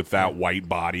goes with that white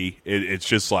body. It's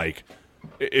just like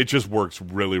it just works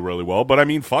really, really well. But I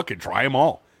mean, fuck it, try them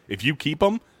all. If you keep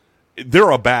them,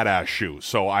 they're a badass shoe.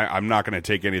 So I'm not going to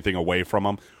take anything away from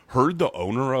them. Heard the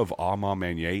owner of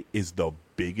Amamanyes is the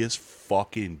biggest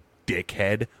fucking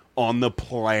dickhead on the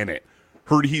planet.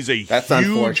 Heard he's a That's huge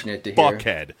unfortunate to hear.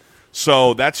 fuckhead.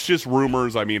 So that's just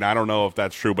rumors. I mean, I don't know if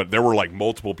that's true, but there were like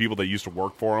multiple people that used to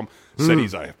work for him said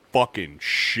he's a fucking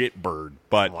shitbird.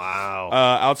 But Wow.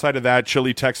 outside of that,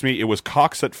 Chili texted me. It was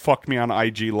Cox that fucked me on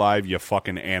IG Live. You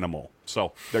fucking animal.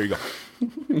 So there you go.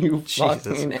 You Jesus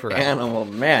fucking Christ. animal,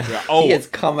 man. Oh. He is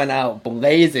coming out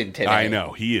blazing today. I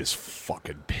know. He is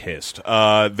fucking pissed.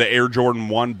 The Air Jordan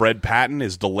 1 Bread Patton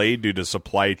is delayed due to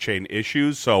supply chain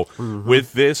issues. So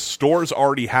with this, stores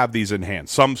already have these in hand.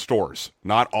 Some stores.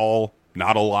 Not all,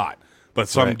 not a lot, but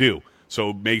some Right. do.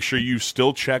 So make sure you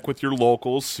still check with your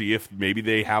locals, see if maybe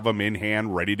they have them in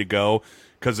hand, ready to go,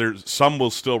 because there's some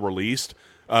will still release.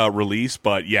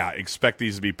 But yeah, expect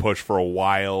these to be pushed for a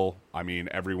while. I mean,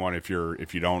 everyone, if you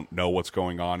don't know what's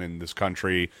going on in this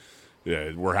country,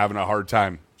 we're having a hard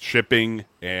time shipping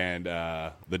and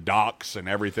the docks and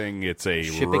everything. It's a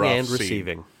Shipping rough and scene.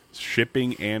 receiving.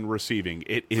 Shipping and receiving.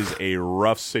 It is a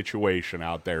rough situation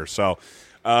out there. So,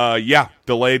 yeah,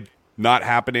 delayed, not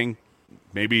happening.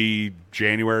 Maybe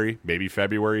January, maybe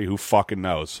February. Who fucking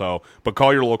knows? So, but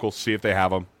call your locals, see if they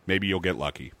have them. Maybe you'll get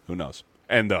lucky. Who knows?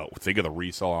 And think of the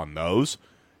resale on those.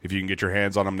 If you can get your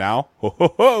hands on them now, ho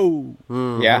ho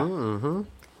ho! Yeah.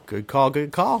 Good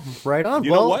call. Right on.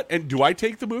 You know what? And do I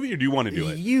take the movie or do you want to do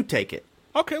it? You take it.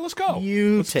 Okay, let's go. Let's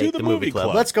do take the movie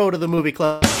club. Let's go to the movie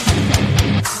club.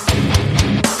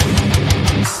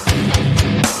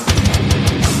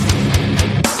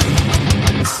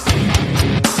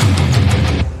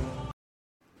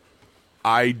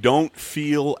 I don't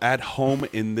feel at home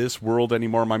in this world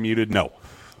anymore. Am I muted? No.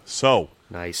 So,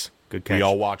 Nice. Good catch. we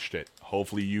all watched it.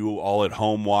 Hopefully you all at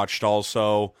home watched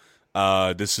also.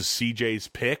 This is CJ's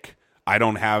pick. I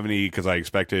don't have any because I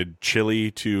expected Chili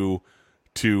to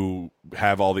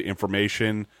have all the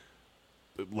information.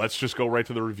 Let's just go right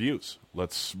to the reviews.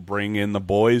 Let's bring in the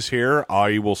boys here.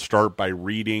 I will start by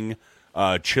reading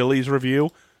Chili's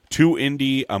review. 2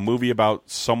 indie, a movie about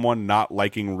someone not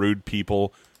liking rude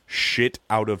people. Shit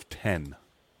out of 10.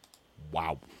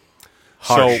 Wow.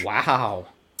 Harsh. So Wow.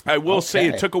 I will say it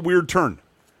Okay. took a weird turn.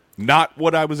 Not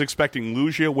what I was expecting.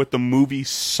 Lugia with the movie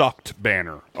sucked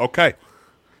banner. Okay.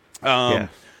 Yeah.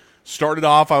 Started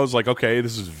off, I was like, okay,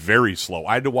 this is very slow.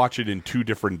 I had to watch it in 2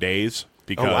 different days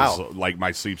because wow. like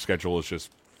my sleep schedule is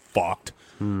just fucked.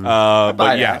 Buy But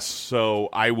that. yes, so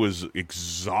I was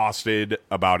exhausted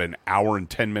about an hour and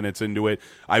 10 minutes into it.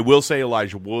 I will say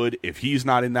Elijah Wood, if he's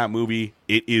not in that movie,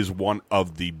 it is one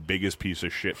of the biggest piece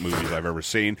of shit movies I've ever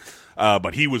seen.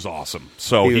 But he was awesome.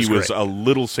 So He was great. a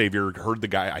little savior. Heard the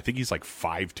guy, I think he's like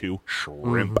 5'2",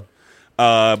 shrimp.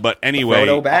 But anyway.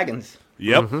 Frodo Baggins.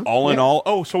 Yep. All in all.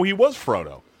 Oh, so he was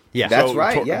Frodo. Yeah. That's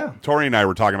right, yeah. Tori and I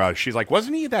were talking about it. She's like,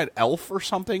 wasn't he that elf or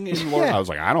something in Lord? Yeah. I was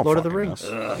like, I don't Lord of the fucking Rings.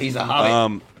 know. He's a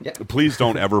hobbit. Yeah. Please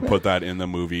don't ever put that in the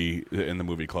movie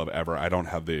club ever. I don't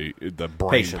have the brain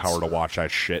Patience. power to watch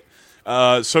that shit.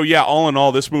 So yeah, all in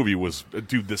all, this movie was,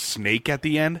 dude, the snake at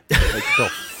the end. Like the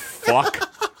fuck.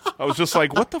 I was just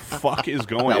like, what the fuck is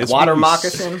going? That This water movie was-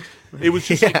 moccasin. It was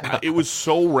just, it was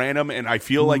so random, and I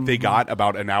feel like they got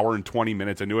about an hour and 20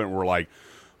 minutes into it, and we're like,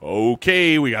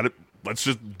 okay, let's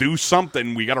just do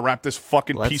something. We got to wrap this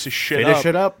fucking Let's piece of shit finish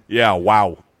it up. Yeah,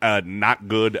 wow. Not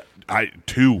good.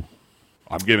 2.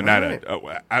 I'm giving that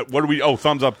what do we,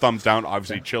 thumbs up, thumbs down.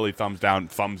 Obviously, Chili, thumbs down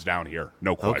here.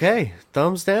 No question. Okay.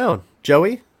 Thumbs down.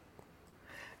 Joey?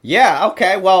 Yeah,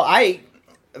 okay. Well, I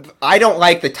don't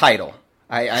like the title.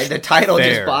 The title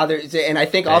Fair. just bothers, and I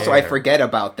think also I Fair. forget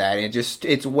about that.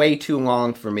 It's way too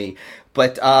long for me.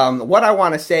 But what I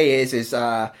want to say is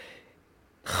how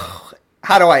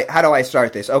do I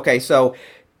start this? Okay, so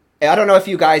I don't know if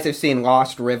you guys have seen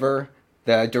Lost River,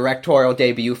 the directorial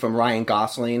debut from Ryan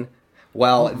Gosling.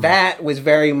 Well, that was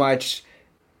very much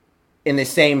in the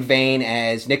same vein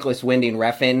as Nicholas Winding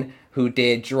Refn, who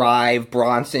did Drive,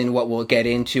 Bronson, what we'll get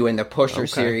into in the Pusher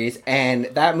series. And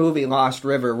that movie, Lost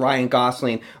River, Ryan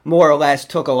Gosling more or less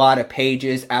took a lot of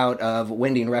pages out of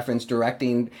Winding Refn's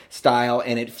directing style,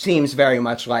 and it seems very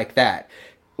much like that,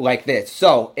 like this.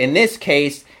 So, in this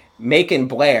case, Macon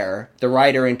Blair, the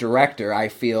writer and director, I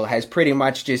feel, has pretty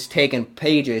much just taken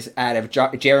pages out of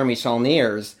Jeremy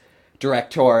Saulnier's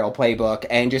directorial playbook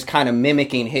and just kind of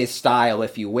mimicking his style,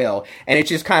 if you will. And it's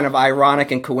just kind of ironic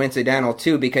and coincidental,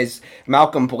 too, because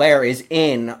Malcolm Blair is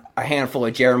in a handful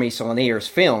of Jeremy Saulnier's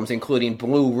films, including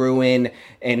Blue Ruin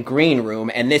and Green Room,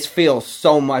 and this feels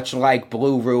so much like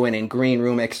Blue Ruin and Green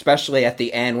Room, especially at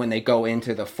the end when they go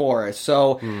into the forest.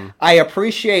 So I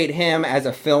appreciate him as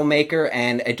a filmmaker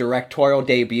and a directorial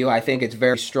debut. I think it's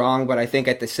very strong, but I think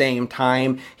at the same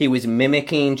time he was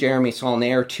mimicking Jeremy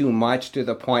Saulnier too much to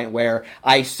the point where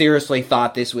I seriously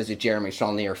thought this was a Jeremy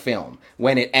Saulnier film.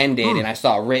 When it ended and I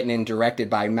saw it written and directed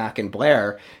by Macon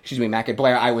Blair,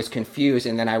 I was confused,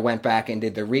 and then I went back and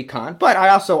did the recon. But I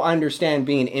also understand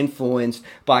being influenced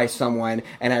by someone,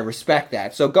 and I respect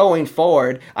that. So going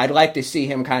forward, I'd like to see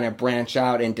him kind of branch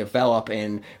out and develop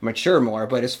and mature more.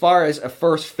 But as far as a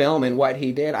first film and what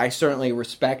he did, I certainly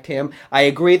respect him. I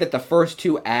agree that the first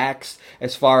 2 acts,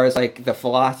 as far as like the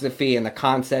philosophy and the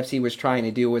concepts he was trying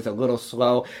to do, was a little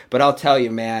slow. But I'll tell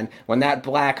you, man, when that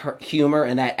black humor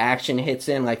and that action hits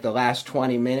in, like the last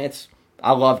 20 minutes,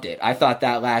 I loved it. I thought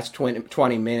that last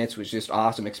 20 minutes was just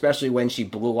awesome, especially when she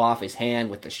blew off his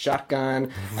hand with the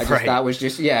shotgun. I just thought it was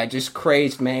just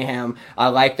crazed mayhem. I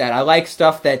like that. I like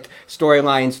stuff that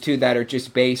storylines, too, that are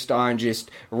just based on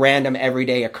just random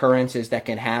everyday occurrences that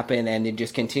can happen and then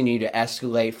just continue to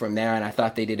escalate from there, and I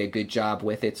thought they did a good job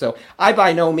with it. So I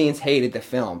by no means hated the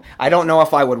film. I don't know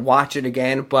if I would watch it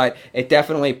again, but it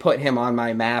definitely put him on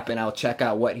my map, and I'll check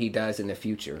out what he does in the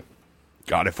future.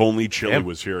 God, if only Chili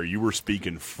was here. You were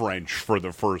speaking French for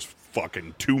the first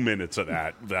fucking 2 minutes of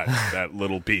that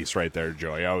little piece right there,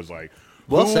 Joey. I was like,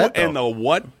 well who said, and the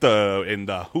what, and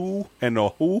the who and the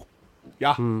who.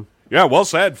 Yeah. Yeah, well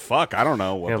said. Fuck, I don't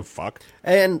know what the fuck.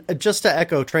 And just to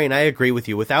echo Train, I agree with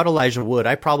you. Without Elijah Wood,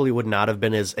 I probably would not have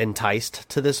been as enticed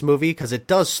to this movie because it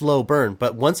does slow burn.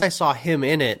 But once I saw him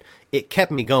in it, it kept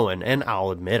me going. And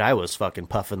I'll admit, I was fucking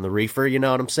puffing the reefer, you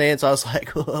know what I'm saying? So I was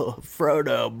like, oh,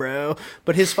 Frodo, bro.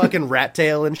 But his fucking rat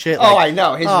tail and shit. Like, I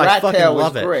know. His rat tail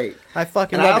was great. I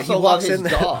fucking love it. I also love his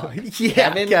dog.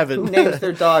 Kevin. Who names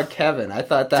their dog Kevin? I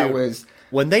thought that was...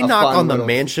 When they knock on the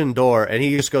mansion door and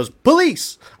he just goes,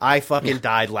 police! I fucking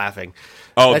died laughing.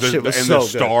 Oh, that shit was so the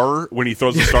star, when he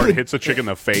throws the star and hits a chick in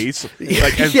the face,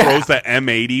 like, and throws the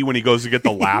M80 when he goes to get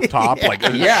the laptop.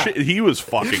 Shit, he was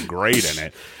fucking great in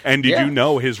it. And did you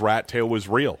know his rat tail was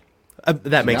real?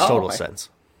 That makes total sense.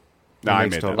 No, I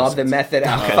made that. Love the method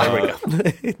out. Okay,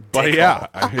 there we go. But yeah,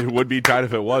 it would be tight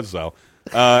if it was, though.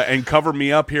 And cover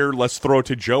me up here. Let's throw it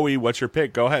to Joey. What's your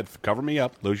pick? Go ahead. Cover me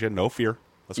up. Lucia, no fear.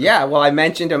 Yeah, well, I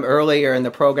mentioned him earlier in the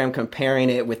program, comparing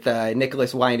it with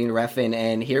Nicholas Winding Refn,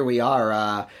 and here we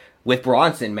are with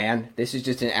Bronson, man. This is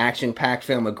just an action-packed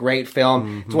film, a great film.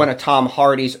 Mm-hmm. It's one of Tom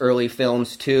Hardy's early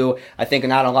films, too. I think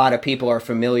not a lot of people are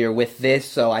familiar with this,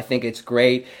 so I think it's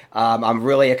great. I'm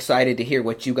really excited to hear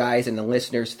what you guys and the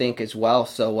listeners think as well,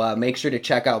 so make sure to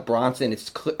check out Bronson.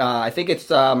 I think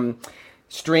it's...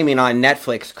 streaming on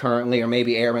Netflix currently, or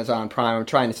maybe Amazon Prime. I'm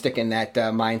trying to stick in that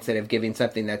mindset of giving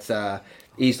something that's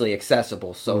easily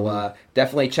accessible. So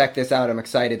definitely check this out. I'm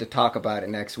excited to talk about it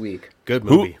next week. Good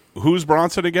movie. Who's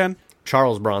Bronson again?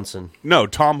 Charles Bronson. No,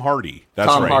 Tom Hardy. That's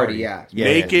Tom right. Hardy, yeah.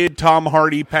 Naked Tom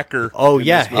Hardy pecker. Oh,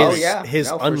 yeah. His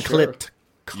unclipped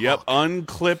cock. Yep,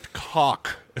 unclipped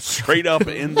cock. Straight up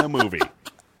in the movie.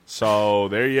 So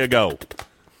there you go.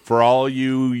 For all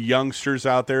you youngsters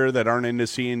out there that aren't into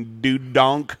seeing Dude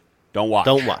Donk, don't watch.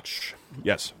 Don't watch.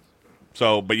 Yes.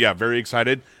 So, but yeah, very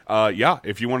excited.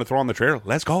 If you want to throw on the trailer,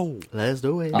 let's go. Let's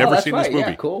do it. Never seen this movie.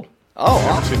 Yeah, cool. Oh,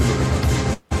 awesome.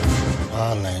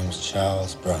 My name's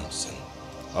Charles Bronson.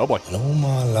 Oh, boy. And all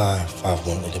my life I've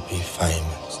wanted to be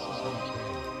famous.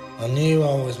 I knew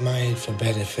I was made for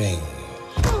better things.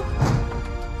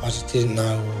 I just didn't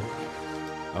know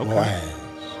what.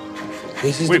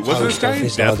 This is Wait, wasn't this guy in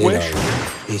Death Wish?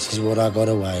 This is what I got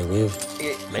away with.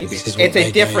 Maybe. It's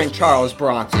a different Charles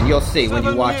Bronson. You'll see when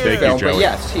you watch the film. But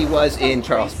yes, he was in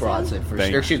Charles Bronson.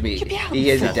 Excuse me.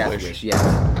 He is in Death Wish, yes.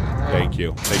 Thank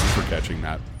you. Thank you for catching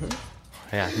that.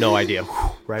 Yeah, no idea.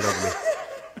 Right over me.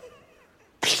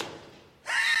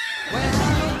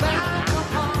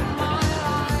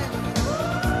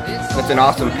 It's an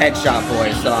awesome Pet Shop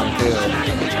Boys song, too.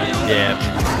 Yeah.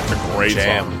 It's a great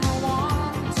song.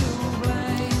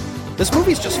 This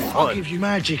movie's just fun. Give you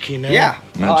magic, you know. Yeah,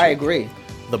 no, I agree.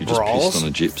 The you brawls. Just pissed on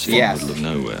a gypsy in the middle of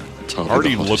nowhere. It's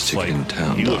Hardy looks like in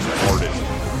town, he looks hard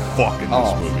as fuck in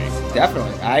this movie.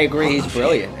 Definitely, I agree. He's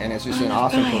brilliant, and it's just an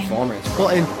awesome performance. Well,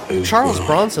 and Charles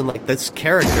Bronson, like this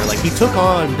character, like he took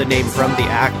on the name from the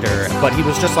actor, but he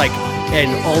was just like an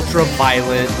ultra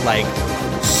violent, like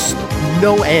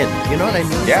no end. You know what I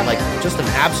mean? Yeah. Like just an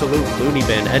absolute loony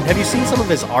bin. And have you seen some of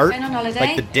his art?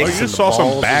 Like the dicks you and the saw some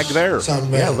balls bag there.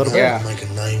 Yeah, a little bit. Yeah. Make a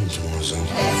name for myself.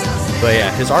 But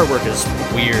yeah, his artwork is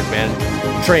weird, man.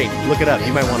 Train, look it up.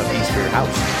 You might want a piece for your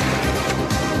house.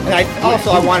 And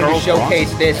I wanted to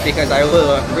showcase this because I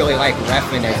really like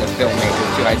Refn as a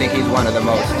filmmaker too. I think he's one of the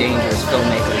most dangerous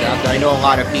filmmakers out there. I know a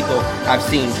lot of people have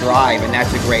seen Drive, and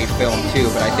that's a great film too.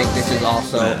 But I think this is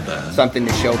also something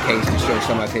to showcase and show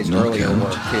some of his earlier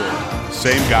work too.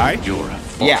 Same guy? You're a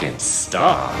fucking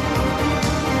star.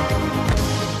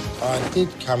 I did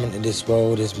come into this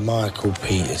world as Michael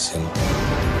Peterson,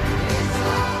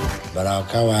 but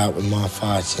I'll go out with my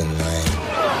fighting name.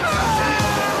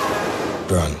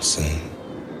 Bronson.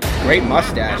 Great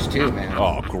mustache, too, man.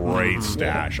 Oh, great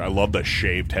stash. I love the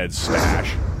shaved head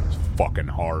stash. It's fucking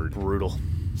hard. Brutal.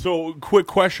 So, quick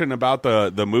question about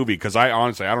the movie, because I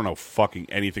don't know fucking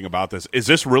anything about this. Is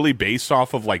this really based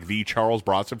off of, like, the Charles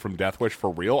Bronson from Death Wish for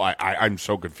real? I'm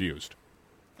so confused.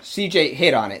 CJ,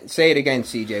 hit on it. Say it again,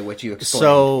 CJ, what you explained.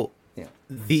 So,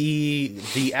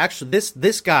 the actual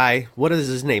this guy, what is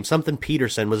his name? Something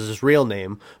Peterson was his real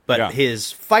name, but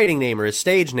his fighting name or his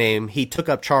stage name, he took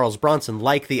up Charles Bronson,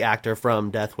 like the actor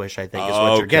from Death Wish, I think is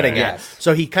what you're getting at.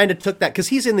 So he kind of took that, because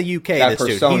he's in the UK, that this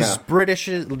persona. dude. He's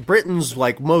Britain's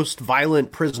like most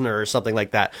violent prisoner or something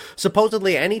like that.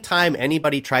 Supposedly, anytime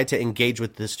anybody tried to engage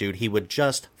with this dude, he would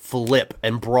just flip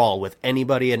and brawl with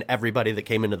anybody and everybody that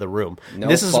came into the room. No,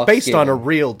 this is based on a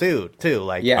real dude, too.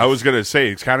 Like, I was going to say,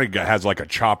 it's kind of has like a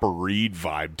Chopper Reed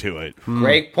vibe to it.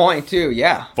 Great point, too,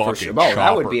 yeah. Fucking for sure. Oh,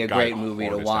 that would be a Chopper, great movie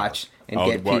to watch and Oh,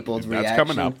 get people's that's reaction.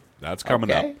 coming up. That's coming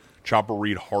up. Chopper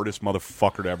Reed, hardest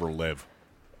motherfucker to ever live.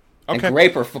 Okay. And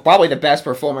great, probably the best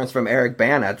performance from Eric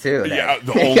Bana, too. Yeah,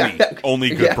 the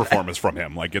only good performance from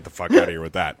him. Like, get the fuck out of here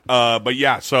with that. But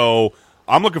yeah, so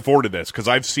I'm looking forward to this, because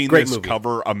I've seen this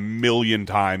cover a million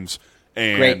times.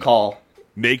 And great call.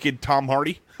 Naked Tom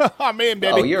Hardy. I'm in,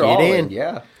 baby. Oh, you're all in,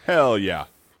 yeah. Hell yeah.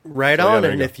 Right on,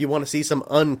 and if you want to see some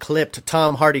unclipped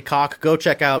Tom Hardy cock, go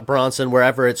check out Bronson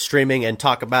wherever it's streaming and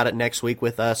talk about it next week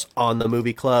with us on the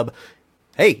Movie Club.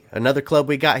 Hey, another club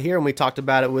we got here, and we talked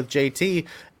about it with JT,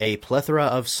 a plethora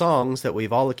of songs that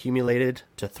we've all accumulated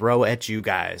to throw at you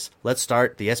guys. Let's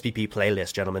start the SPP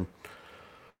playlist, gentlemen.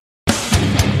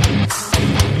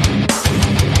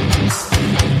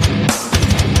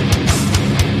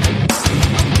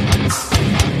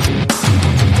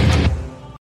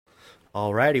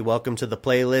 Alrighty, welcome to the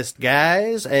playlist,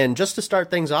 guys. And just to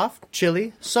start things off,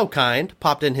 Chili, so kind,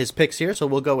 popped in his picks here, so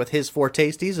we'll go with his 4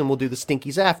 tasties and we'll do the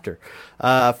stinkies after.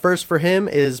 First for him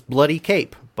is Bloody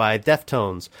Cape by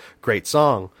Deftones. Great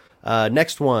song.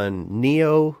 Next one,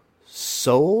 Neo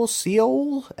Soul?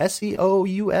 Seoul?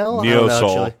 S-E-O-U-L? Neo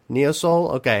Soul. Neo Soul,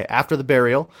 okay. After the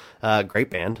Burial. Great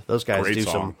band. Those guys do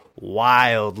some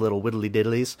wild little whittly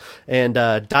diddlies. And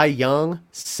Die Young,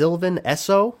 Sylvan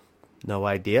Esso. No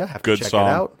idea. Have to check it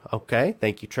out. Okay,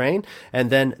 thank you, Train. And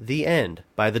then The End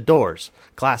by The Doors.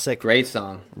 Classic. Great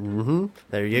song. Mm-hmm.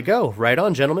 There you go. Right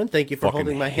on, gentlemen. Thank you for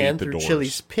holding my hand through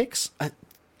Chili's picks.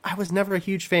 I was never a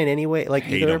huge fan anyway,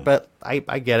 but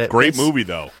I get it. Great movie,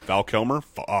 though. Val Kilmer,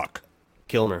 fuck.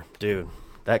 Kilmer, dude.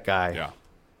 That guy. Yeah.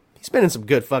 He's been in some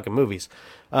good fucking movies.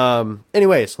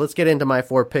 Anyways, let's get into my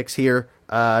 4 picks here.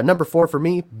 Number 4 for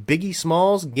me, Biggie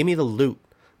Smalls, Gimme the Loot.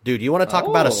 Dude, you want to talk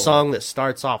about a song that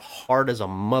starts off hard as a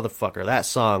motherfucker? That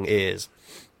song is,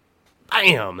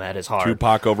 bam, that is hard.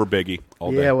 Tupac over Biggie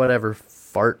all day. Yeah, whatever,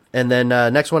 fart. And then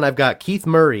next one I've got Keith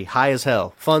Murray, High as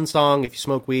Hell. Fun song if you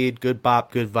smoke weed, good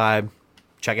bop, good vibe.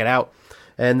 Check it out.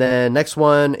 And then next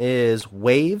one is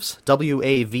Waves,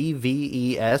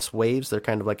 W-A-V-V-E-S, Waves. They're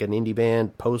kind of like an indie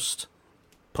band,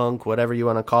 post-punk, whatever you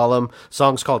want to call them.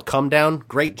 Song's called Come Down.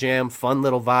 Great jam, fun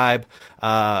little vibe.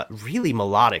 Really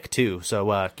melodic, too.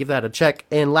 So give that a check.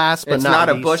 And last but not least... It's not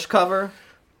a Bush cover?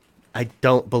 I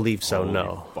don't believe so,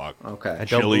 no. Fuck. Okay.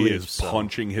 Chili is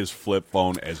punching his flip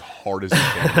phone as hard as he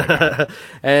can right now.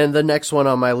 And the next one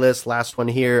on my list, last one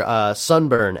here,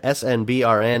 Sunburn,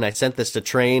 S-N-B-R-N. I sent this to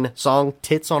Train. Song,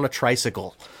 Tits on a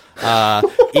Tricycle.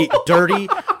 Dirty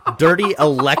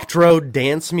electro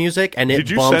dance music, and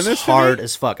it bumps hard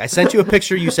as fuck. I sent you a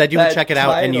picture. You said you would check it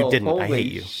out, and you didn't. I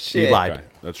hate you. Shit. You lied. Okay.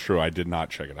 That's true. I did not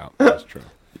check it out. That's true.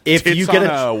 If you get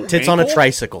a tits on a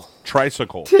tricycle. Tits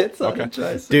on a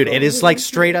tricycle. Dude, it is like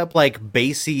straight up like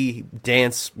bassy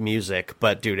dance music,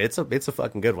 but dude, it's a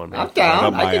fucking good one, man. I'm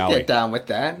down. I can get down with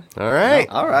that. All right.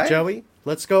 All right. Joey,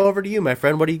 let's go over to you, my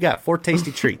friend. What do you got? 4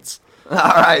 tasty treats. All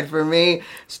right, for me,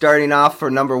 starting off for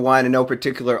number 1 in no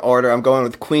particular order, I'm going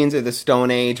with Queens of the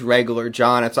Stone Age, Regular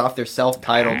John. It's off their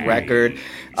self-titled record.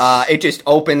 It just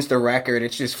opens the record.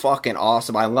 It's just fucking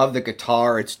awesome. I love the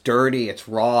guitar. It's dirty. It's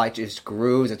raw. It just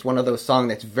grooves. It's one of those songs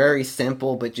that's very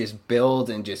simple, but just builds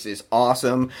and just is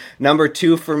awesome. Number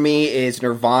 2 for me is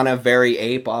Nirvana, Very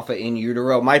Ape off of In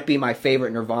Utero. Might be my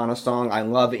favorite Nirvana song. I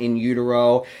love In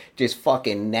Utero. Just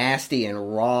fucking nasty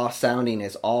and raw sounding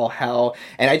as all hell.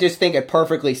 And I just think it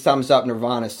perfectly sums up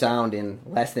Nirvana's sound in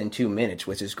less than 2 minutes,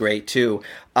 which is great too.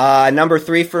 Number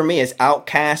 3 for me is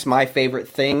Outkast, My Favorite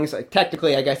Things.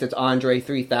 Technically, I guess it's Andre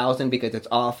 3000 because it's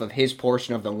off of his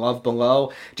portion of The Love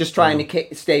Below. Just trying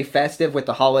to stay festive with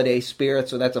the holiday spirit,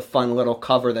 so that's a fun little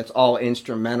cover that's all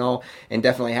instrumental and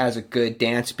definitely has a good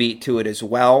dance beat to it as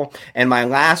well. And my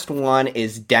last one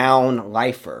is Down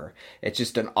Lifer. It's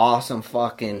just an awesome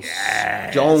fucking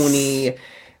stony,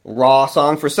 raw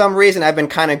song. For some reason, I've been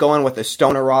kind of going with a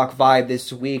stoner rock vibe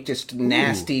this week. Just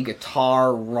nasty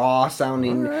guitar, raw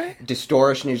sounding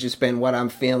distortion has just been what I'm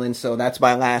feeling. So that's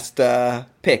my last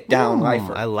pick, Down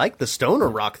Lifer. I like the stoner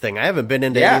rock thing. I haven't been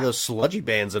into any of those sludgy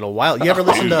bands in a while. You ever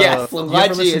listen to?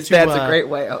 Sludgy that's a great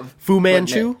way of Fu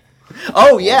Manchu.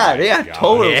 Oh yeah,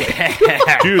 totally.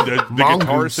 Yeah. Dude, the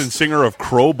guitarist and singer of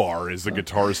Crowbar is the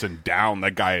guitarist in Down.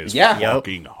 That guy is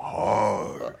fucking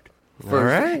hard. All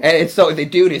right. And it's so the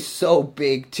dude is so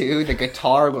big too. The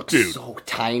guitar looks so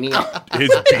tiny.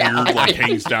 His beard like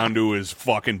hangs down to his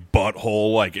fucking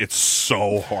butthole. Like it's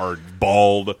so hard,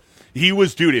 bald. He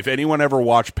was, dude. If anyone ever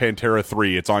watched Pantera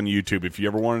 3, it's on YouTube. If you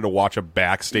ever wanted to watch a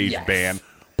backstage band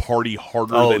party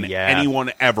harder than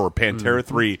anyone ever, Pantera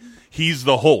 3. He's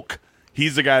the Hulk.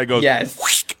 He's the guy that goes,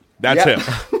 that's him.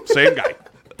 Same guy.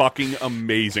 Fucking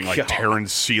amazing. Like tearing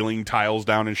ceiling tiles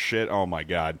down and shit. Oh, my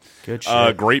God. Good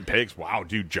shit. Great picks. Wow,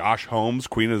 dude. Josh Holmes,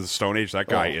 Queen of the Stone Age. That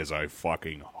guy is a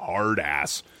fucking hard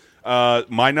ass.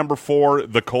 My number 4,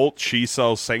 The Cult, She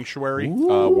Sells Sanctuary.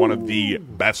 One of the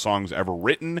best songs ever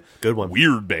written. Good one.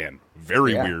 Weird band.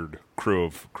 Very weird crew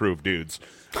of dudes.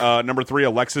 Number 3,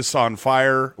 Alexis on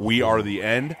Fire, We Are the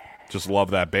End. Just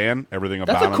love that band. Everything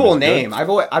about them. That's a cool name.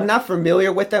 I'm not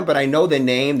familiar with them, but I know the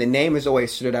name. The name has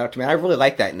always stood out to me. I really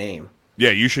like that name.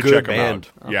 Yeah, you should check them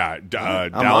out. Yeah,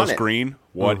 Dallas Green.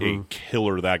 What a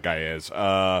killer that guy is.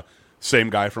 Same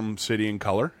guy from City and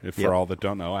Color. For all that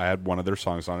don't know, I had one of their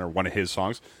songs on there. One of his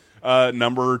songs.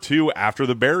 Number 2, After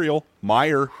the Burial,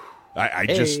 Meyer.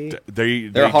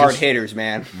 They're hard hitters,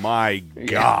 man. My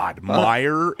God,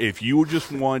 Meyer, if you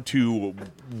just want to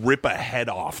rip a head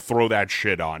off, throw that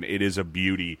shit on. It is a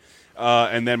beauty.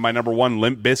 And then my number 1,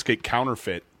 Limp Bizkit,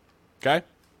 Counterfeit. Okay?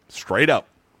 Straight up.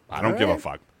 I don't give a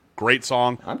fuck. Great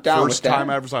song. I'm down First with that. time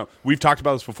I ever saw it. We've talked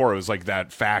about this before. It was like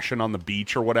that fashion on the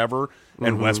beach or whatever.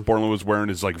 And Wes Borland was wearing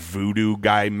his like voodoo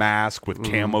guy mask with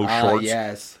camo shorts.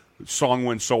 Yes. Song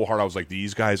went so hard, I was like,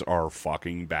 these guys are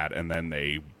fucking bad. And then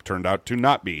they turned out to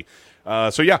not be.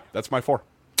 So yeah, that's my 4.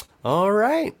 All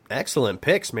right. Excellent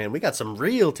picks, man. We got some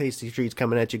real tasty treats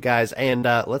coming at you guys. And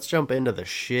let's jump into the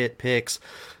shit picks.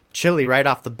 Chili right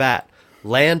off the bat.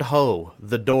 Land Ho,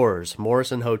 The Doors,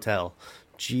 Morrison Hotel.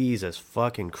 Jesus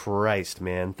fucking Christ,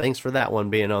 man. Thanks for that one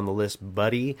being on the list,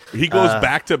 buddy. He goes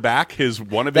back to back.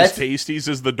 One of his tasties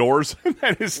is The Doors,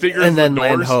 and his sticker is The Doors.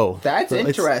 Land Ho. That's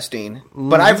interesting.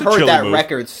 But I've heard that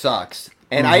record sucks.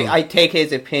 And I take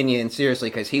his opinion seriously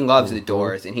because he loves The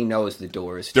Doors and he knows The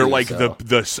Doors. They're like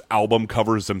this album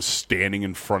covers them standing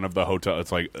in front of the hotel.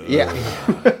 It's like, a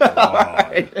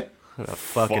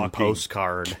fucking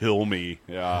postcard. Kill me.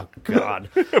 Yeah. God.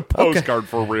 Postcard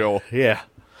for real. Yeah.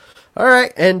 All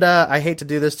right, and I hate to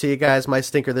do this to you guys. My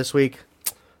stinker this week,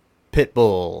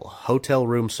 Pitbull, Hotel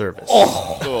Room Service.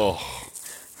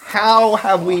 How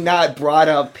have we not brought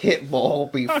up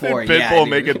Pitbull before? Pitbull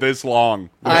make it this long.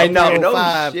 I know.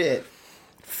 No shit.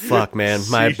 Fuck, man.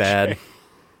 My bad.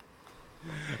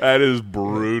 That is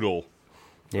brutal.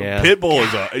 Yeah. Pitbull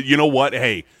is a... You know what?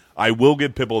 Hey, I will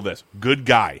give Pitbull this. Good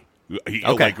guy.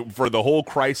 Like, for the whole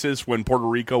crisis when Puerto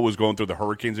Rico was going through the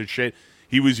hurricanes and shit,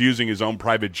 he was using his own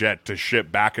private jet to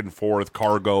ship back and forth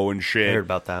cargo and shit. I heard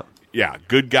about that. Yeah,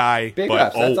 good guy. Big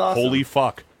ups. That's awesome. Holy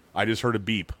fuck. I just heard a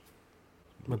beep.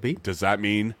 A beep? Does that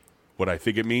mean what I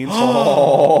think it means?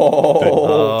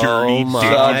 Oh, the dirty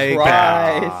my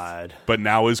God. But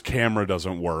now his camera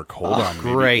doesn't work. Hold on.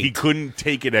 Great. He couldn't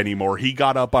take it anymore. He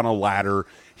got up on a ladder.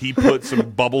 He put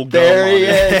some bubble gum on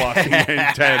his fucking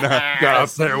antenna. Got up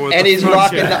there with and he's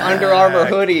rocking the Under Armour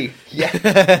hoodie.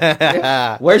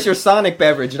 Yeah. Where's your Sonic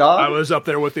beverage, dog? I was up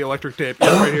there with the electric tape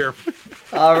right here.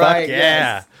 All right.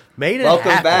 Yeah. Made it Welcome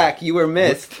happen. back. You were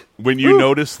missed. When you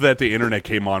noticed that the internet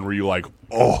came on, were you like,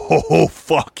 oh,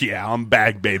 fuck yeah, I'm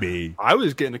back, baby? I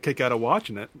was getting a kick out of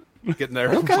watching it. Getting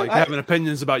there. It's like having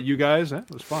opinions about you guys. It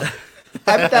was fun.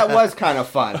 I bet that was kind of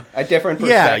fun. A different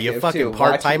perspective. Yeah, you fucking too.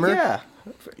 part-timer. Yeah.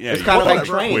 Yeah, It's kind of like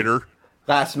Twitter. Train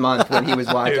last month when he was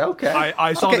watching. Dude, Okay.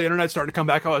 I saw the internet starting to come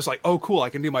back. I was like, oh, cool, I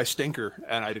can do my stinker.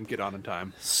 And I didn't get on in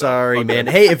time. Sorry, man.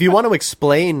 Hey, if you want to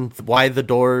explain why The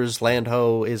Doors Land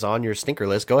Ho is on your stinker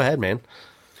list, go ahead, man.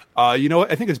 You know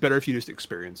what? I think it's better if you just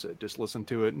experience it. Just listen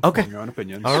to it and form your own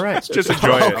opinions. All right. Just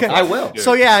enjoy it. I will.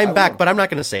 So, yeah, I'm back, but I'm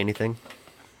not going to say anything.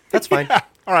 That's fine. Yeah.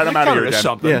 All right, I'm out of here Covered again.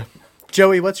 something. Yeah.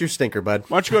 Joey, what's your stinker, bud?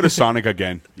 Why don't you go to Sonic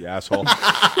again, you asshole?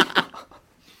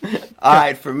 All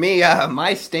right, for me,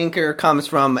 my stinker comes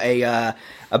from a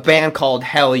band called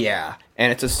Hell Yeah,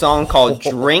 and it's a song called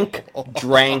Drink,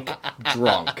 Drank,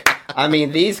 Drunk. I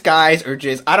mean, these guys are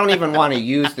just, I don't even want to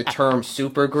use the term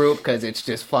supergroup because it's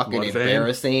just fucking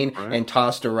embarrassing and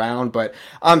tossed around. But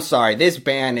I'm sorry, this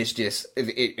band is just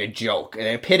a joke. An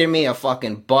epitome of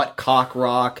fucking butt cock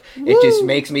rock. It just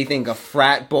makes me think of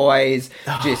frat boys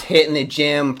just hitting the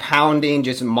gym, pounding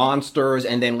just monsters,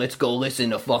 and then let's go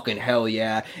listen to fucking Hell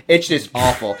Yeah. It's just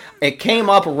awful. It came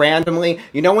up randomly.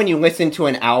 You know when you listen to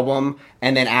an album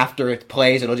and then after it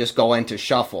plays, it'll just go into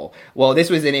shuffle. Well,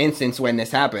 this was an instance when this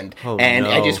happened.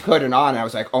 I just put it on, and I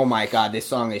was like, oh my god, this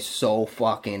song is so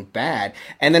fucking bad.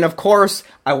 And then, of course,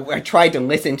 I tried to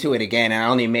listen to it again, and I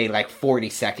only made like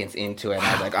 40 seconds into it. And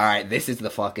I was like, all right, this is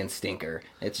the fucking stinker.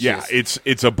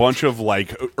 It's a bunch of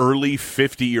like early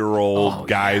 50-year-old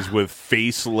guys with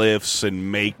facelifts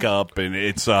and makeup, and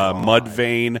it's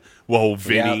Mudvayne,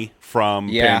 Vinny from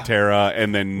Pantera,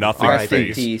 and then Nothing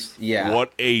Face. Yeah.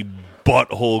 What a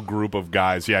butthole group of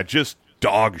guys. Yeah, just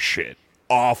dog shit.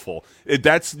 Awful.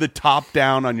 That's the top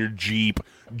down on your Jeep,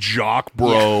 jock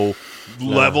bro,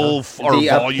 level or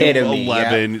volume epitome,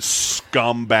 11,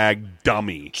 scumbag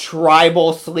dummy.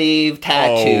 Tribal sleeve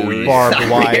tattoos. Barbed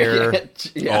wire.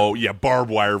 Oh, yeah, barbed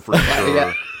wire for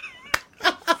sure.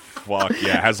 Fuck,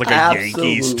 yeah. Has like a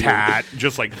Yankees tat,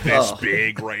 just like this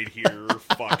big right here.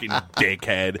 Fucking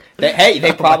dickhead.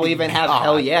 They probably even have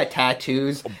Hell Yeah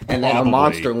tattoos and then a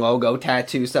Monster logo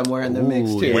tattoo somewhere in the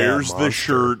mix, too. Wears the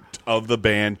shirt of the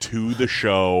band to the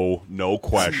show, no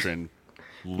question.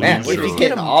 Man,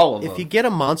 if you get a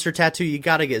Monster tattoo, you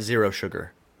gotta get Zero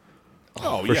Sugar.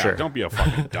 Oh, yeah, sure. Don't be a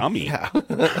fucking dummy.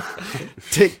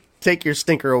 Take your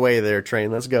stinker away there,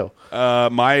 Train. Let's go.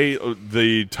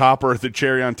 The topper, the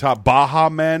cherry on top,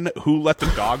 Baha Men, Who Let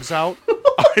the Dogs Out?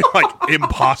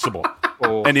 Impossible.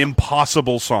 An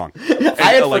impossible song.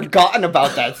 I had forgotten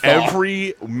about that song.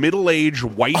 Every middle-aged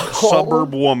white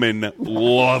suburb woman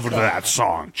loved that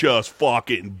song. Just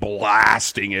fucking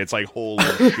blasting it. It's like, holy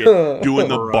shit. Doing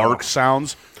the bark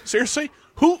sounds. Seriously?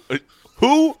 Who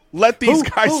let these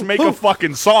guys make a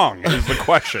fucking song is the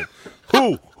question.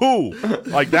 Who?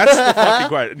 Like, that's the fucking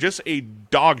question. Just a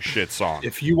dog shit song.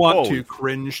 If you want to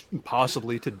cringe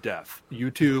possibly to death,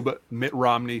 YouTube Mitt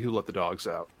Romney, Who Let the Dogs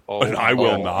Out. I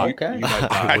will not. Okay.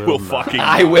 I will fucking not.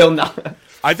 I will not.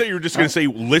 I thought you were just going to say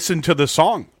listen to the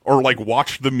song or like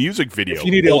watch the music video. If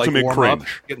you need to Ultimate warm cringe. up,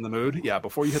 get in the mood. Yeah,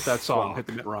 before you hit that song, hit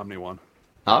the Mitt Romney one.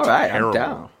 All right, Terrible. I'm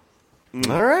down.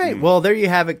 All right. Well, there you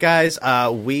have it, guys.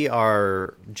 We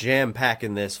are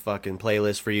jam-packing this fucking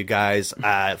playlist for you guys.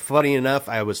 Funny enough,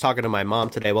 I was talking to my mom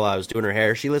today while I was doing her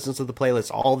hair. She listens to the playlist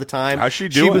all the time. How's she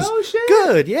doing? She was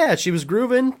good. Yeah, she was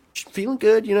grooving, feeling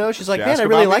good, you know. She's like, man, I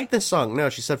really like this song. No,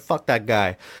 she said, fuck that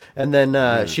guy. And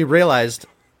then she realized...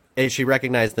 she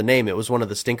recognized the name. It was one of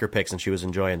the stinker picks, and she was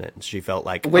enjoying it. And she felt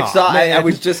like, which song? I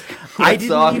was just. I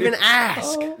didn't even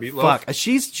ask. Fuck.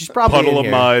 She's probably Puddle in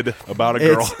of Mud about a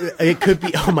girl. It could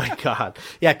be. Oh my god.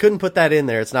 Yeah, couldn't put that in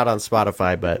there. It's not on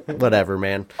Spotify, but whatever,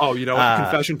 man. Oh, you know,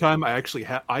 confession time. I actually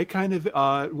I kind of,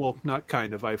 well, not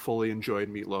kind of. I fully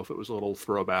enjoyed Meatloaf. It was a little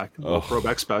throwback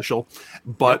special.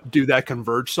 But do that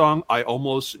Converge song, I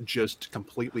almost just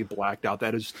completely blacked out.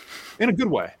 That is, in a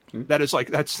good way. That is like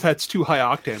that's too high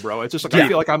octane, bro. It's just like I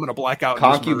feel like I'm gonna black out.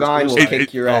 Concubine will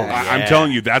kick your ass. I'm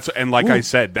telling you, that's I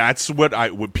said, that's what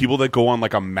people that go on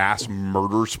like a mass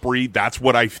murder spree. That's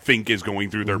what I think is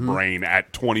going through their brain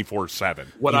at 24/7.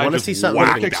 What I want to see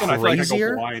something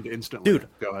crazier, blind instantly. Dude.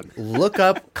 Go ahead. Look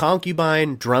up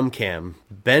Concubine drum cam.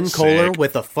 Ben Kohler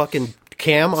with a fucking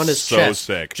cam on his chest,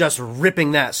 sick. Just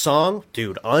ripping that song,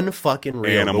 dude. Unfucking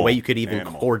real. The way you could even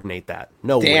coordinate that.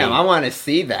 No way. Damn, I want to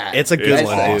see that. It's a good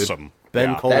one, dude. Awesome.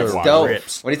 Ben Kohler that's dope.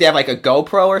 rips. What does he have, like a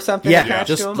GoPro or something? Yeah,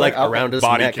 just like around his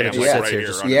body neck, and it just cam sits right here.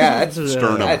 Just, here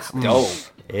sternum. That's dope.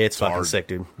 It's fucking sick,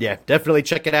 dude. Yeah, definitely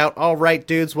check it out. All right,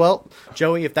 dudes. Well,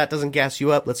 Joey, if that doesn't gas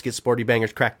you up, let's get Sporty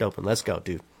Bangers cracked open. Let's go,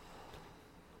 dude.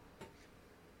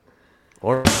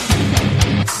 All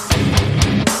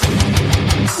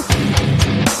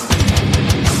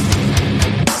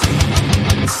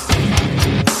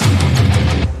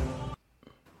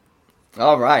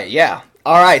right, yeah.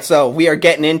 All right, so we are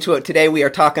getting into it today. We are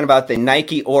talking about the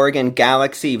Nike Oregon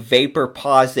Galaxy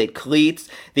Vaporposit cleats.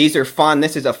 These are fun.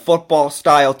 This is a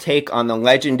football-style take on the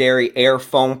legendary Air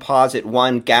Foamposite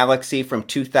 1 Galaxy from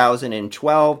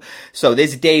 2012. So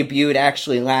this debuted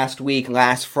actually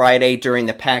last Friday during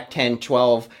the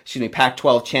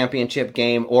Pac-12 championship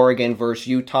game, Oregon versus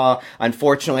Utah.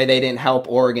 Unfortunately, they didn't help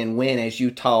Oregon win as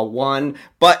Utah won.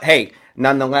 But hey,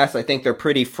 Nonetheless, I think they're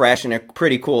pretty fresh and a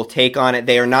pretty cool take on it.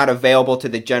 They are not available to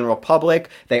the general public.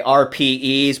 They are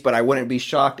PEs, but I wouldn't be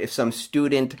shocked if some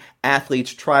student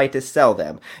athletes try to sell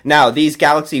them. Now, these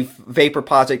Galaxy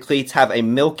Vaporposit cleats have a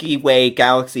Milky Way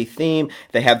galaxy theme.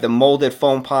 They have the molded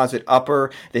Foamposite upper,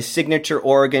 the signature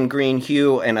Oregon green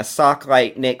hue, and a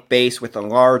sock-like knit base with a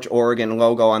large Oregon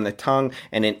logo on the tongue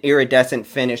and an iridescent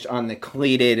finish on the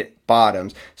cleated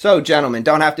bottoms. So, gentlemen,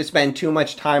 don't have to spend too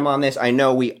much time on this. I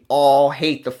know we all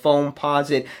hate the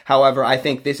Foamposite. However, I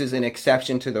think this is an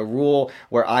exception to the rule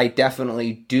where I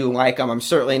definitely do like them. I'm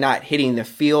certainly not hitting the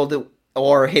field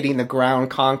or hitting the ground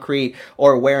concrete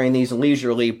or wearing these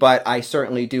leisurely, but I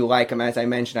certainly do like them. As I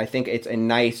mentioned, I think it's a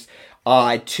nice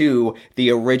odd to the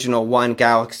original One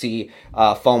Galaxy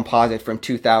Foamposite from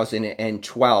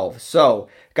 2012. So,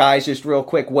 guys, just real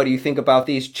quick, what do you think about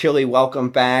these? Chili, welcome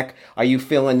back. Are you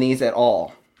feeling these at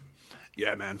all?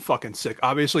 Yeah, man, fucking sick.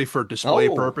 Obviously for display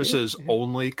purposes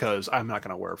only, because I'm not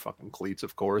going to wear fucking cleats,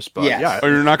 of course. But yeah. Oh,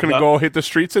 you're not going to go hit the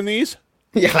streets in these?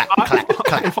 Yeah.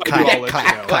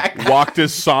 Clack. Walk to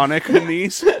Sonic in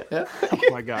these? Oh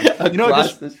my god! You know,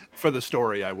 just for the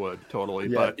story, I would totally.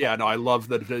 Yeah. But yeah, no, I love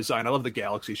the design. I love the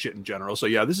Galaxy shit in general. So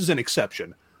yeah, this is an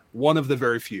exception. One of the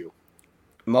very few.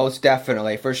 Most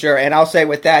definitely, for sure. And I'll say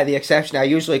with that, the exception, I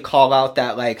usually call out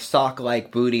that like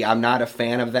sock-like booty. I'm not a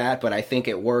fan of that, but I think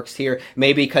it works here.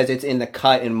 Maybe because it's in the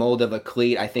cut and mold of a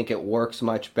cleat, I think it works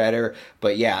much better.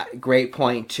 But yeah, great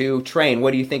point too. Train,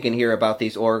 what are you thinking here about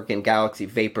these Oregon Galaxy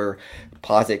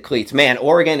Vaporposit cleats? Man,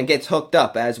 Oregon gets hooked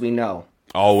up, as we know.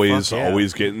 Always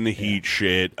getting the heat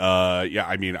shit. Yeah,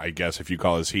 I mean, I guess if you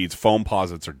call this heat,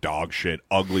 Foamposits are dog shit,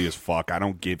 ugly as fuck. I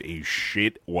don't give a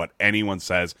shit what anyone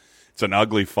says. It's an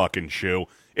ugly fucking shoe.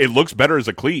 It looks better as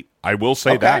a cleat. I will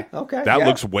say that. Okay. That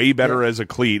looks way better as a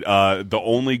cleat. The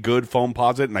only good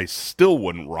Foamposite, and I still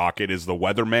wouldn't rock it, is the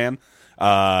Weatherman.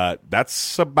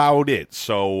 That's about it.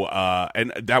 So,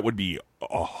 and that would be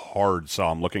a hard sell.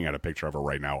 I'm looking at a picture of it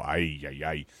right now.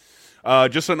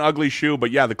 Just an ugly shoe, but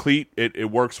yeah, the cleat,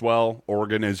 it works well.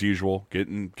 Oregon, as usual,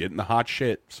 getting the hot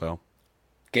shit, so.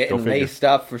 Getting laced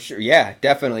up for sure. Yeah,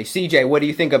 definitely. CJ, what do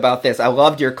you think about this? I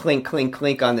loved your clink, clink,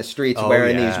 clink on the streets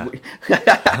wearing these.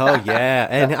 Oh, yeah.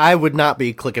 And I would not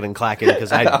be clicking and clacking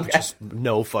because I just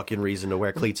no fucking reason to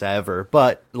wear cleats ever.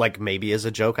 But, like, maybe as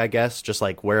a joke, I guess. Just,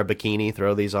 like, wear a bikini,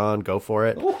 throw these on, go for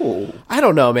it. Ooh. I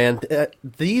don't know, man.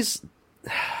 These,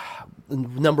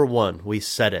 number one, we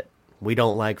said it. We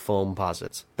don't like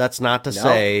Foamposits. That's not to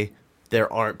say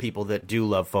there aren't people that do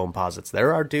love Foamposits.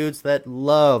 There are dudes that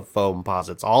love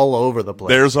Foamposits all over the place.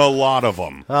 There's a lot of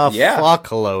them.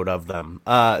 Fuckload of them.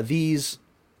 These,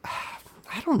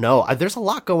 I don't know. There's a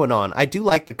lot going on. I do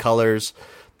like the colors.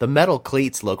 The metal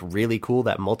cleats look really cool.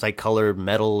 That multicolored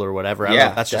metal or whatever. I don't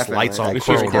know, that's definitely. Just lights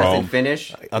on chrome.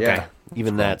 Finish. Okay.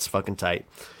 Even that's fucking tight.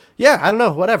 Yeah, I don't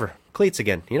know. Whatever. Cleats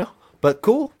again, you know? But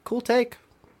cool take.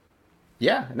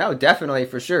 Yeah, no, definitely,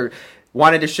 for sure.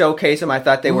 Wanted to showcase them. I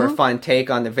thought they were a fun take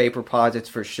on the Vaporposits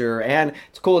for sure. And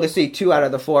it's cool to see 2 out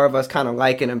of the 4 of us kind of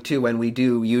liking them too when we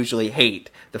do usually hate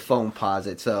the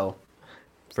Foamposite. So,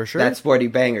 for sure. That's Sporty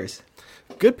Bangers.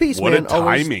 Good piece, what man. What a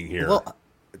timing here. Well,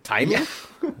 timing?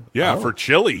 Yeah, for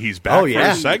Chili. He's back for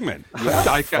a segment. Yeah.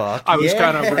 I was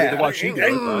kind of ready to watch you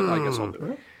guys, but I guess I'll do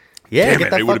it. Yeah,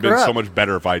 damn it would have been so much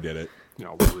better if I did it.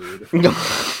 No, rude.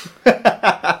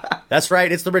 That's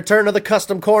right. It's the return of the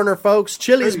custom corner, folks.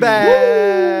 Chili's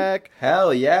back. Woo!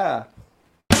 Hell yeah.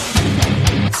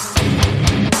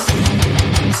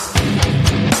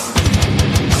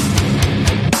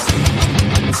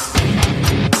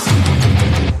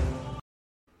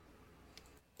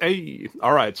 Hey,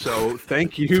 all right. So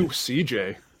thank you,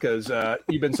 CJ, because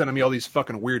you've been sending me all these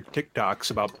fucking weird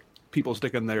TikToks about people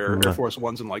sticking their Air Force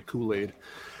Ones in like Kool-Aid.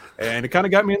 And it kind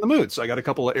of got me in the mood. So I got a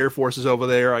couple of Air Forces over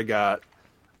there. I got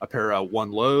a pair of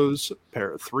One Lows, a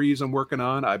pair of 3s I'm working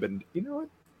on. I've been, you know what,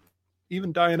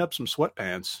 even dyeing up some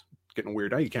sweatpants. Getting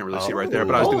weird now. You can't really see right there,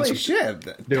 but I was doing some shit.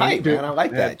 Tight, man. I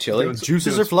like that, Chili.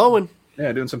 Juices are flowing.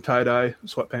 Yeah, doing some tie-dye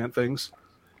sweatpant things.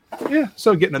 Yeah,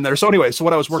 so getting in there. So anyway, so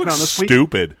what I was working on this week.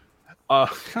 Stupid.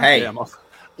 Hey. Damn,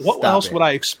 what else would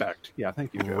I expect? Yeah,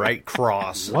 thank you, Joe. Right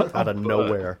cross out of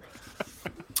nowhere.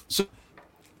 So,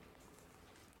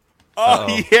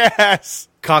 yes.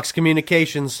 Cox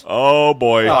Communications. Oh,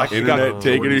 boy. Internet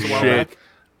taking his shit.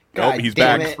 God, he's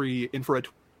back. Free infrared.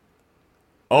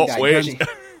 Oh, wait.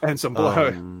 And some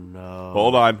blood. Oh, no.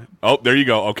 Hold on. Oh, there you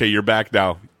go. Okay, you're back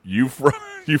now. You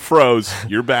froze.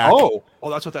 You're back. Oh,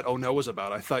 that's what that oh no was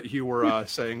about. I thought you were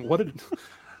saying,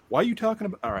 why are you talking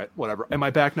about? All right, whatever. Am I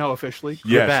back now officially?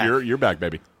 Yes, you're back,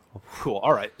 baby. Cool.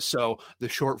 All right. So the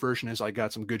short version is I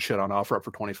got some good shit on offer up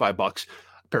for $25.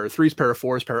 pair of threes, pair of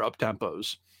fours, pair of up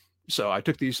tempos. So I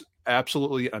took these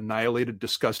absolutely annihilated,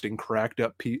 disgusting, cracked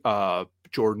up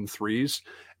Jordan 3s,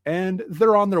 and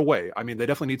they're on their way. I mean, they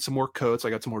definitely need some more coats. I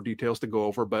got some more details to go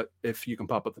over, but if you can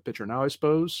pop up the picture now, I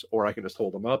suppose, or I can just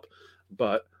hold them up.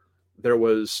 But there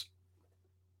was...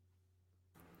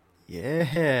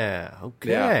 Yeah,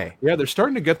 okay. Yeah, they're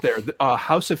starting to get there.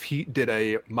 House of Heat did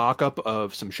a mock-up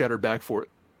of some shattered backboard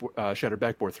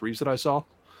 3s that I saw.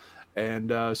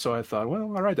 And so I thought, well,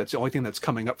 all right, that's the only thing that's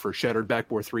coming up for shattered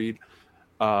backboard 3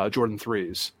 Jordan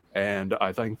 3s. And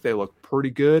I think they look pretty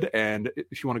good. And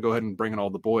if you want to go ahead and bring in all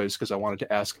the boys, because I wanted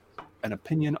to ask an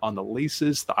opinion on the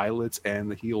laces, the eyelets,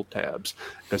 and the heel tabs,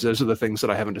 because those are the things that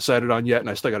I haven't decided on yet. And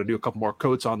I still got to do a couple more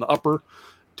coats on the upper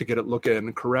to get it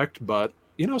looking correct. But,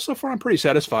 you know, so far I'm pretty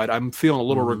satisfied. I'm feeling a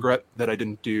little regret that I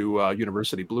didn't do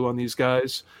University Blue on these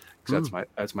guys, because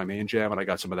that's my main jam. And I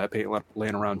got some of that paint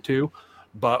laying around too.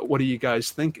 But what do you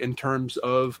guys think in terms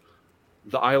of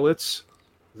the eyelets,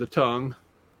 the tongue,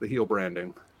 the heel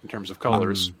branding in terms of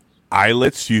colors?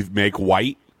 Eyelets, you make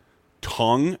white.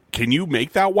 Tongue, can you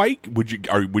make that white? Would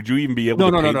you even be able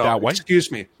to paint that white?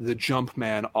 Excuse me, the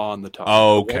Jumpman on the tongue.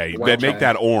 Okay, then make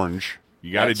that orange.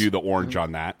 You got to do the orange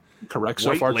on that. Correct. So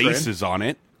white far, laces on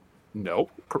it. No,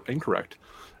 incorrect.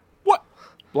 What?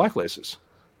 Black laces.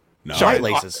 No, white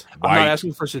laces. I'm not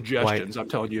asking for suggestions. I'm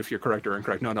telling you if you're correct or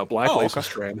incorrect. No, black laces,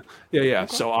 Train. Yeah.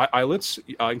 Okay. So eyelets,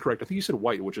 incorrect. I think you said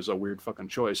white, which is a weird fucking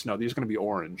choice. No, these are going to be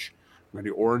orange. We're going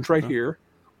to do orange right here.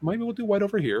 Maybe we'll do white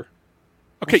over here.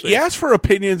 Okay, you ask for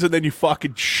opinions and then you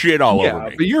fucking shit all over me.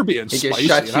 Yeah, but you're being spicy. It just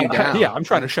shuts you down. Yeah, I'm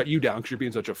trying to shut you down because you're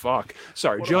being such a fuck.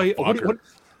 Sorry, Joey. What,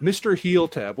 Mr. Heel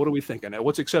Tab, what are we thinking?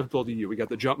 What's acceptable to you? We got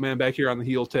the Jumpman back here on the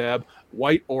heel tab.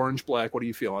 White, orange, black. What are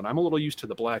you feeling? I'm a little used to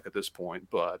the black at this point,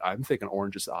 but I'm thinking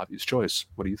orange is the obvious choice.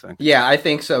 What do you think? Yeah, I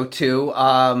think so too.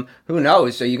 Who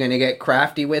knows? Are you going to get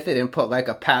crafty with it and put like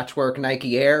a patchwork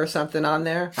Nike Air or something on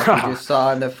there? Like you just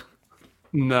saw in the...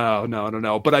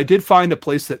 No. But I did find a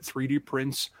place that 3D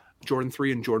prints Jordan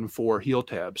 3 and Jordan 4 heel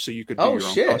tabs, so you could do your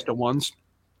own custom ones.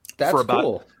 That's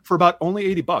cool. For about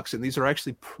only $80, and these are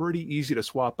actually pretty easy to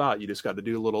swap out. You just got to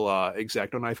do a little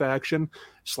X-Acto knife action,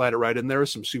 slide it right in there,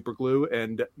 some super glue,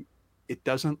 and it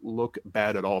doesn't look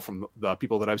bad at all from the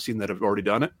people that I've seen that have already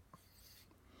done it.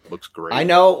 Looks great. I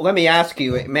know. Let me ask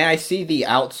you, may I see the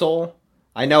outsole?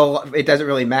 I know it doesn't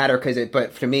really matter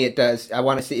but to me it does. I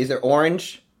want to see, is there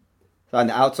orange on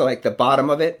the outsole, like the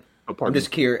bottom of it? I'm just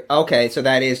curious. Okay, so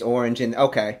that is orange, and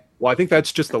okay. Well, I think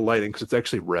that's just the lighting because it's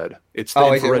actually red. It's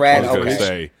is it red? I was going to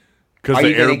say, because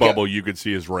the air bubble you could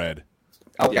see is red.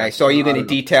 Okay, so are you going to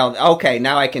detail? Okay,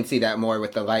 now I can see that more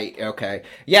with the light. Okay.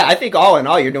 Yeah, I think all in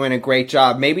all, you're doing a great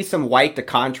job. Maybe some white to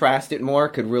contrast it more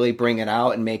could really bring it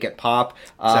out and make it pop.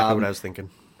 Exactly what I was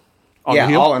thinking.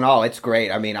 Yeah, all in all, it's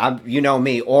great. I mean, you know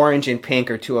me, orange and pink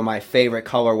are two of my favorite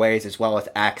colorways as well as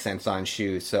accents on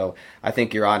shoes. So I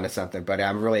think you're onto something, but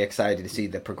I'm really excited to see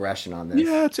the progression on this.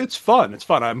 Yeah, it's fun. It's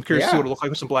fun. I'm curious to see what it looks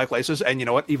like with some black laces. And you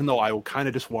know what? Even though I kind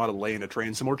of just want to lay in a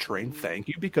train some more train, thank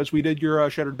you, because we did your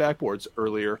shattered backboards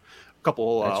earlier,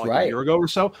 a year ago or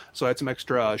so. So I had some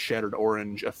extra shattered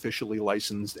orange, officially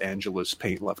licensed Angelus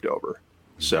paint left over.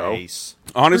 So nice.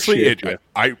 Honestly,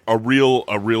 a real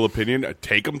opinion.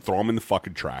 Take them, throw them in the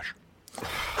fucking trash.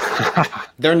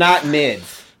 They're not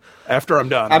mids. After I'm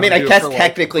done, I mean, I guess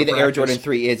technically the Air Jordan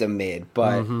 3 is a mid,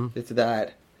 but it's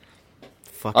that.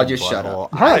 Fucking I'll just shut up.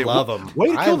 I love them.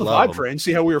 Way to kill the vibe train.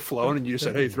 See how we were flowing, and you just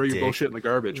said, "Hey, throw your bullshit in the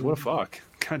garbage." What a fuck!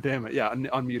 God damn it! Yeah,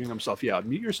 unmuting himself. Yeah,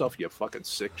 mute yourself, you fucking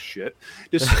sick shit.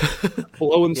 Just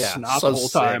blowing snot the whole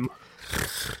time.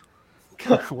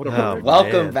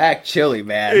 Welcome back, Chili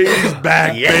Man. He's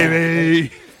back,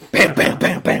 baby. Bam, bam,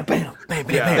 bam, bam, bam, bam,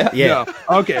 bam. Yeah.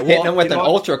 Okay. Well, hitting him with an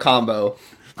ultra combo.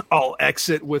 I'll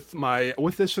exit with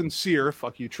a sincere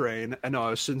fuck you train, and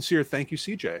a sincere thank you,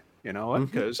 CJ. You know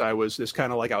what? Because I was just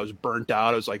kind of like I was burnt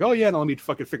out. I was like, oh yeah, now let me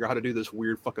fucking figure out how to do this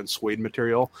weird fucking suede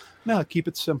material. No, keep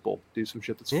it simple. Do some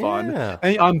shit that's fun.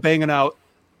 And I'm banging out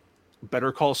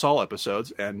Better Call Saul episodes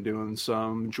and doing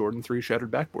some Jordan 3 shattered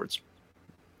backboards.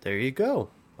 There you go.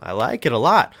 I like it a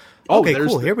lot. Okay,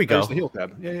 cool. Here we go. There's the heel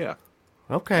tab. Yeah.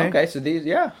 Okay, so these,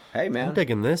 hey, man. I'm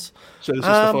digging this. So this is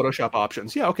the Photoshop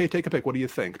options. Yeah, okay, take a pick. What do you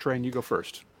think? Train, you go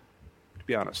first, to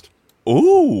be honest.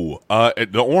 Ooh,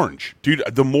 the orange. Dude,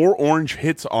 the more orange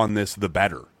hits on this, the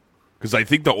better. Because I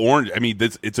think the orange, I mean,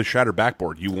 it's a shattered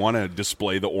backboard. You want to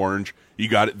display the orange. You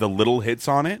got the little hits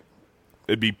on it.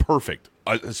 It'd be perfect,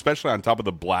 especially on top of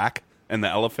the black and the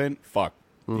elephant. Fuck.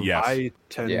 Yes. I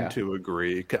tend to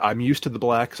agree. I'm used to the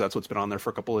black, because that's what's been on there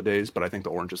for a couple of days, but I think the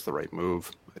orange is the right move.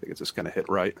 I think it's just going to hit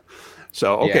right.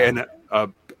 So, okay, and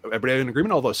everybody in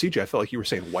agreement? Although, CJ, I felt like you were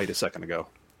saying white a second ago.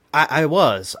 I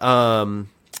was.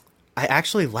 I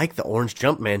actually like the orange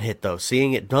Jumpman hit, though.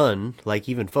 Seeing it done, like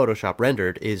even Photoshop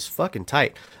rendered, is fucking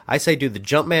tight. I say do the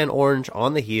Jumpman orange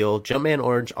on the heel, Jumpman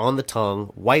orange on the tongue,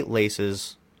 white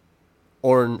laces,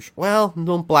 orange, well,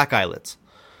 no, black eyelets.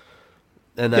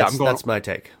 And that's my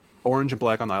take. Orange and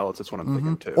black on the eyelets, that's what I'm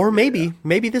thinking, too. Or maybe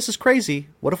this is crazy.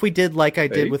 What if we did like I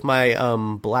did with my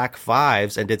black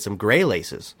 5s and did some gray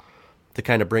laces to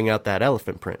kind of bring out that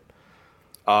elephant print?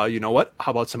 You know what?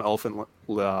 How about some elephant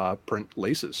print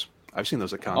laces? I've seen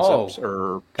those at concepts.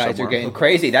 Guys are getting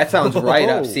crazy. That sounds right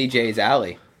up CJ's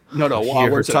alley. No,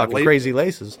 we're talking crazy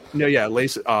laces. No, yeah,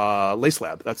 Lace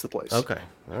Lab. That's the place. Okay,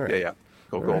 all right. Yeah.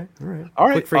 Cool. All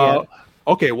right. Quick for you.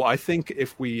 Okay, well, I think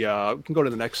if we can go to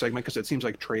the next segment because it seems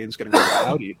like Train's getting really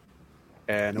rowdy,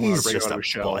 and I want to bring him on our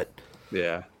show. Butt.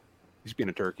 Yeah, he's being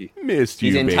a turkey. Missed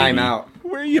you, He's in baby. timeout.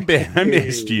 Where you been? I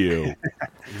missed you.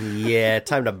 Yeah,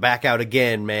 time to back out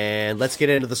again, man. Let's get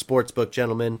into the sports book,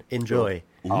 gentlemen. Enjoy.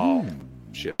 Oh,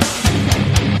 shit. Bye,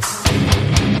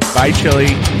 Chili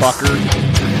Fucker.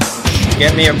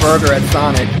 Get me a burger at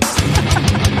Sonic.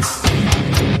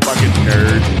 Fucking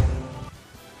nerd.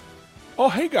 Oh,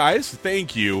 hey, guys.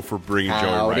 Thank you for bringing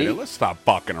Joey right in. Let's stop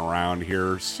bucking around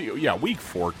here. See, yeah, week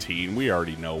 14. We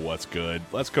already know what's good.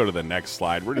 Let's go to the next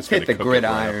slide. We're just hit the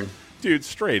gridiron. Dude,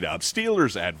 straight up.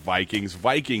 Steelers at Vikings.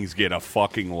 Vikings get a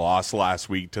fucking loss last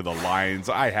week to the Lions.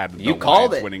 I had the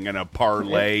Lions winning in a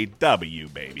parlay. W,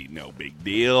 baby. No big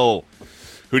deal.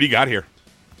 Who do you got here?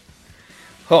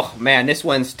 Oh, man, this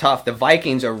one's tough. The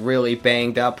Vikings are really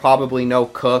banged up. Probably no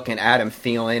Cook and Adam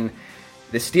Thielen.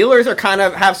 The Steelers are kind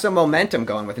of have some momentum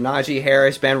going with Najee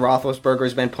Harris. Ben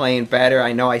Roethlisberger's been playing better.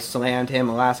 I know I slammed him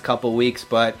the last couple weeks,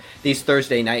 but these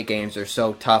Thursday night games are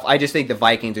so tough. I just think the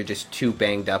Vikings are just too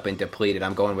banged up and depleted.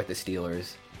 I'm going with the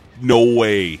Steelers. No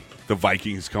way the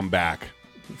Vikings come back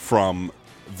from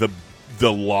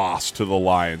the loss to the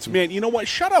Lions. Man, you know what?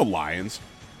 Shout out Lions.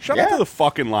 Shout out to the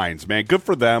fucking Lions, man. Good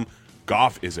for them.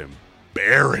 Goff is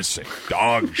embarrassing.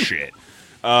 Dog shit.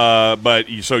 But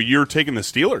so you're taking the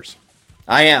Steelers?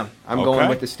 I am. I'm going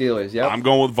with the Steelers. Yep. I'm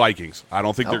going with Vikings. I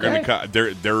don't think they're going to cut.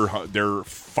 They're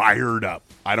fired up.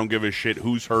 I don't give a shit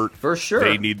who's hurt. For sure.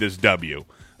 They need this W.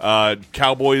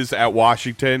 Cowboys at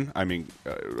Washington. I mean,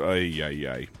 Go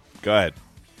ahead.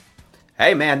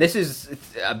 Hey, man, this is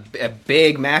a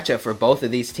big matchup for both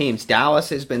of these teams. Dallas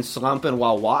has been slumping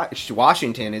while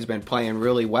Washington has been playing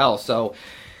really well. So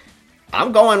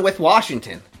I'm going with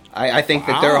Washington. I think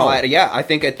that I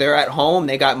think that they're at home.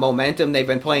 They got momentum. They've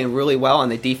been playing really well on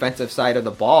the defensive side of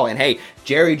the ball. And hey,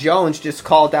 Jerry Jones just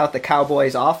called out the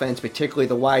Cowboys' offense, particularly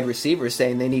the wide receivers,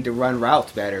 saying they need to run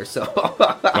routes better. So,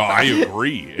 I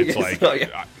agree. It's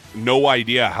no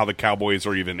idea how the Cowboys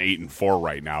are even 8-4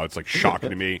 right now. It's like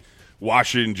shocking to me.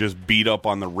 Washington just beat up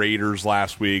on the Raiders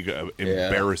last week.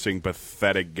 Embarrassing,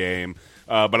 pathetic game.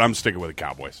 But I'm sticking with the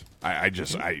Cowboys. I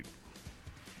just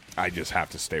have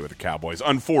to stay with the Cowboys.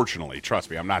 Unfortunately, trust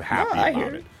me, I'm not happy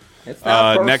about it. It's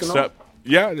not next up,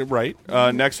 right.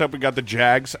 Next up, we got the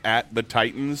Jags at the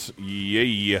Titans.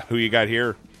 Yeah. Who you got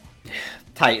here?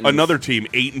 Titans. Another team,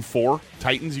 8-4.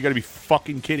 Titans, you got to be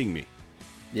fucking kidding me.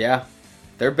 Yeah,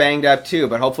 they're banged up too,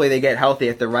 but hopefully they get healthy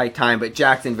at the right time. But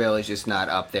Jacksonville is just not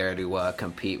up there to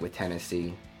compete with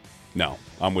Tennessee. No,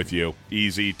 I'm with you.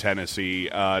 Easy, Tennessee.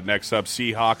 Next up,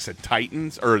 Seahawks at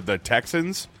Titans or the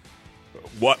Texans.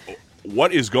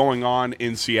 What is going on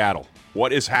in Seattle?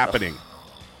 What is happening?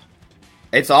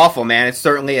 It's awful, man. It's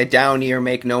certainly a down year,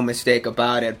 make no mistake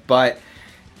about it, but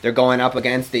they're going up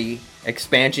against the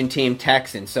expansion team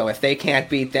Texans, so if they can't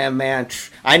beat them, man,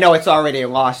 I know it's already a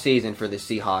lost season for the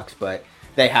Seahawks, but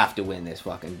they have to win this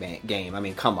fucking game. I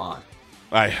mean, come on.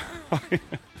 I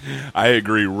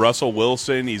agree. Russell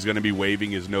Wilson, he's going to be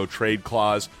waiving his no-trade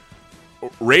clause.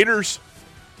 Raiders,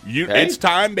 it's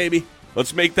time, baby.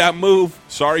 Let's make that move.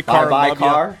 Sorry, Carr. Bye,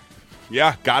 Carr.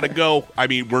 Yeah, gotta go. I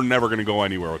mean, we're never gonna go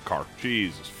anywhere with Carr.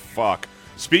 Jesus fuck.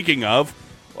 Speaking of,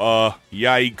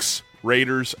 yikes.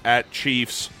 Raiders at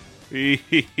Chiefs. Who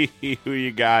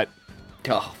you got?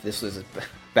 Oh, this was a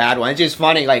bad one. It's just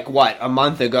funny, a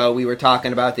month ago we were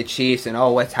talking about the Chiefs and,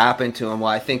 what's happened to them? Well,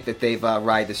 I think that they've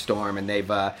ride the storm and they've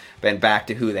been back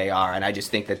to who they are, and I just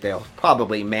think that they'll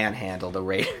probably manhandle the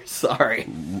Raiders. Sorry.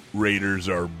 Raiders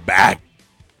are back.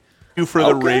 For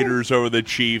the Raiders over the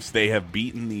Chiefs. They have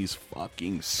beaten these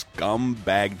fucking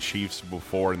scumbag Chiefs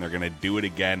before, and they're going to do it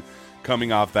again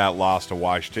coming off that loss to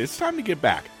Washington. It's time to get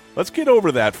back. Let's get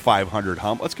over that 500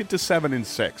 hump. Let's get to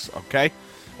 7-6, okay?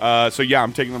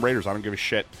 I'm taking the Raiders. I don't give a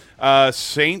shit.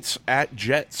 Saints at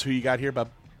Jets. Who you got here, bub?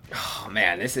 Oh,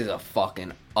 man, this is a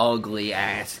fucking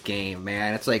ugly-ass game,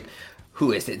 man. It's like,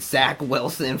 who is it? Zach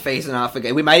Wilson facing off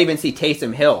again. We might even see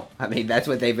Taysom Hill. I mean, that's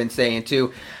what they've been saying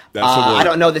too. I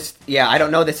don't know this. Yeah, I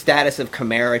don't know the status of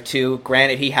Kamara too.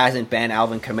 Granted, he hasn't been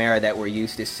Alvin Kamara that we're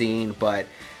used to seeing, but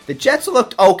the Jets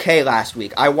looked okay last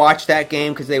week. I watched that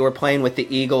game because they were playing with the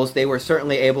Eagles. They were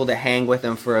certainly able to hang with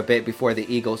them for a bit before the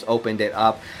Eagles opened it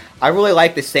up. I really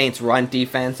like the Saints' run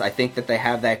defense. I think that they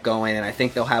have that going, and I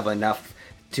think they'll have enough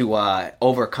to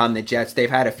overcome the Jets. They've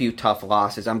had a few tough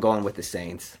losses. I'm going with the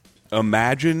Saints.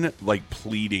 Imagine like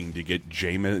pleading to get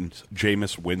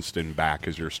Jameis Winston back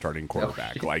as your starting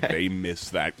quarterback. Like they miss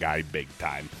that guy big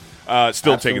time.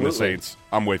 Still taking the Saints.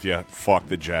 I'm with you. Fuck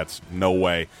the Jets. No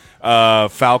way.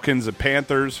 Falcons and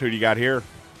Panthers. Who do you got here?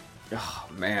 Oh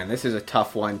man, this is a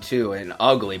tough one too, and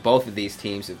ugly. Both of these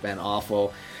teams have been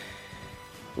awful.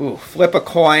 Ooh, flip a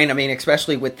coin. I mean,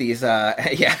 especially with these,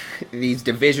 these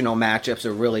divisional matchups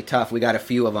are really tough. We got a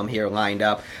few of them here lined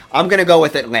up. I'm gonna go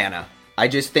with Atlanta. I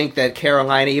just think that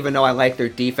Carolina, even though I like their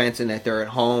defense and that they're at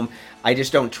home, I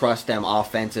just don't trust them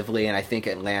offensively, and I think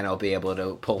Atlanta will be able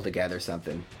to pull together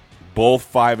something.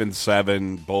 Both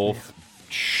 5-7, both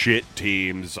shit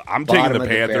teams. I'm taking the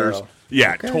Panthers.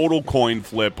 Yeah, okay. Total coin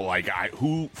flip. Like,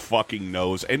 who fucking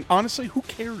knows? And honestly, who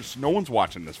cares? No one's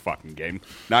watching this fucking game.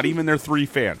 Not even their 3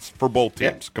 fans for both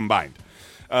teams combined.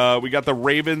 We got the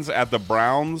Ravens at the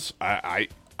Browns. I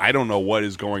don't know what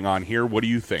is going on here. What do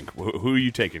you think? Who are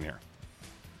you taking here?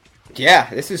 Yeah,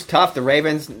 this is tough. The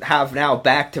Ravens have now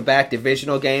back-to-back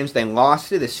divisional games. They lost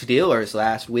to the Steelers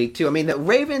last week, too. I mean, the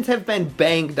Ravens have been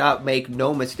banged up, make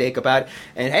no mistake about it.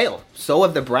 And, hey, so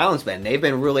have the Browns been. They've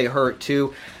been really hurt,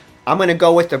 too. I'm going to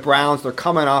go with the Browns. They're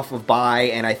coming off of bye,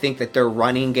 and I think that their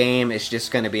running game is just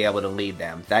going to be able to lead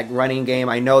them. That running game,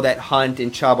 I know that Hunt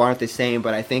and Chubb aren't the same,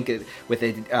 but I think with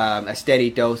a steady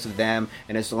dose of them,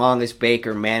 and as long as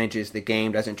Baker manages the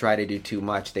game, doesn't try to do too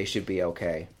much, they should be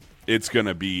okay. It's going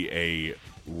to be a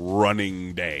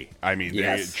running day. I mean,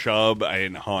 Chubb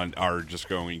and Hunt are just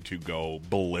going to go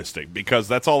ballistic because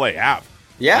that's all they have.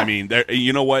 Yeah. I mean,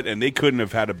 you know what? And they couldn't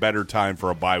have had a better time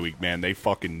for a bye week, man. They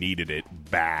fucking needed it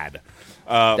bad.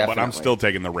 But I'm still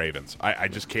taking the Ravens. I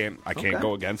just can't. I can't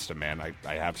go against them, man.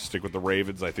 I have to stick with the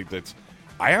Ravens.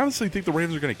 I honestly think the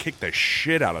Ravens are going to kick the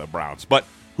shit out of the Browns. But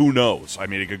who knows? I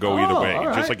mean, it could go either way.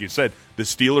 Right. Just like you said, the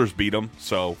Steelers beat them,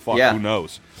 so who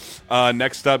knows?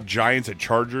 Next up, Giants at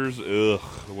Chargers. Ugh,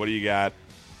 what do you got?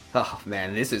 Oh,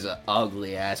 man, this is an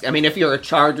ugly ass. I mean, if you're a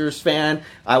Chargers fan,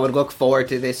 I would look forward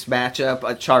to this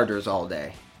matchup. Chargers all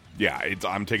day. Yeah,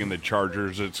 I'm taking the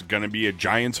Chargers. It's going to be a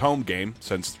Giants home game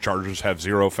since the Chargers have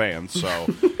 0 fans. So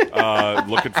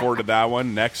looking forward to that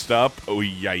one. Next up,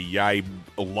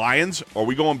 Lions. Are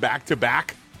we going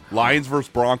back-to-back? Lions versus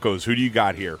Broncos. Who do you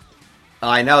got here?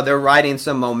 I know they're riding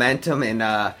some momentum, and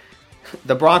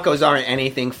the Broncos aren't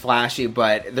anything flashy,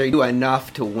 but they do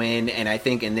enough to win, and I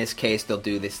think in this case they'll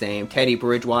do the same. Teddy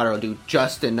Bridgewater will do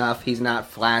just enough. He's not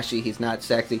flashy. He's not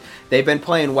sexy. They've been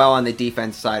playing well on the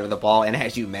defense side of the ball, and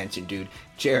as you mentioned, dude,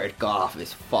 Jared Goff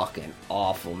is fucking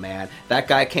awful, man. That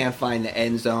guy can't find the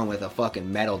end zone with a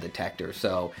fucking metal detector,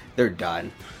 so they're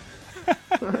done.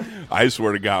 I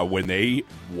swear to God, when they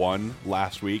won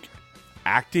last week,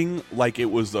 acting like it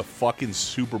was the fucking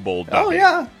Super Bowl dummy. Oh,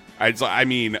 yeah. I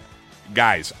mean,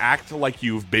 guys, act like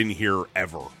you've been here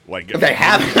ever. Like they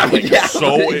haven't. Yeah. So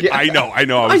I know.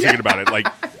 I was thinking about it. Like,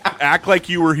 act like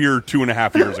you were here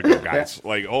 2.5 years ago, guys.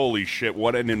 Like, holy shit,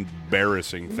 what an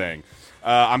embarrassing thing.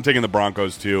 I'm taking the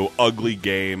Broncos too. Ugly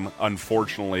game.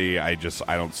 Unfortunately, I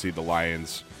don't see the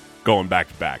Lions going back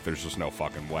to back. There's just no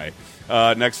fucking way.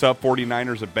 Next up,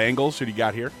 49ers at Bengals. Who do you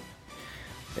got here?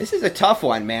 This is a tough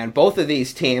one, man. Both of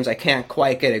these teams I can't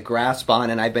quite get a grasp on,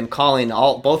 and I've been calling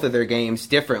both of their games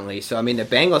differently. So, I mean, the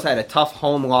Bengals had a tough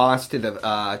home loss to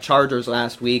the Chargers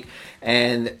last week,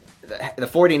 and the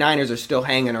 49ers are still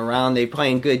hanging around. They're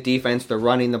playing good defense. They're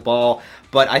running the ball.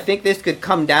 But I think this could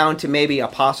come down to maybe a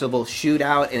possible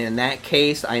shootout, and in that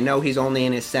case, I know he's only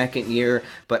in his second year,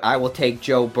 but I will take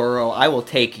Joe Burrow. I will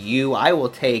take you. I will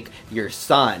take your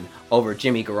son over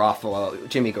Jimmy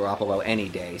Garoppolo any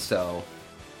day. So,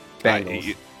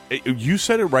 Bengals. You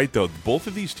said it right, though. Both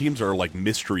of these teams are like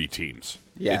mystery teams.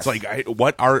 Yes. It's like,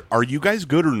 what are you guys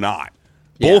good or not?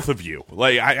 Both of you.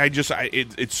 Like,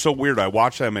 it's so weird. I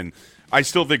watch them, and I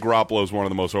still think Garoppolo is one of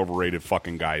the most overrated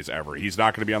fucking guys ever. He's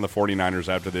not going to be on the 49ers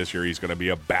after this year. He's going to be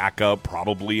a backup,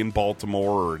 probably in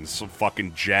Baltimore or in some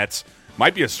fucking Jets.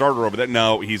 Might be a starter over there.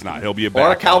 No, he's not. He'll be a backup.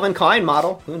 Or a Calvin Klein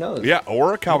model. Who knows? Yeah,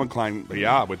 or a Calvin Klein.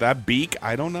 Yeah, with that beak,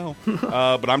 I don't know.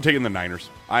 But I'm taking the Niners.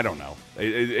 I don't know.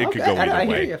 It could go either way. I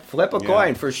hear you. Flip a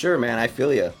coin for sure, man. I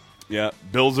feel you. Yeah,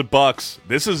 Bills at Bucks.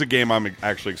 This is a game I'm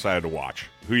actually excited to watch.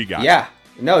 Who you got? Yeah.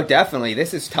 No, definitely.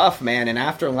 This is tough, man. And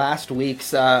after last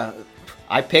week's,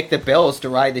 I picked the Bills to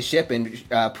ride the ship and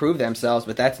prove themselves,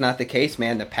 but that's not the case,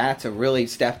 man. The Pats have really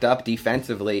stepped up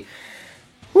defensively.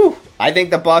 Whew. I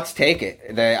think the Bucs take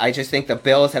it. I just think the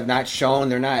Bills have not shown,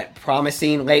 they're not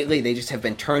promising lately. They just have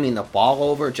been turning the ball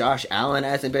over. Josh Allen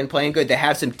hasn't been playing good. They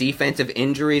have some defensive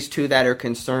injuries, too, that are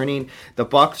concerning. The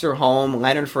Bucs are home.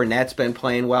 Leonard Fournette's been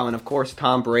playing well. And, of course,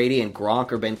 Tom Brady and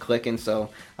Gronk have been clicking. So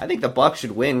I think the Bucs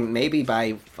should win maybe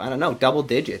by, I don't know, double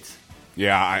digits.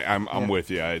 Yeah, I'm with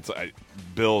you. It's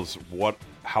Bills,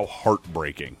 how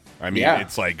heartbreaking. I mean,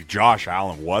 It's like Josh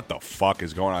Allen, what the fuck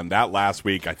is going on? That last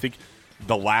week, I think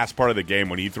the last part of the game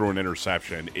when he threw an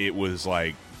interception, it was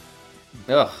like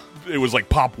it was like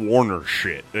Pop Warner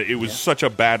shit. It was such a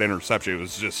bad interception.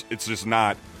 It's just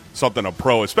not something a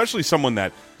pro, especially someone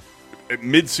that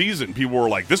mid-season people were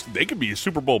like, they could be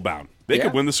Super Bowl bound. They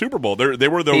could win the Super Bowl. They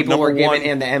were the people number were giving one.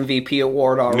 him the MVP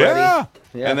award already.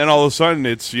 Yeah. And then all of a sudden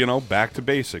it's, back to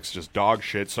basics, just dog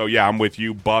shit. So yeah, I'm with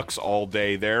you, Bucks all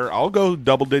day there. I'll go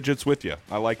double digits with you.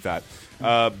 I like that.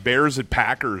 Bears at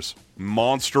Packers,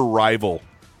 monster rival.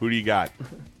 Who do you got?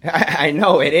 I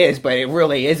know it is, but it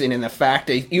really isn't in the fact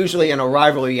that usually in a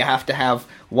rivalry you have to have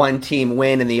one team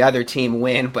win and the other team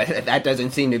win, but that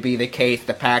doesn't seem to be the case.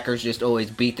 The Packers just always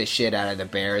beat the shit out of the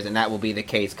Bears, and that will be the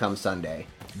case come Sunday.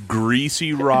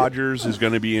 Greasy Rogers is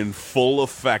going to be in full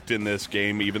effect in this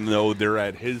game, even though they're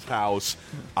at his house.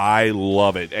 I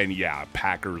love it. And yeah,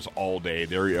 Packers all day.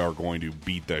 They are going to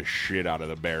beat the shit out of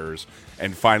the Bears.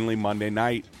 And finally, Monday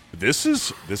night, this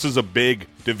is a big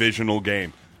divisional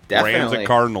game. Definitely. Rams and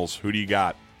Cardinals. Who do you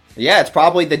got? Yeah, it's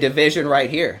probably the division right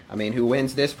here. I mean, who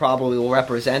wins this probably will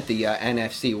represent the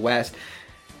NFC West.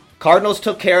 Cardinals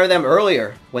took care of them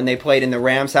earlier when they played in the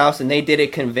Rams' house, and they did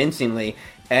it convincingly.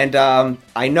 And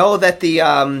I know that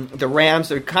the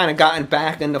Rams are kind of gotten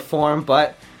back into form,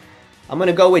 but I'm going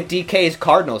to go with DK's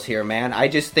Cardinals here, man. I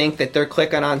just think that they're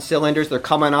clicking on cylinders. They're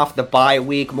coming off the bye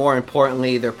week. More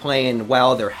importantly, they're playing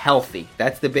well. They're healthy.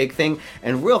 That's the big thing.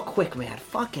 And real quick, man,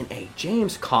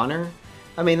 James Conner.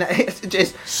 I mean, it's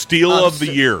just... Steal of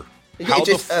the year. How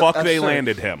the fuck they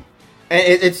landed him. And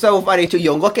it's so funny, too.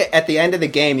 You'll look at the end of the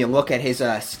game, you'll look at his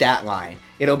stat line.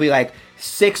 It'll be like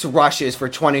 6 rushes for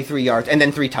 23 yards and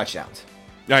then 3 touchdowns.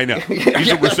 I know.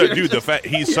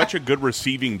 He's such a good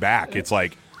receiving back. It's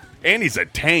like... And he's a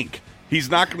tank.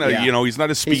 He's not gonna, he's not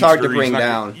a speedster. He's hard to bring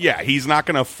down. Yeah, he's not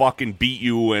gonna fucking beat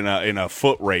you in a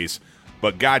foot race.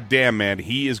 But goddamn, man,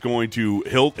 he is going to.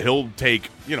 He'll take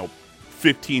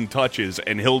 15 touches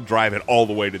and he'll drive it all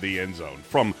the way to the end zone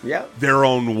from their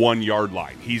own 1 yard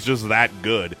line. He's just that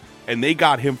good, and they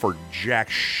got him for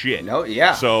jack shit. No,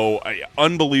 yeah. So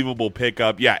unbelievable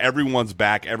pickup. Yeah, everyone's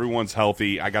back. Everyone's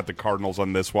healthy. I got the Cardinals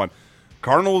on this one.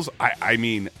 Cardinals, I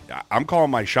mean, I'm calling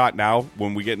my shot now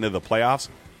when we get into the playoffs.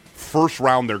 First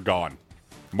round, they're gone.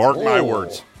 Mark my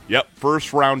words. Yep,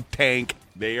 first round tank.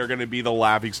 They are going to be the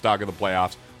laughingstock of the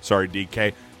playoffs. Sorry,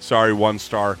 DK. Sorry, 1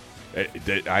 star.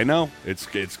 I know,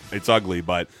 it's ugly,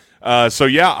 but so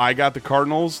yeah, I got the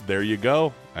Cardinals. There you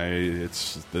go.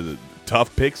 It's the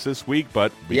tough picks this week,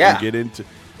 but we can get into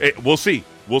it. We'll see.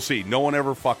 No one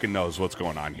ever fucking knows what's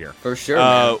going on here. For sure,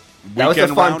 man. That was a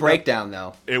fun breakdown,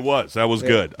 though. It was. That was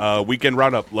good. Weekend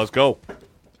roundup. Let's go.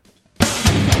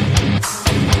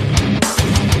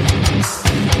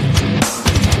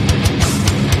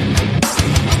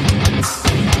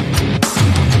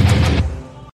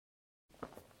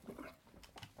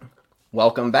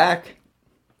 Welcome back.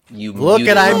 You look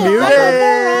at I muted.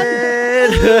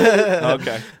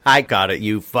 Okay. I got it,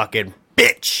 you fucking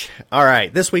bitch. All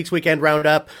right, this week's weekend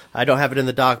roundup. I don't have it in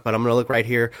the doc, but I'm going to look right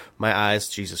here. My eyes,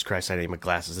 Jesus Christ, I need my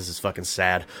glasses. This is fucking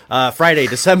sad. Friday,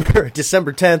 December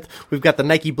 10th, we've got the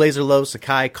Nike Blazer Low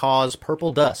Sakai Cause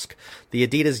Purple Dusk, the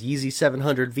Adidas Yeezy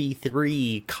 700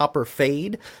 V3 Copper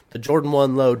Fade, the Jordan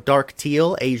 1 Low Dark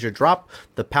Teal Asia Drop,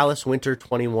 the Palace Winter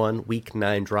 21 Week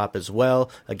 9 Drop as well.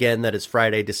 Again, that is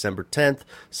Friday, December 10th.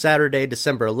 Saturday,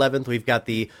 December 11th, we've got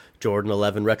the Jordan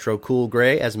 11 Retro Cool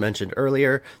Gray, as mentioned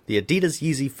earlier, the Adidas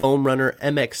Yeezy Foam Runner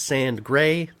MX Sand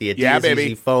Gray, the Adidas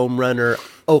Yeezy Foam Runner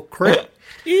Ochre,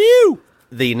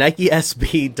 the Nike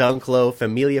SB Dunk Low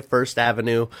Familia First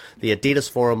Avenue, the Adidas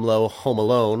Forum Low Home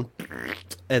Alone,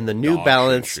 and the New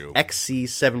Balance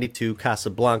XC72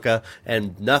 Casablanca,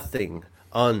 and nothing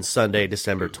on Sunday,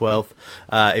 December 12th.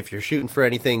 If you're shooting for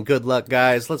anything, good luck,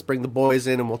 guys. Let's bring the boys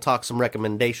in and we'll talk some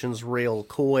recommendations real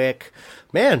quick.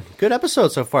 Man, good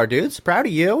episode so far, dudes. Proud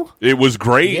of you. It was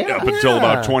great up until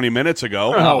about 20 minutes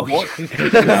ago.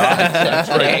 That's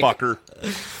right, fucker.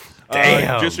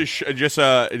 Damn. Just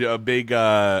a big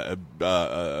on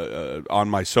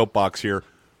my soapbox here.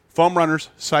 Foam runners,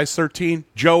 size 13.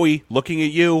 Joey, looking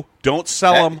at you. Don't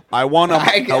sell them. I want them.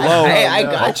 Hello. Hey, I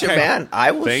got you, man.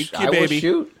 I will. Thank you, I will baby.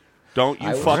 shoot. Don't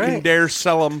you fucking dare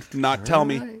sell them. Not tell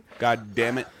me. God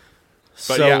damn it. But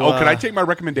So, yeah. Oh, can I take my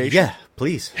recommendation? Yeah,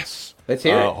 please. Yes. Let's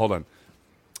hear it. Hold on.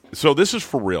 So this is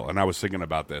for real, and I was thinking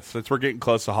about this. Since we're getting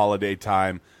close to holiday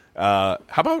time, how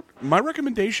about my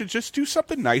recommendation? Just do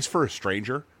something nice for a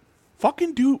stranger.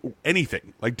 Fucking do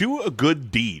anything. Like, do a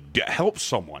good deed. Help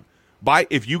someone.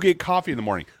 If you get coffee in the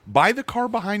morning, buy the car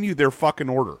behind you their fucking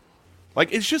order.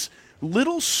 Like, it's just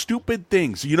little stupid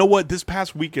things. You know what? This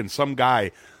past weekend, some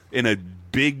guy in a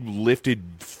big lifted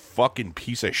fucking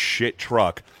piece of shit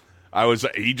truck,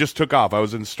 he just took off. I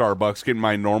was in Starbucks getting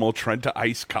my normal Trenta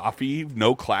iced coffee,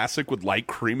 no classic with light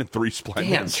cream and 3 Splendids.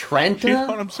 Damn, Trenta? You know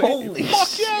what I'm saying? Holy Fuck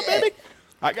shit. yeah, baby.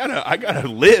 I gotta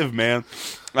live, man.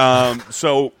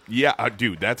 So yeah,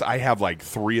 dude, I have like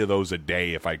 3 of those a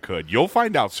day if I could. You'll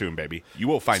find out soon, baby. You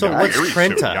will find out what's very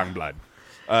Trenta? soon, young blood.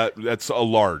 That's a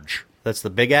large. That's the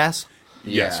big ass?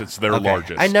 Yes, Yeah. it's their Okay.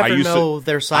 largest. I never used know to,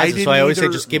 their sizes, didn't so I always say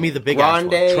either. just give me the big ass one.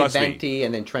 Grande, Trust me. Venti,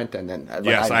 and then Trenta. And then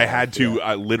Yes, I know. had to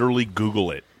literally Google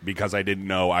it because I didn't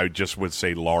know. I just would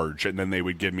say large, and then they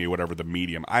would give me whatever the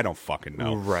medium. I don't fucking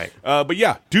know. Right. But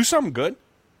yeah, do something good.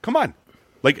 Come on.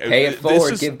 Like, Pay it this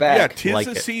forward, is, give back. Yeah, 'tis Like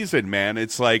the it. season, man.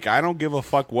 It's like I don't give a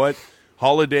fuck what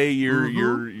holiday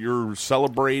you're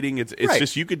celebrating. It's Right.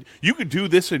 just you could do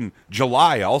this in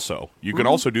July also. You could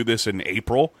also do this in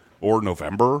April or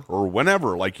November or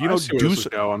whenever. Like, you I know, see where this is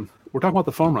going. We're talking about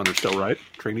the foam runners still, right?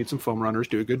 Trey needs some foam runners.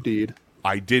 Do a good deed.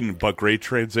 I didn't, but great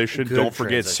transition. Good Don't forget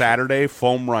transition. Saturday,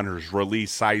 Foam Runners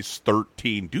release size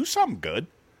 13. Do something good.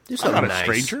 Do I'm something not a nice.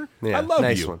 stranger. Yeah, I love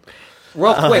nice you. one.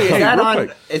 Real quick, hey, real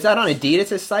quick. is that on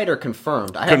Adidas' site or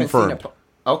confirmed? I Confirmed. haven't seen it.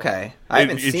 Okay, I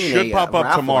haven't It seen should a pop up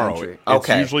raffle tomorrow. entry. It's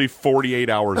Okay, usually 48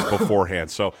 hours beforehand.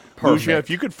 So, Perfect. Lucia, if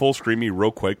you could full screen me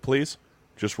real quick, please.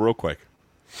 Just real quick.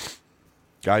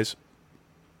 Guys,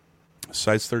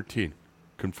 size 13.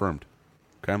 Confirmed.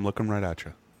 Okay, I'm looking right at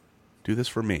you. Do this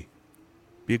for me.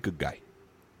 Be a good guy.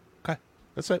 Okay,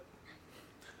 that's it.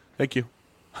 Thank you.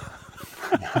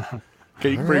 Okay,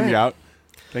 you can bring me out.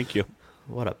 Thank you.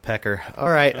 What a pecker. All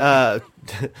right.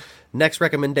 Next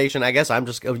recommendation, I guess I'm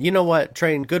just, you know what,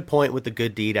 Train, good point with the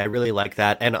good deed. I really like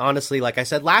that. And honestly, like I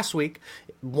said last week,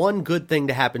 one good thing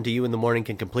to happen to you in the morning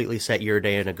can completely set your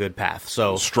day in a good path.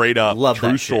 So Straight up, love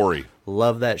true that shit. story.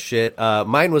 Love that shit.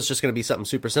 Mine was just going to be something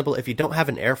super simple. If you don't have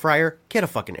an air fryer, get a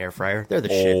fucking air fryer. They're the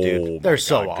shit, Oh, dude. They're my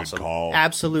so God, good awesome. call.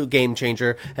 Absolute game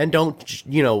changer. And don't,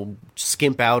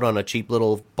 skimp out on a cheap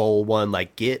little bowl one.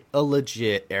 Like, get a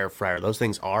legit air fryer. Those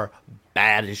things are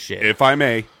bad as shit. If I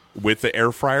may, with the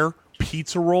air fryer,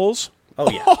 pizza rolls. Oh,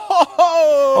 yeah.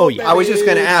 Oh, yeah. I was just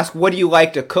going to ask, what do you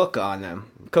like to cook on them?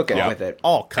 Cook it Yeah. with it.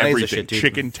 All kinds Everything. of shit, dude.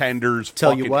 Chicken tenders,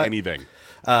 Tell you fucking what. anything.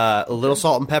 A little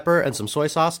salt and pepper and some soy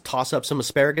sauce. Toss up some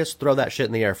asparagus. Throw that shit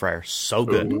in the air fryer. So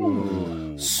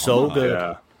good. So good.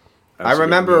 Yeah. I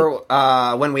remember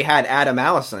when we had Adam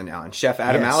Allison on, Chef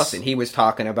Adam Yes. Allison, he was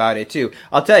talking about it too.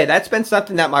 I'll tell you, that's been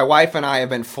something that my wife and I have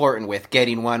been flirting with,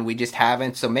 getting one. We just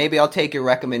haven't. So maybe I'll take your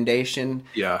recommendation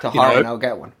Yeah, to you know heart what? and I'll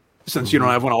get one. Since you don't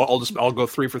have one, I'll go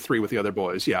 3 for 3 with the other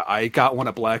boys. Yeah, I got one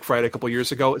at Black Friday a couple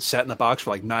years ago. It sat in the box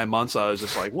for like 9 months. I was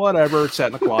just like, whatever. It sat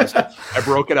in the closet. I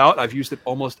broke it out. I've used it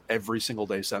almost every single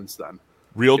day since then.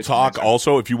 Real It's talk. amazing.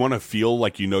 Also, if you want to feel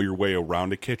like you know your way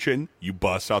around a kitchen, you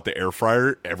bust out the air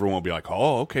fryer. Everyone will be like,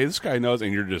 "Oh, okay, this guy knows,"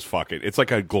 and you're just fuck it. It's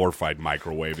like a glorified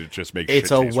microwave. It just makes It's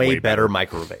shit a taste way better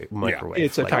microwave.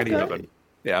 It's a Like, tiny oven.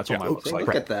 Yeah, that's what mine looks like.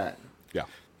 Look at that. Yeah,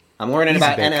 I'm learning Easy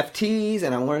about bake. NFTs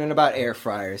and I'm learning about air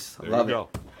fryers. I there love you it. go.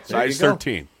 There Size you go.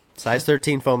 13. Size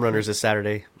 13 foam runners this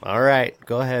Saturday. All right.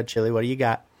 Go ahead, Chili. What do you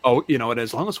got? Oh, and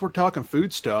as long as we're talking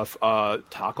food stuff,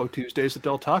 Taco Tuesdays at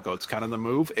Del Taco. It's kind of the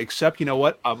move. Except, you know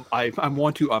what? I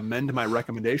want to amend my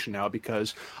recommendation now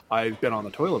because I've been on the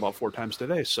toilet about 4 times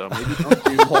today. So maybe don't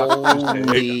do Taco Tuesday.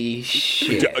 Holy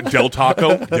shit. Del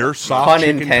Taco, their soft Pun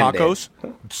chicken intended. tacos.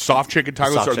 Soft chicken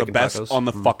tacos Soft are the chicken best tacos. on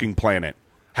the fucking planet.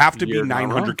 Have to be You're not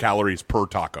 900 wrong. calories per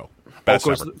taco. Best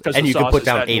ever. And you can put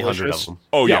down 800 of them.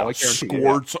 Oh yeah, I guarantee you,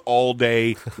 squirts all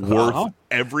day, worth Uh-huh.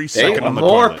 every Hey, second on the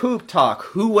more toilet. poop talk.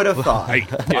 Who would have thought? Hey,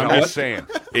 I'm know just saying,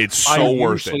 it's I so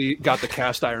worth it. usually got the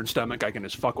cast iron stomach. I can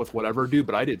just fuck with whatever, dude.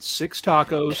 But I did 6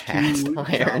 tacos, Cast 2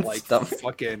 iron like stomach.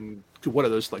 fucking what are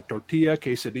those like tortilla,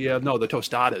 quesadilla? No, the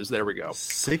tostadas. There we go.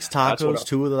 6 That's what tacos,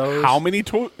 2 of those. How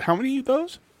many of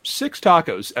those? 6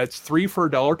 tacos. That's 3 for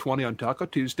 $1.20 on Taco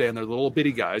Tuesday, and they're little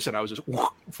bitty guys. And I was just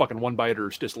fucking one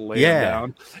biters just laying Yeah.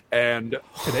 down. And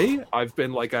today I've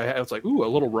been like, I was like, ooh, a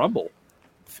little rumble.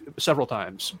 several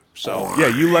times. So Yeah,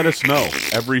 you let us know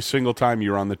every single time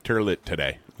you're on the toilet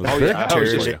today.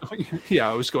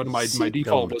 I was going to my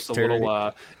default was the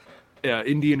Turlet. little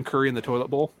Indian curry in the toilet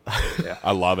bowl. Yeah,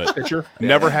 I love it. picture.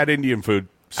 Never had Indian food.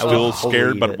 will Still totally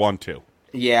scared, eat but it. want to.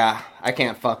 Yeah, I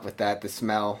can't fuck with that. The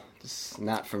smell, just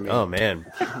not for me. Oh man,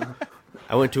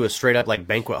 I went to a straight up like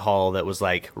banquet hall that was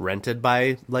like rented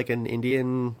by like an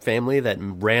Indian family that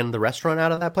ran the restaurant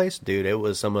out of that place. Dude, it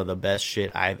was some of the best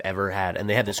shit I've ever had. And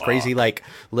they had this crazy like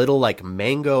little like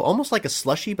mango, almost like a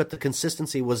slushy, but the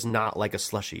consistency was not like a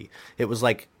slushy. It was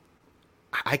like,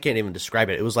 I can't even describe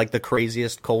it. It was like the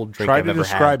craziest cold drink Try I've to ever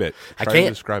describe had. it. I Try to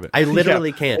can't describe it. I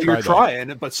literally Yeah, can't. You're Try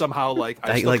trying, but somehow like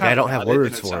I still don't kinda have got it, words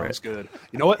and it for sounds it. good.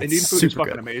 You know what? It's Indian food is super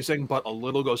fucking good. amazing, but a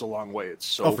little goes a long way. It's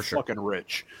so Oh, for sure. fucking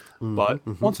rich. But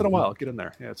once in a while, get in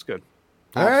there. Yeah, it's good.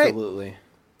 All right. Absolutely.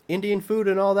 Indian food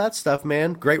and all that stuff,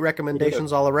 man. Great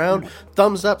recommendations all around.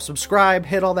 Thumbs up, subscribe,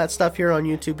 hit all that stuff here on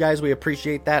YouTube, guys. We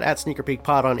appreciate that. At Sneaker Peek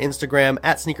Pod on Instagram,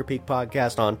 at Sneaker Peek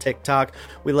Podcast on TikTok.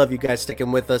 We love you guys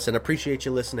sticking with us and appreciate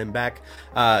you listening back.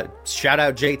 Shout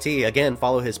out JT. Again,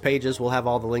 follow his pages. We'll have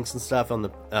all the links and stuff on the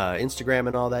Instagram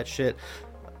and all that shit.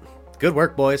 Good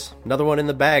work, boys. Another one in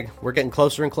the bag. We're getting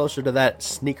closer and closer to that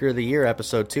Sneaker of the Year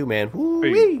episode, too, man.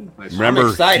 Woo-wee. Nice. Remember, I'm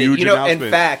excited. huge You know, in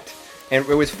announcement. fact, and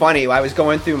it was funny. I was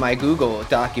going through my Google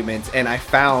documents and I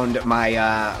found my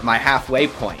my halfway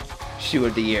point shoe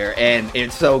of the year, and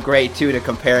it's so great too to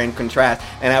compare and contrast.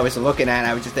 And I was looking at it, and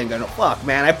I was just thinking, oh, fuck,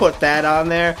 man, I put that on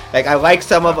there. Like, I like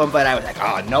some of them, but I was like,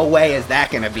 oh, no way is that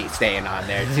gonna be staying on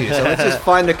there too. So it's just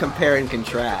fun to compare and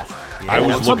contrast. I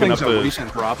was When something's looking up a the.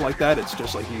 recent drop like that, it's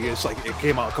just like it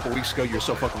came out a couple weeks ago. You're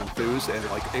so fucking enthused, and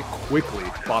like it quickly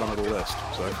bottom of the list.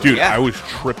 So Dude, Yeah. I was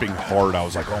tripping hard. I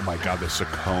was like, oh my god, the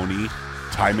Saucony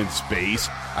Time and Space.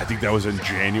 I think that was in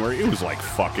January. It was like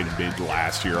fucking mid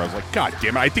last year. I was like, god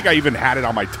damn it. I think I even had it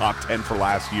on my top 10 for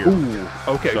last year. Ooh,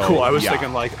 okay, So, cool. I was yeah.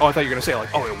 thinking like, oh, I thought you were gonna say like,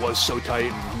 oh, it was so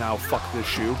tight, and now fuck this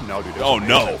shoe. No, dude. It was Oh amazing.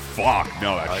 no, fuck.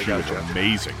 No, that I shoe was gotcha.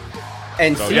 amazing.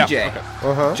 And So, yeah, CJ,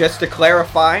 okay. just to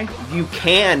clarify, you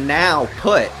can now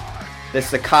put the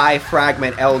Sakai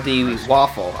Fragment LD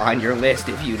waffle on your list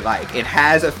if you'd like. It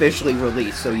has officially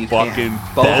released, so you Fucking can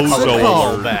both bozo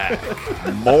colorways.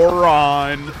 alert.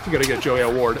 Moron. You gotta get Joey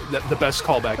Award, the best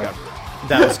callback ever.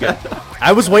 That was good.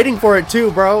 I was waiting for it,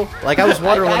 too, bro. Like, I was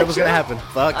wondering when it was gotcha. going to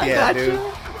happen. Fuck I yeah, gotcha.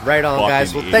 dude. Right on, Fucking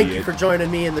guys. Well, thank you idiot. for joining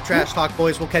me in the Trash Talk,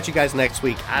 boys. We'll catch you guys next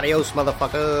week. Adios,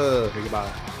 motherfucker.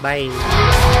 Goodbye. Bye.